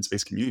in the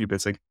evidence-based community, but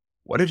it's like,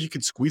 what if you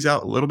could squeeze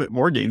out a little bit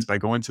more gains by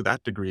going to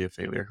that degree of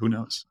failure? Who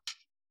knows?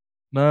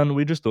 Man,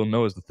 we just don't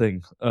know is the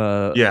thing.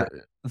 Yeah,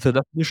 The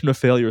definition of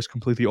failure is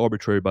completely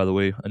arbitrary, by the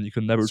way, and you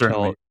can never tell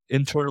certainly.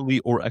 internally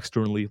or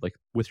externally, like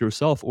with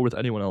yourself or with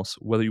anyone else,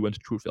 whether you went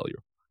to true failure.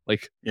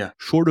 Like, Yeah.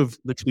 short of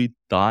literally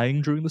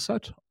dying during the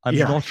set, I'm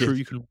Yeah. not Yeah. sure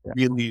you can Yeah.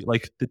 really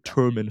like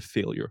determine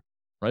failure,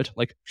 right?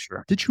 Like,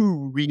 Sure. did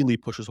you really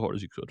push as hard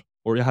as you could,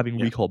 or are you having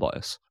Yeah. recall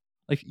bias?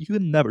 Like, you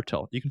can never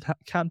tell. You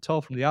can't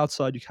tell from the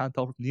outside. You can't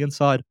tell from the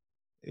inside.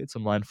 It's a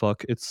mind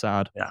fuck. It's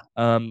sad.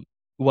 Yeah.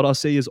 What I'll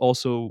say is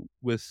also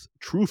with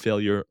true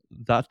failure,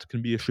 that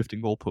can be a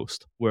shifting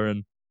goalpost,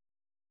 wherein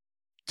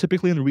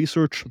typically in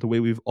research, the way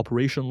we've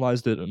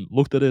operationalized it and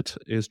looked at it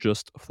is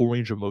just full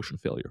range of motion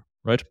failure,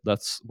 right?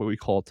 That's what we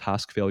call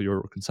task failure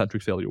or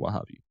concentric failure, what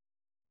have you.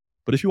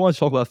 But if you want to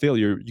talk about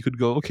failure, you could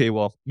go, okay,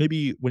 well,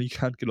 maybe when you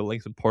can't get a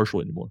lengthened partial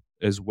anymore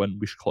is when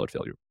we should call it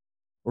failure.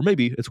 Or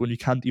maybe it's when you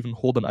can't even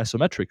hold an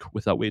isometric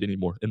with that weight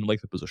anymore in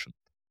lengthened position.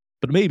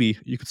 But maybe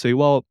you could say,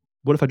 well,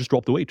 what if I just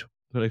drop the weight?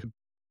 Then I could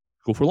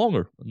go for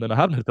longer, and then I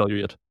haven't hit failure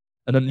yet.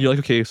 And then you're like,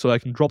 okay, so I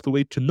can drop the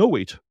weight to no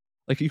weight.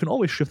 Like you can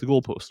always shift the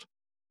goalpost.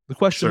 The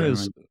question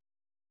is, Certainly.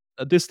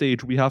 at this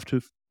stage, we have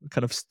to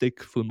kind of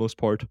stick for the most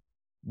part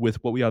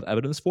with what we have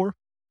evidence for,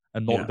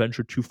 and not Yeah.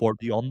 venture too far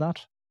beyond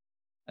that.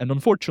 And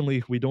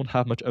unfortunately, we don't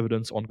have much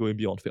evidence on going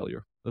beyond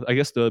failure. I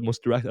guess the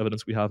most direct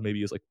evidence we have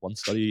maybe is like one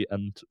study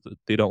and the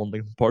data on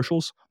length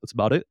partials. That's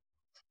about it.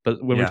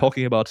 But when we're Yeah.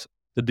 talking about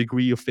the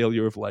degree of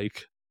failure of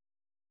like,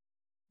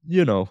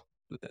 you know,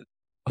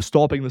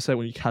 stopping the set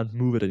when you can't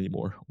move it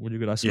anymore, when you're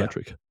going Yeah.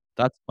 isometric,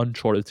 that's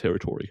uncharted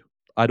territory.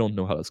 I don't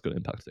know how that's going to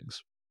impact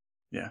things.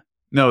 Yeah.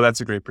 No, that's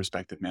a great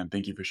perspective, man.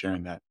 Thank you for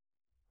sharing that.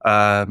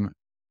 Um,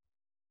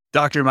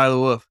 Dr. Milo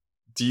Wolf,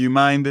 do you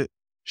mind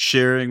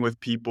sharing with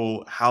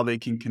people how they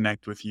can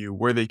connect with you,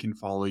 where they can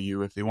follow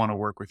you? If they want to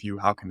work with you,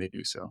 how can they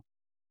do so?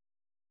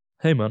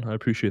 Hey, man, I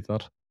appreciate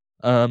that.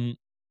 Um,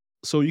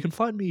 so you can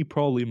find me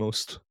probably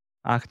most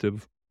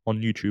active on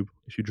YouTube.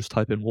 If you just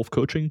type in Wolf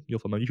Coaching, you'll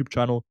find my YouTube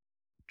channel,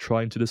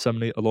 trying to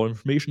disseminate a lot of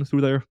information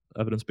through there,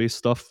 evidence-based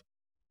stuff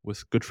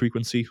with good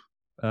frequency.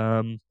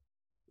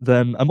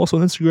 Then I'm also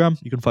on Instagram.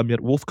 You can find me at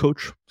Wolf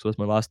Coach. So that's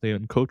my last name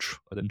and Coach.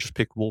 I didn't just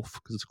pick Wolf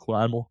because it's a cool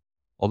animal,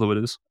 although it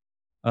is.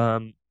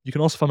 You can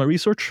also find my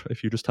research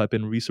if you just type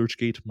in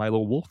ResearchGate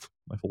Milo Wolf,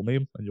 my full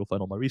name, and you'll find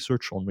all my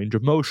research on range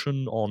of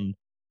motion, on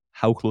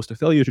how close to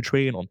failure to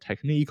train, on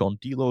technique, on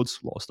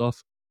deloads, a lot of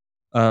stuff.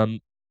 Um,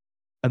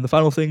 and the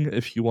final thing,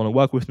 if you want to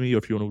work with me or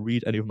if you want to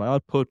read any of my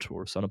output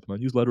or sign up to my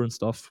newsletter and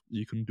stuff,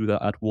 you can do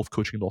that at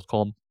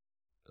wolfcoaching.com.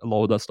 A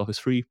lot of that stuff is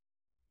free.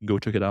 Go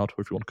check it out.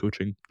 Or if you want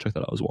coaching, check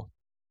that out as well.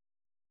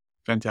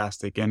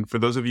 Fantastic. And for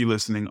those of you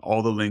listening,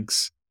 all the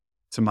links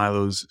to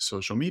Milo's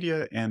social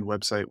media and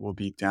website will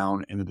be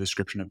down in the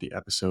description of the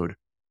episode.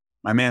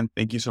 My man,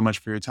 thank you so much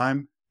for your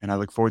time, and I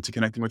look forward to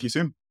connecting with you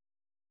soon.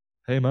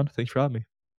 Hey, man. Thanks for having me.